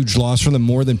is a huge loss for them,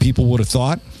 more than people would have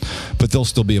thought, but they'll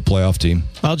still be a playoff team.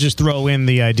 I'll just throw in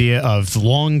the idea of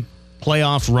long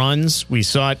playoff runs. We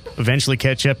saw it eventually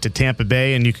catch up to Tampa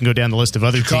Bay, and you can go down the list of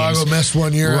other teams. Chicago missed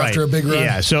 1 year after a big run.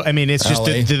 Yeah, so, I mean, it's just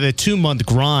the 2-month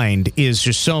grind is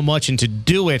just so much, and to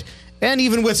do it, and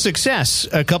even with success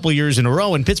a couple years in a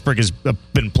row, and Pittsburgh has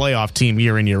been a playoff team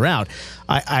year in, year out,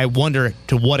 I wonder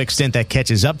to what extent that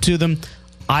catches up to them.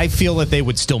 I feel that they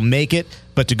would still make it,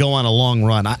 but to go on a long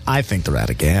run, I think they're out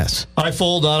of gas. I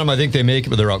fold on them. I think they make it,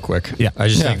 but they're out quick. Yeah. I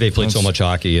just think they played so much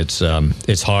hockey. It's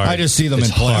hard. I just see them in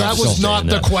playoffs. That was not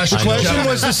the question. The question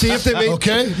was to see if they make...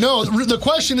 Okay. No, the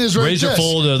question is raise or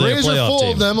fold, are they a playoff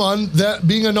team? them on that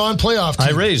being a non-playoff team.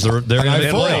 I raised. They're going to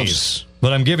make playoffs. Raise.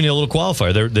 But I'm giving you a little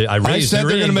qualifier. I said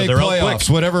they're going to make playoffs.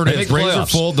 Whatever it is, raise or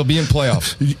fold, they'll be in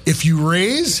playoffs. If you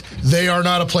raise, they are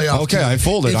not a playoff team. Okay, I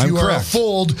folded. If you correct. are a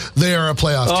fold, they are a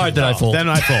playoff team. All right, then I fold. Then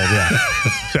I fold, yeah.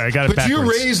 Sorry, I got it But backwards.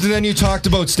 you raised, and then you talked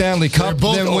about Stanley Cup.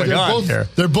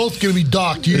 They're both going to be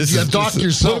docked. You docked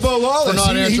yourself. What about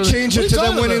Lawless? He changed it to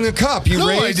them winning the Cup. You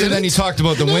raised, and then he talked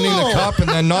about the winning the Cup and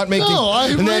then not making... No,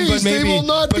 I raised they will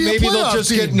not be a playoff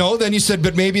team. No, then you said,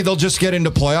 but maybe they'll just get into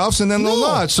playoffs, and then they'll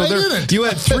not. So you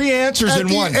had three answers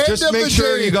in one. Just make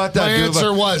sure you got that. My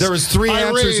answer was there was three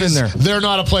answers in there. They're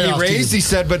not a playoff team. He raised. He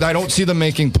said, but I don't see them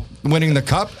winning the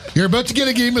Cup. You're about to get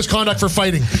a game misconduct for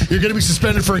fighting. You're going to be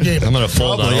suspended for a game. I'm going to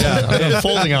fold on. I'm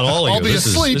folding on all of you. I'll be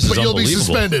asleep, but you'll be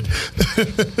suspended.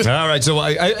 All right,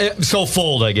 so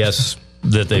fold, I guess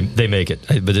that they make it,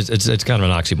 but it's kind of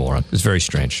an oxymoron. It's very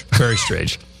strange. Very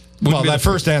strange. Well, that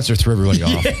first answer threw everybody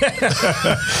off.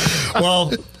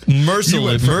 Well,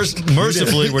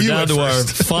 mercifully, we're down to our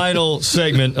final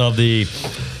segment of the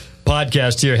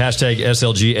podcast here, hashtag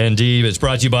SLGND. It's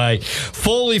brought to you by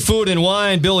Foley Food and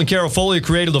Wine. Bill and Carol Foley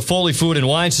created the Foley Food and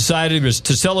Wine Society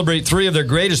to celebrate three of their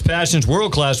greatest passions: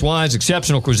 world-class wines,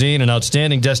 exceptional cuisine, and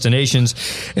outstanding destinations.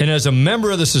 And as a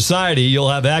member of the society, you'll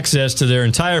have access to their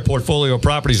entire portfolio of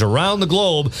properties around the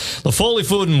globe. The Foley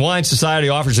Food and Wine Society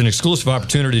offers an exclusive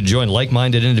opportunity to join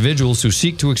like-minded individuals who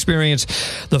seek to experience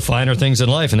the finer things in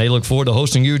life, and they look forward to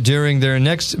hosting you during their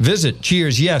next visit.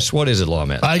 Cheers. Yes. What is it,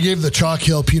 Lawman? I gave the Chalk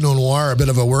Hill Pinot Noir a bit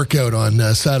of a workout on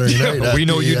Saturday night. We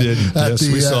know you did. Yes,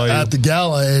 we saw you. At the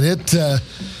gala, and a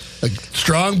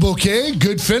strong bouquet,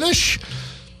 good finish.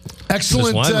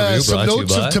 Excellent. Some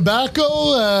notes of tobacco,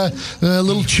 a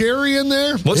little cherry in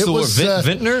there. What's the word?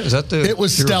 Vintner? Is that the? It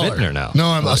was stellar. Vintner now. No,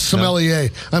 I'm a sommelier.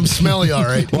 I'm smelly, all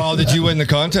right. Well, did you win the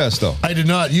contest though? I did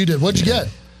not. You did. What'd you get?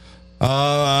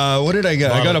 What did I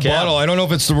get? I got a bottle. I don't know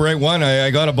if it's the right one. I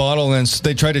got a bottle, and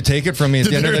they tried to take it from me at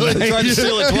the end of the night. They tried to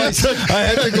steal it twice. I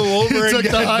had to go over and get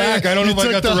it back. I don't know if I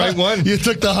got the right one. You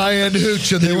took the high-end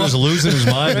hooch. And he was losing his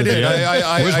mind. I did.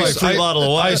 Where's my free bottle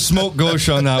of wine? I smoked gauche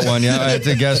on that one, yeah. I had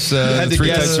to guess three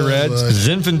types of reds.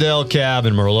 Zinfandel, Cab,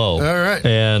 and Merlot. All right.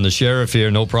 And the sheriff here,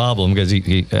 no problem, because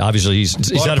he obviously he's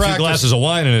had a few glasses of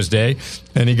wine in his day,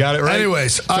 and he got it right.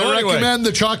 Anyways, I recommend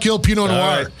the Chalk Hill Pinot Noir.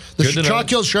 Right. The Chalk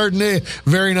Hill Chardonnay,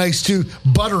 very nice too.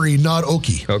 Buttery, not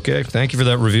oaky. Okay, thank you for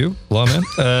that review, Lawman.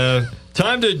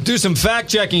 Time to do some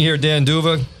fact-checking here, Dan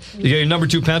Duva. You got your number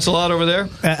 2 pencil out over there?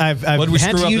 I've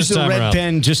had to use the red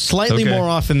pen just slightly more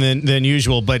often than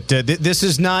usual, but this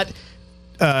is not...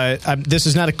 this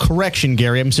is not a correction,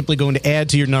 Gary. I'm simply going to add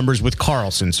to your numbers with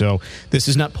Carlson. So this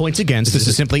is not points against. This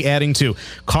is simply adding to.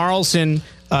 Carlson,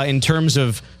 in terms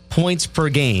of points per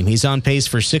game, he's on pace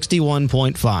for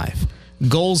 61.5.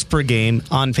 Goals per game,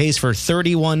 on pace for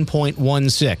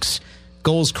 31.16.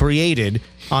 Goals created,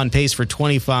 on pace for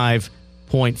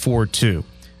 25.42.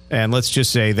 And let's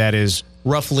just say that is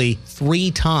roughly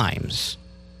 3 times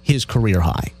his career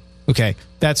high. Okay,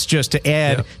 that's just to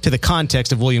add to the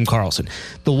context of William Karlsson.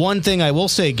 The one thing I will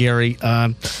say, Gary,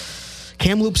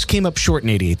 Kamloops came up short in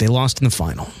 88. They lost in the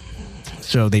final.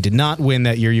 So they did not win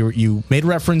that year. You made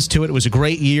reference to it. It was a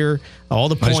great year. All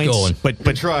the points. Nice going.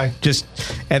 But try.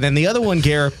 And then the other one,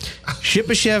 Gary,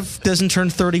 Shipachyov doesn't turn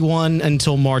 31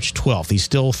 until March 12th. He's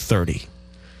still 30.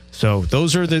 So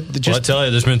those are the just. Well, I tell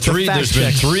you, there's been three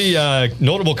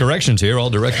notable corrections here, all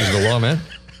directed to the Lawman.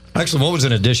 Actually, what was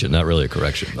an addition? Not really a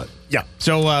correction, but yeah.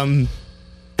 So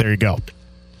there you go.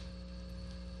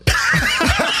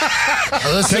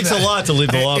 Listen, Takes a lot to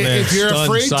leave the lawman if you're stunned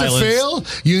afraid silence. to fail,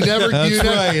 you never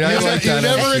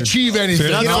never achieve anything.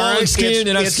 If you're not falling skiing,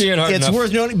 you're not skiing hard It's enough.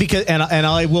 worth noting because, and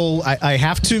I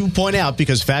have to point out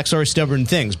because facts are stubborn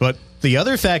things, but the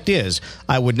other fact is,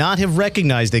 I would not have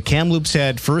recognized that Kamloops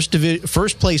had first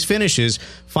place finishes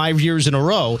 5 years in a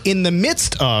row in the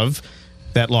midst of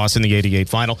that loss in the '88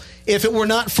 final if it were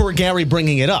not for Gary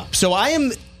bringing it up. So I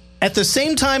am, at the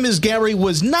same time as Gary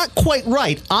was not quite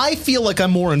right, I feel like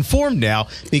I'm more informed now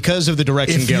because of the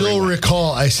direction If Gary you'll went.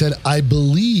 recall, I said I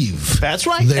believe That's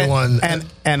right. they won, and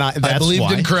that's I believed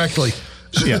why. incorrectly.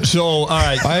 Yeah. So, all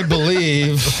right. I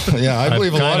believe. Yeah, I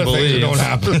believe a lot of things that don't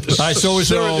happen. All right. So, is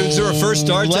there a first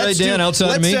start today, Dan?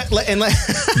 Outside of me?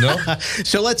 No.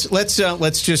 So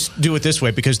let's just do it this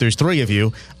way because there's three of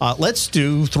you. Let's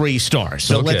do 3 stars.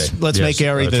 So Okay. let's Yes. make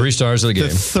Gary the 3 stars of the game.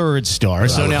 The third star.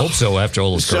 I would hope so after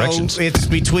all those corrections. So it's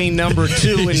between number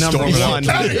 2 and number 1.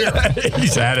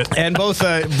 He's at it. And both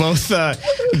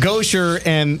Gosher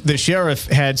and the Sheriff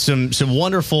had some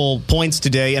wonderful points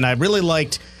today, and I really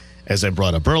liked, as I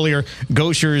brought up earlier,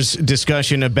 Gosher's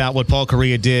discussion about what Paul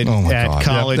Kariya did at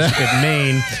college at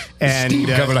Maine. And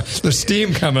the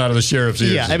steam coming out of the Sheriff's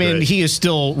ears. yeah, I mean, he is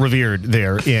still revered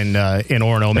there in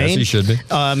Orono, Maine. Yes, he should be.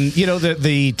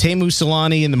 The Teemu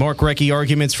Selanne and the Mark Recchi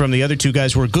arguments from the other two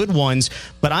guys were good ones,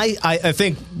 but I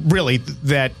think really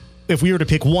that if we were to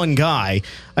pick one guy,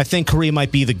 I think Kariya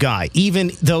might be the guy, even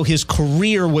though his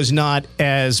career was not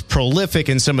as prolific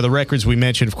in some of the records we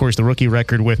mentioned. Of course, the rookie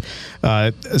record with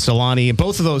Selanne, and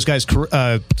both of those guys,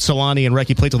 Selanne and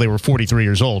Recchi, played till they were 43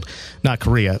 years old, not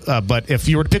Kariya. But if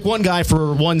you were to pick one guy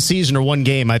for one season or one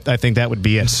game, I think that would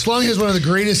be it. Selanne has one of the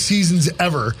greatest seasons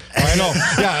ever. I know.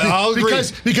 Yeah, I'll agree.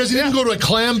 Because he didn't go to a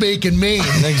clam bake in Maine.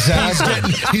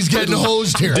 Exactly. He's getting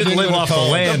hosed here. Didn't live off the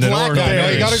land in Orono. No,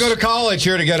 you got to go to college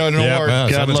here to get an award. well,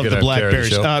 God, someone's love the gonna Black carry the Bears.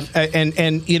 show.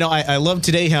 I love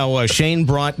today how Shane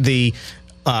brought the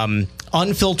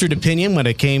unfiltered opinion when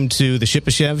it came to the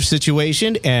Shipachyov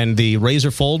situation and the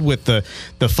Razor Fold with the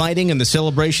fighting and the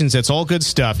celebrations. That's all good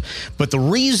stuff. But the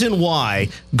reason why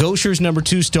Gosher's number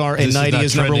 2 star and This is Nighty not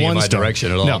is number trending in 1 my star.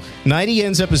 direction at all. No, Nighty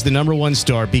ends up as the number 1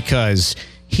 star because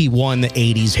he won the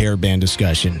 80s hairband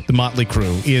discussion. The Motley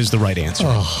Crue is the right answer.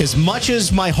 As much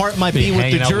as my heart might be with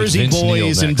hanging the out with Jersey Vince Neil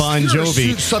Boys and next. Bon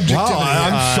Jovi. Wow,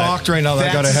 I'm shocked right now that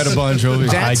I got ahead of Bon Jovi.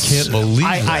 I can't believe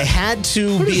that. I had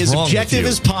to be as wrong with objective you?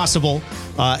 as possible.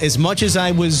 As much as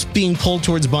I was being pulled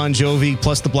towards Bon Jovi,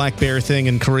 plus the Black Bear thing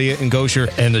and Kariya and Gosher.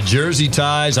 And the Jersey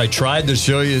ties. I tried to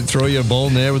throw you a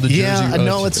bone there with the Jersey. Yeah,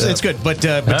 no, it's good. But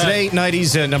today,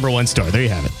 Nighty's number 1 star. There you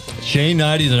have it. Shane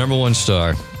Nighty, the number 1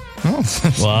 star.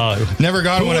 Wow. Never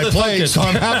got it when I would've played, thunk it? so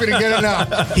I'm happy to get it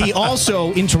now. He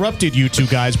also interrupted you two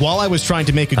guys while I was trying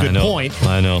to make a good know. point.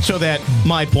 I know. So that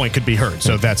my point could be heard.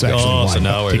 So that's actually why. So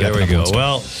now he got there the we number go. 1 star.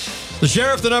 Well, the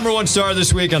Sheriff, the number 1 star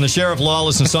this week on the Sheriff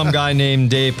Lawless and Some Guy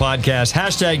Named Dave podcast.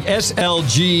 Hashtag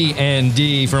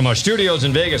SLGND from our studios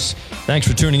in Vegas. Thanks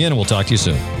for tuning in, and we'll talk to you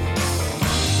soon.